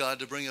will of God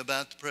to bring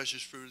about the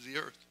precious fruit of the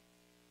earth.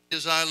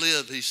 As I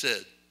live, he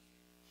said,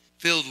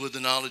 filled with the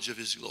knowledge of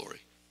his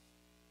glory.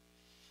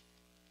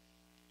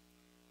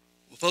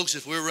 Well, folks,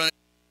 if we're running,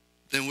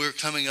 then we're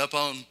coming up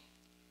on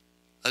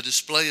a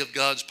display of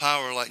God's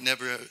power like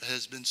never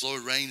has been.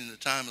 Lord, rain in the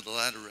time of the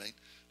latter rain.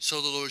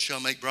 So the Lord shall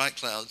make bright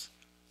clouds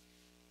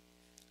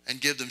and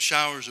give them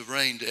showers of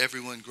rain to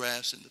everyone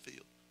grass in the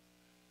field.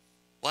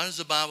 Why does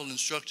the Bible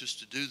instruct us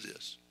to do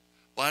this?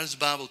 Why does the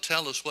Bible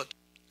tell us what,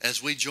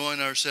 as we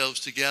join ourselves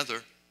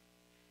together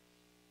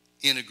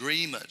in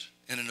agreement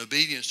and in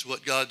obedience to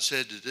what God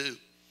said to do?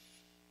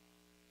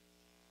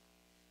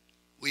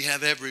 We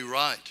have every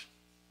right,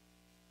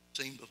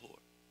 seen before.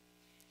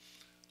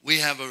 We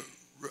have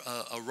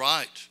a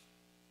right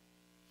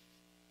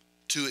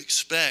to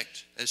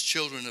expect, as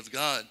children of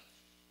God,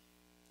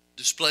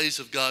 displays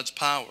of God's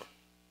power.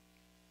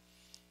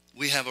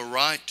 We have a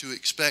right to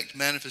expect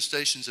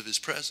manifestations of his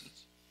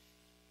presence.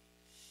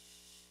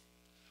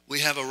 We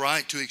have a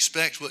right to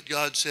expect what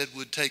God said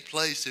would take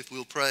place if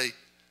we'll pray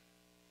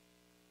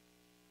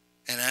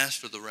and ask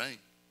for the rain.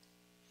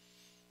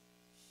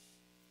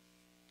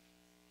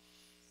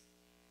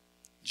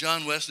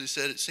 John Wesley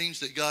said, it seems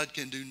that God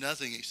can do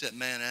nothing except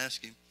man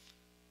ask him.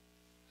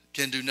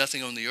 Can do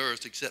nothing on the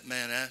earth except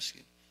man ask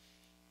him.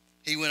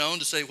 He went on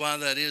to say why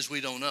that is,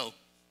 we don't know.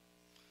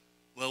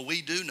 Well,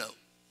 we do know.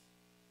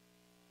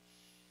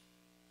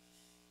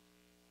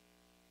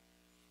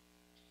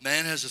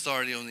 Man has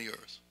authority on the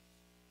earth.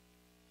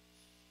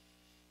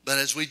 But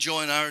as we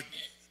join our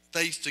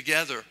faith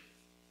together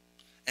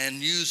and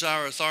use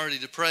our authority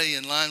to pray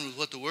in line with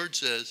what the Word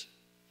says,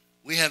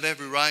 we have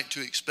every right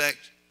to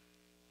expect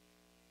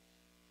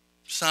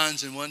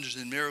signs and wonders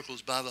and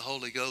miracles by the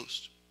Holy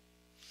Ghost,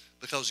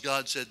 because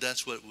God said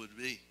that's what it would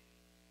be.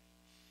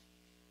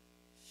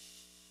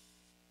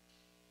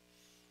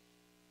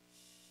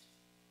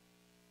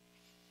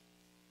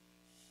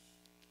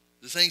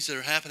 The things that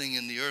are happening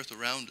in the earth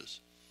around us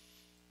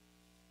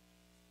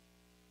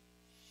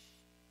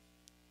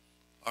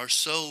are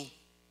so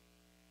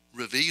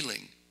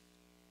revealing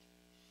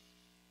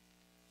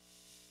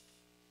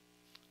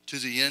to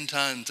the end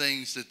time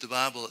things that the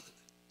Bible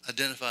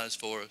identifies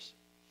for us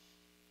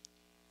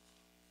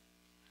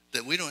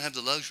that we don't have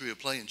the luxury of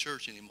playing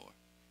church anymore.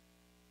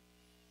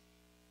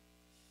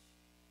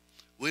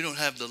 We don't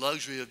have the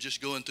luxury of just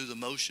going through the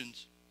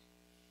motions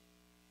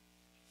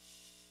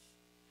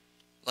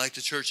like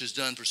the church has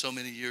done for so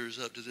many years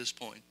up to this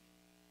point.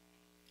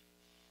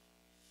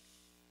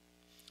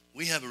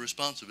 We have a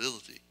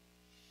responsibility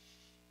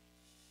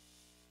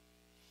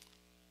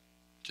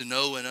to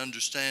know and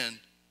understand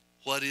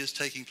what is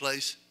taking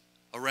place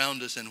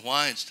around us and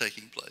why it's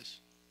taking place.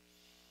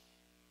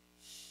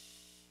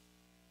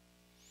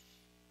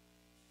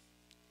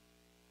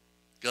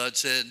 God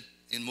said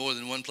in more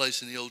than one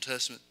place in the Old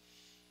Testament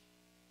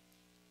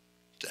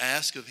to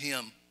ask of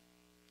him,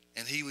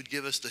 and he would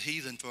give us the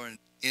heathen for in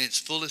its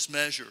fullest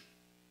measure,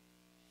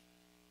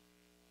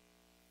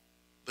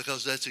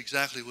 because that's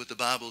exactly what the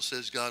Bible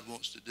says God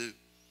wants to do.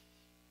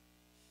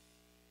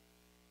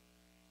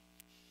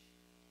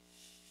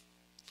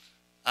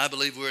 I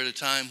believe we're at a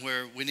time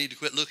where we need to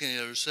quit looking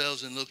at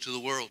ourselves and look to the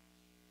world,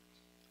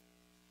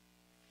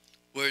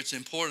 where it's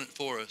important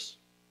for us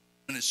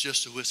and it's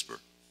just a whisper.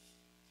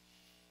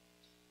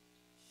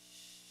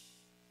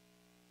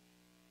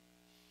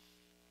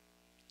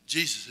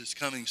 Jesus is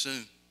coming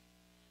soon.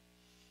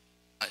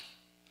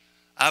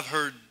 I've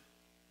heard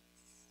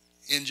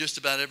in just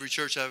about every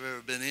church I've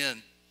ever been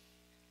in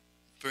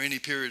for any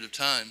period of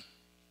time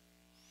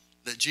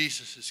that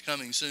Jesus is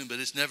coming soon, but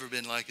it's never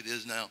been like it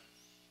is now.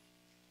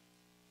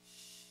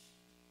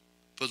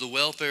 For the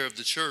welfare of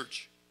the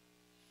church,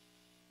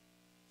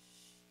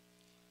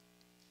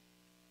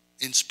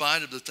 in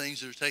spite of the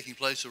things that are taking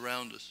place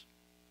around us.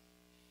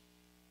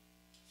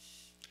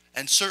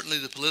 And certainly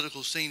the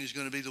political scene is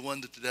going to be the one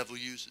that the devil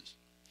uses.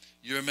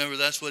 You remember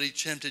that's what he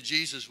tempted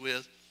Jesus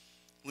with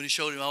when he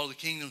showed him all the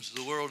kingdoms of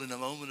the world in a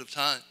moment of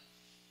time.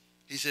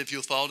 He said, if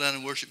you'll fall down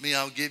and worship me,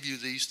 I'll give you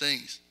these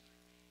things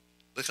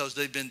because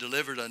they've been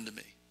delivered unto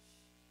me.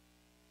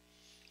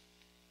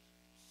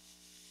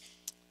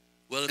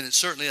 Well, and it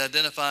certainly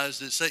identifies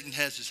that Satan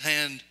has his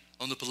hand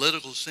on the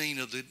political scene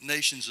of the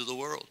nations of the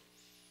world.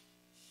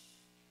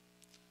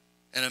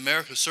 And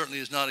America certainly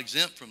is not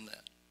exempt from that.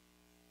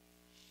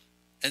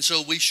 And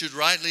so we should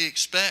rightly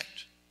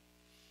expect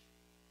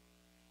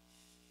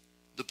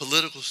the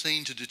political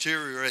scene to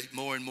deteriorate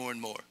more and more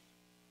and more.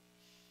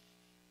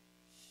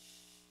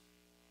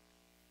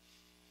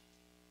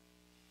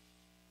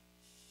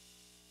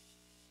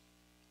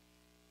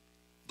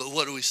 But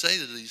what do we say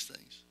to these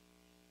things?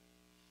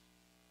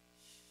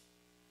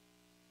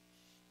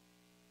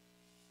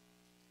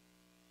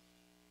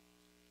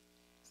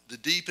 The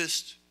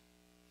deepest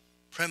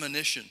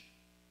premonition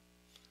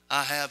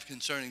I have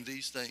concerning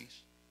these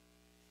things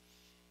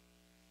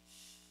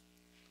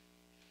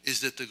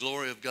is that the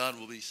glory of God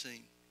will be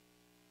seen.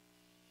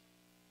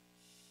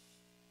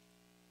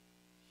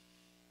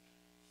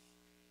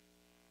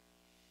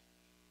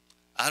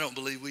 I don't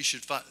believe we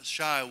should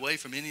shy away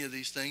from any of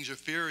these things or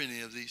fear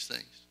any of these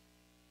things.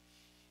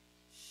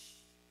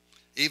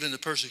 Even the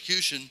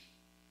persecution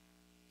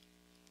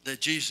that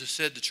Jesus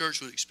said the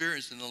church would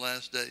experience in the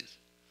last days.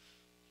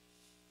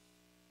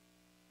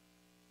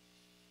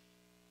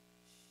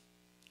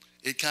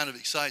 It kind of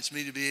excites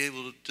me to be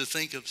able to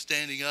think of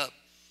standing up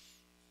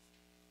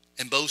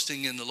and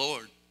boasting in the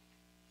Lord.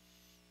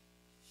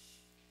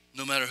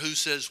 No matter who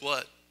says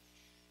what,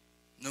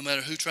 no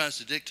matter who tries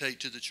to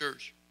dictate to the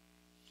church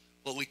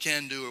what we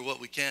can do or what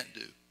we can't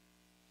do.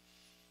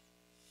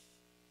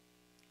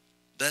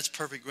 That's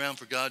perfect ground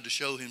for God to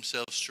show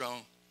himself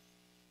strong.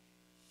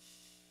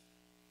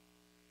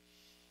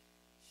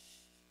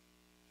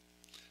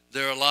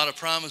 There are a lot of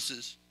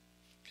promises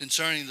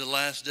concerning the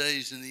last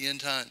days and the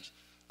end times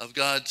of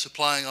God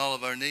supplying all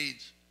of our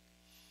needs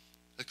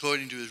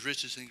according to his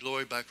riches and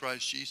glory by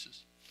Christ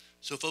Jesus.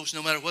 So folks,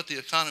 no matter what the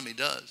economy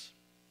does,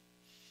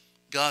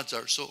 God's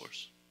our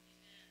source.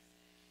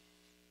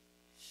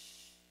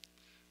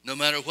 No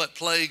matter what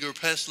plague or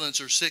pestilence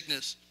or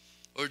sickness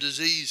or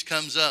disease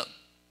comes up,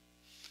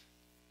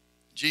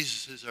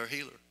 Jesus is our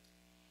healer.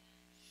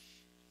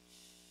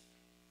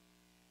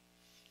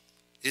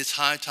 It's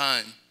high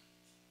time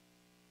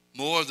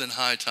more than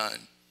high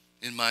time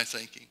in my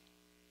thinking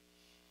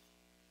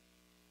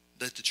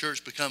that the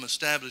church become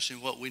established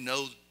in what we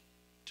know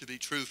to be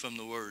true from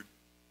the Word,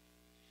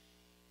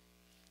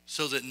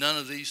 so that none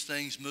of these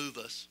things move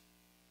us,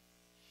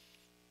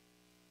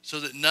 so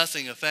that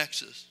nothing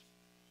affects us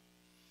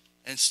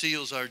and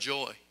steals our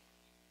joy.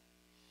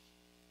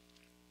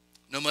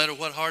 No matter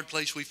what hard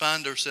place we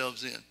find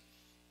ourselves in,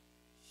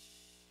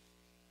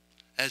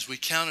 as we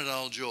count it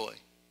all joy,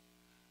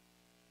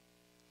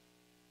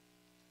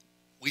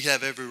 we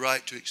have every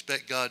right to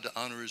expect God to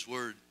honor His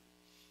Word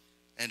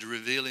and to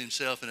reveal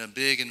Himself in a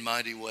big and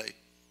mighty way.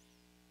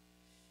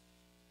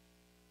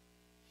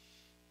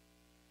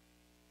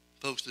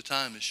 Folks, the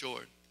time is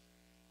short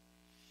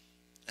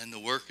and the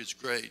work is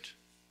great.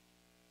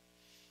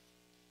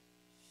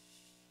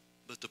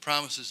 But the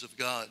promises of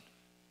God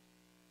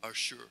are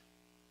sure,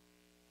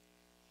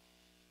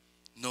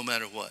 no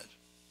matter what.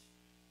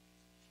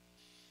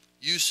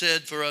 You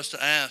said for us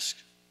to ask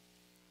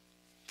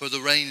for the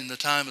rain in the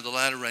time of the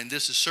latter rain.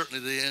 This is certainly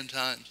the end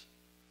times.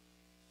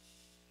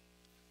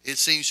 It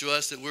seems to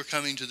us that we're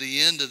coming to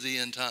the end of the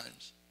end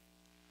times.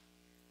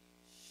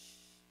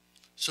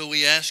 So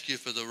we ask you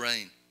for the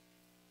rain.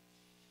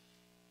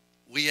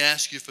 We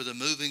ask you for the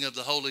moving of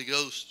the Holy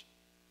Ghost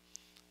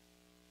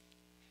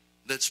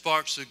that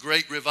sparks a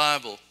great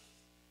revival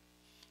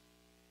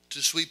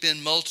to sweep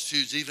in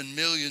multitudes, even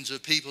millions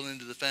of people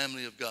into the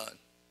family of God.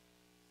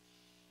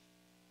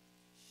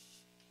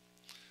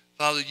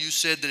 Father, you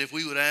said that if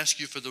we would ask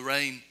you for the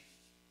rain,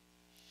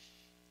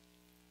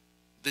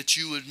 that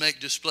you would make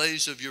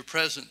displays of your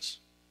presence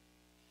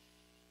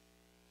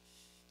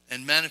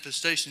and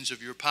manifestations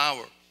of your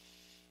power,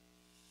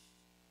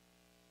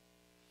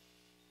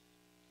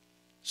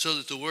 so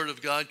that the Word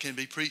of God can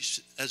be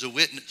preached as a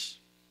witness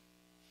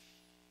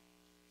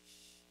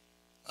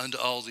unto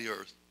all the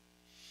earth.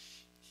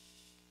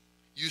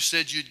 You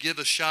said you'd give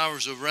us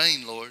showers of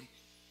rain, Lord.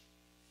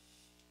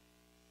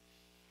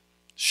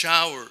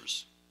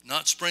 Showers,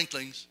 not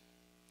sprinklings,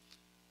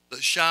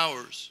 but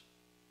showers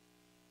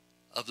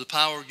of the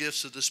power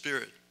gifts of the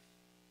Spirit.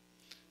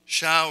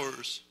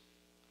 Showers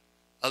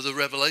of the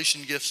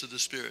revelation gifts of the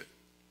Spirit.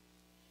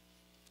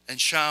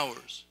 And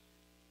showers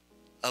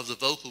of the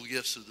vocal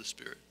gifts of the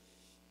Spirit.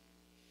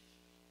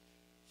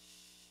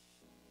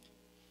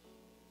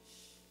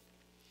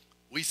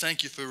 We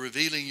thank you for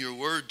revealing your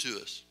word to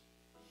us,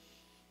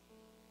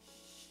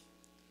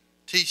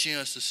 teaching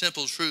us the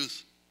simple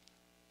truth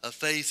of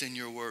faith in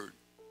your word.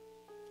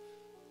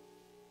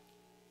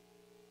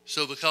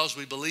 So because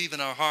we believe in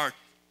our heart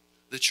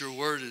that your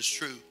word is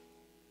true,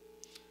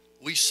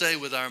 we say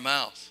with our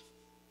mouth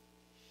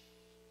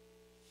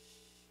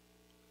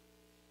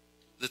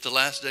that the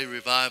last day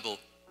revival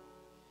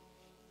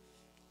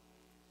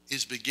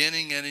is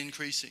beginning and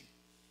increasing.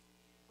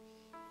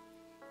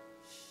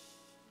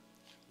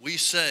 We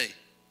say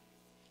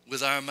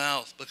with our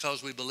mouth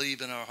because we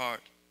believe in our heart.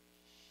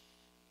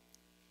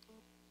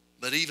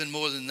 But even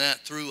more than that,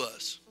 through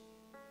us,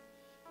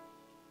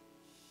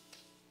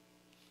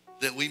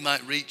 that we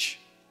might reach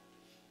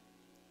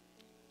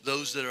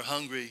those that are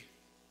hungry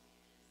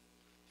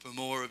for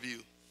more of you.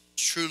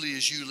 Truly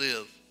as you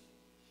live,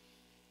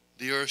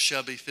 the earth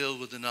shall be filled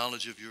with the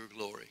knowledge of your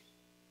glory.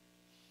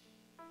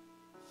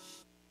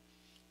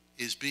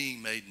 Is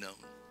being made known.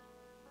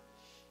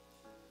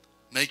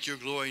 Make your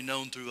glory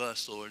known through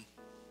us, Lord.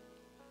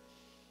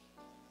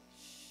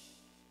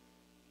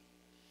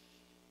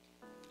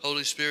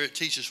 Holy Spirit,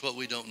 teach us what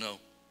we don't know.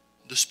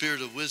 The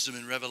spirit of wisdom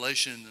and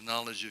revelation and the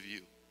knowledge of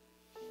you.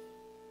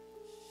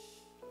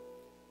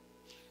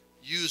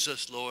 Use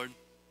us, Lord.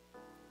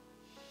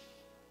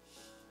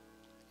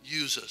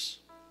 Use us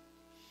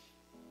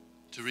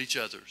to reach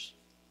others.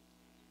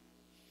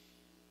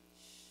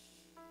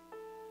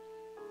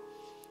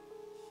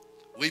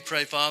 We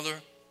pray, Father,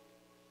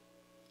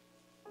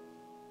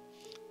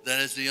 that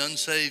as the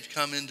unsaved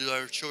come into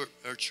our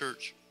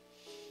church,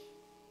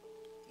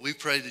 we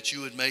pray that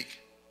you would make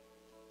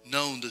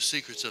known the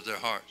secrets of their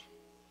heart,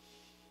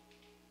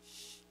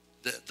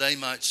 that they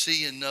might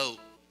see and know,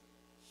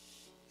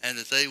 and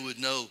that they would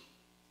know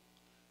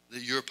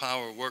that your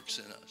power works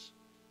in us.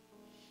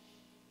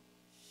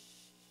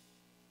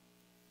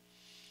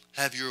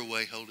 Have your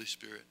way, Holy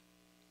Spirit.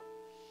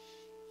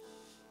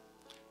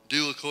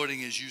 Do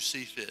according as you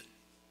see fit.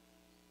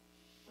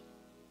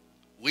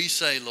 We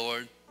say,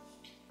 Lord,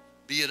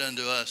 be it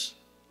unto us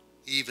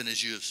even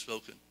as you have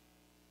spoken.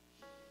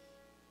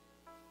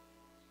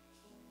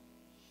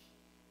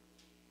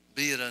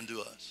 Be it unto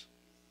us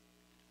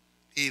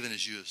even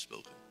as you have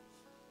spoken.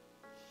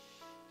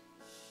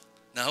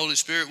 Now, Holy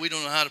Spirit, we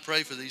don't know how to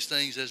pray for these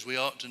things as we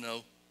ought to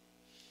know.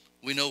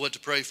 We know what to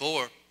pray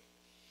for,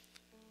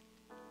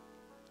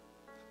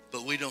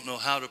 but we don't know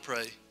how to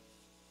pray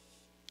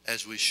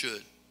as we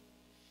should.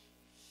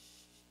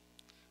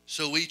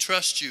 So we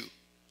trust you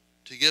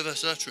to give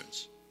us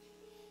utterance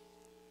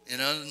in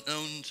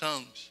unknown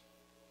tongues,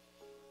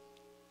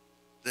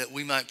 that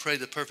we might pray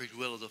the perfect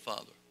will of the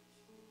Father.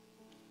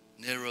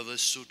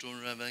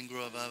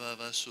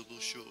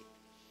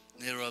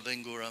 Nera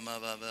vengora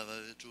mavava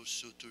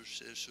vetusutur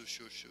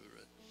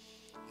sesushura.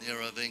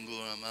 Nera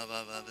vengora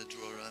mavava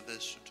vedrora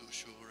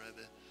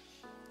vesutushurebe.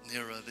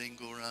 Nera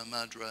vengora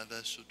madra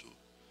vesutu.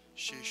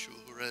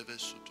 Shishure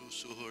vesutu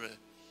suhure.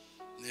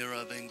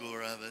 Nera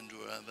vengora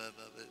vendura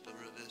vava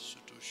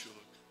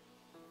vesutushur.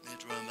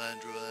 Mitra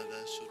vandra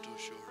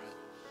vesutushure.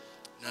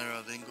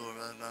 Nera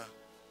vengora va.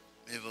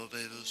 Evo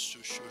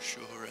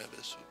vesutushure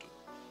vesutu.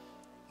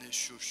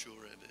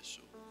 Nishushure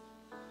vesu.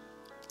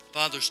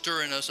 Father,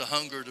 stir in us a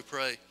hunger to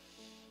pray.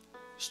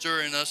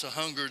 Stir in us a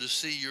hunger to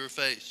see your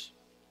face.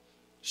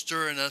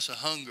 Stir in us a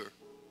hunger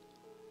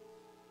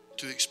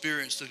to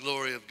experience the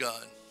glory of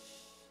God.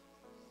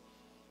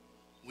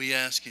 We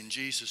ask in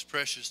Jesus'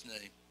 precious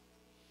name.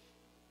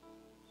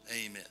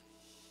 Amen.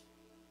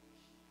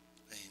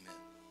 Amen.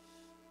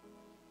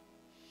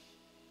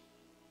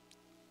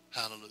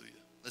 Hallelujah.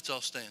 Let's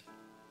all stand.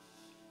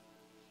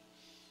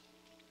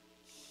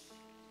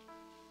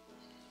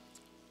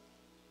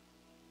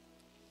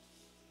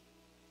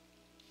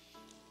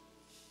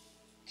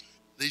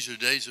 These are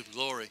days of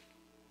glory.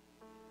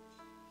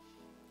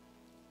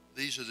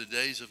 These are the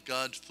days of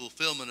God's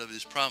fulfillment of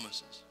his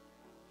promises.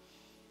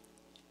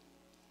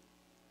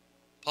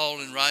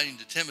 Paul, in writing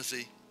to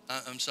Timothy,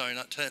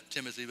 not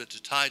Timothy, but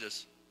to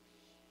Titus,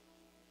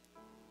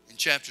 in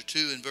chapter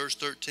 2 and verse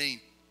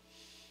 13,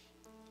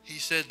 he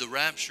said the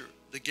rapture,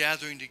 the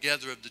gathering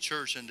together of the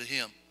church unto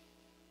him,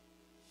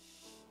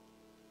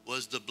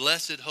 was the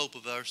blessed hope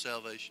of our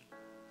salvation.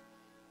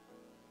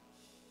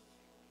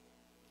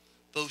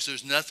 Folks,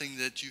 there's nothing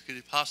that you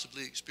could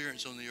possibly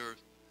experience on the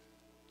earth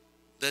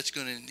that's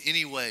going to in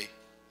any way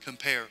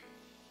compare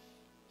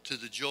to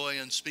the joy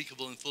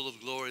unspeakable and full of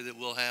glory that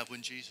we'll have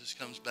when Jesus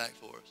comes back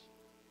for us.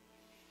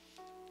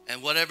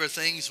 And whatever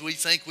things we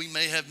think we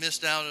may have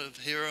missed out of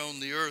here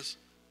on the earth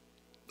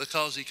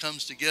because he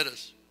comes to get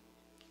us,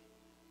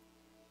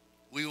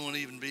 we won't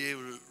even be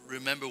able to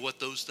remember what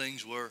those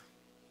things were.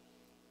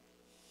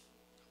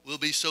 We'll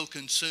be so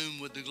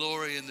consumed with the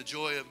glory and the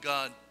joy of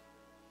God,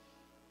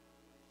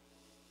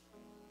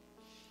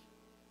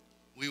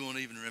 we won't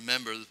even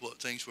remember what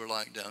things were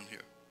like down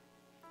here.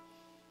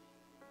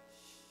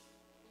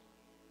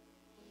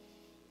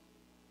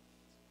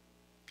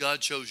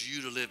 God chose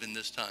you to live in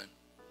this time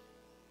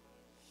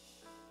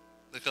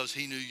because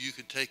he knew you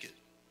could take it.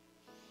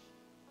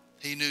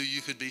 He knew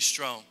you could be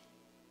strong.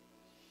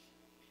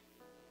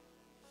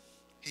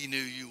 He knew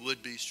you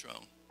would be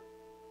strong.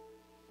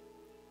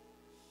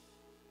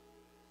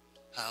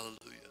 Hallelujah.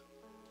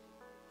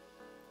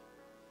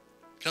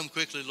 Come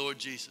quickly, Lord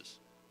Jesus.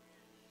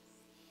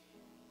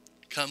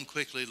 Come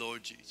quickly,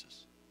 Lord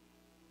Jesus.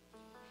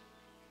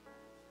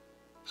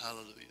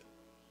 Hallelujah.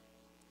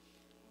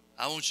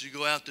 I want you to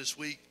go out this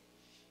week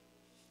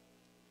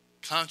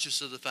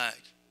conscious of the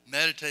fact,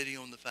 meditating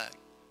on the fact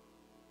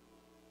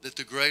that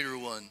the greater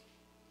one,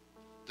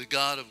 the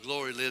God of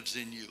glory, lives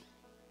in you.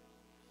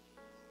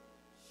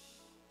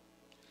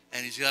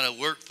 And he's got a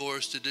work for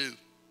us to do.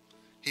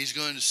 He's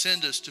going to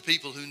send us to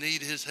people who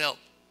need his help.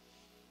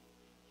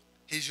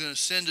 He's going to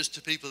send us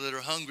to people that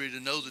are hungry to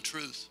know the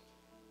truth.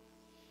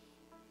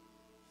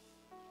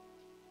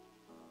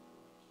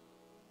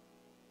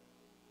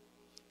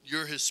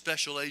 You're his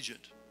special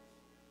agent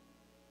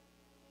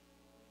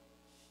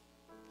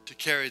to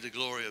carry the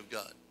glory of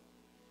God.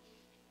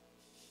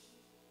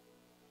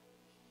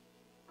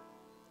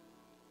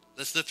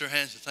 Let's lift our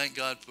hands and thank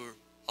God for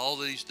all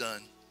that he's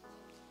done.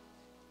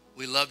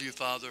 We love you,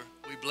 Father.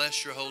 We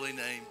bless your holy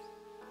name.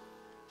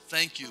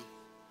 Thank you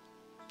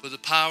for the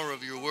power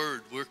of your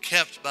word. We're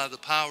kept by the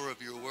power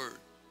of your word.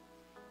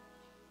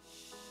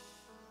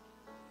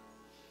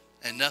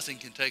 And nothing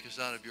can take us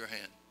out of your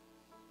hand.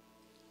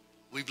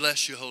 We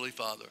bless you, Holy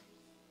Father.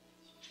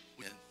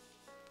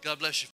 God bless you.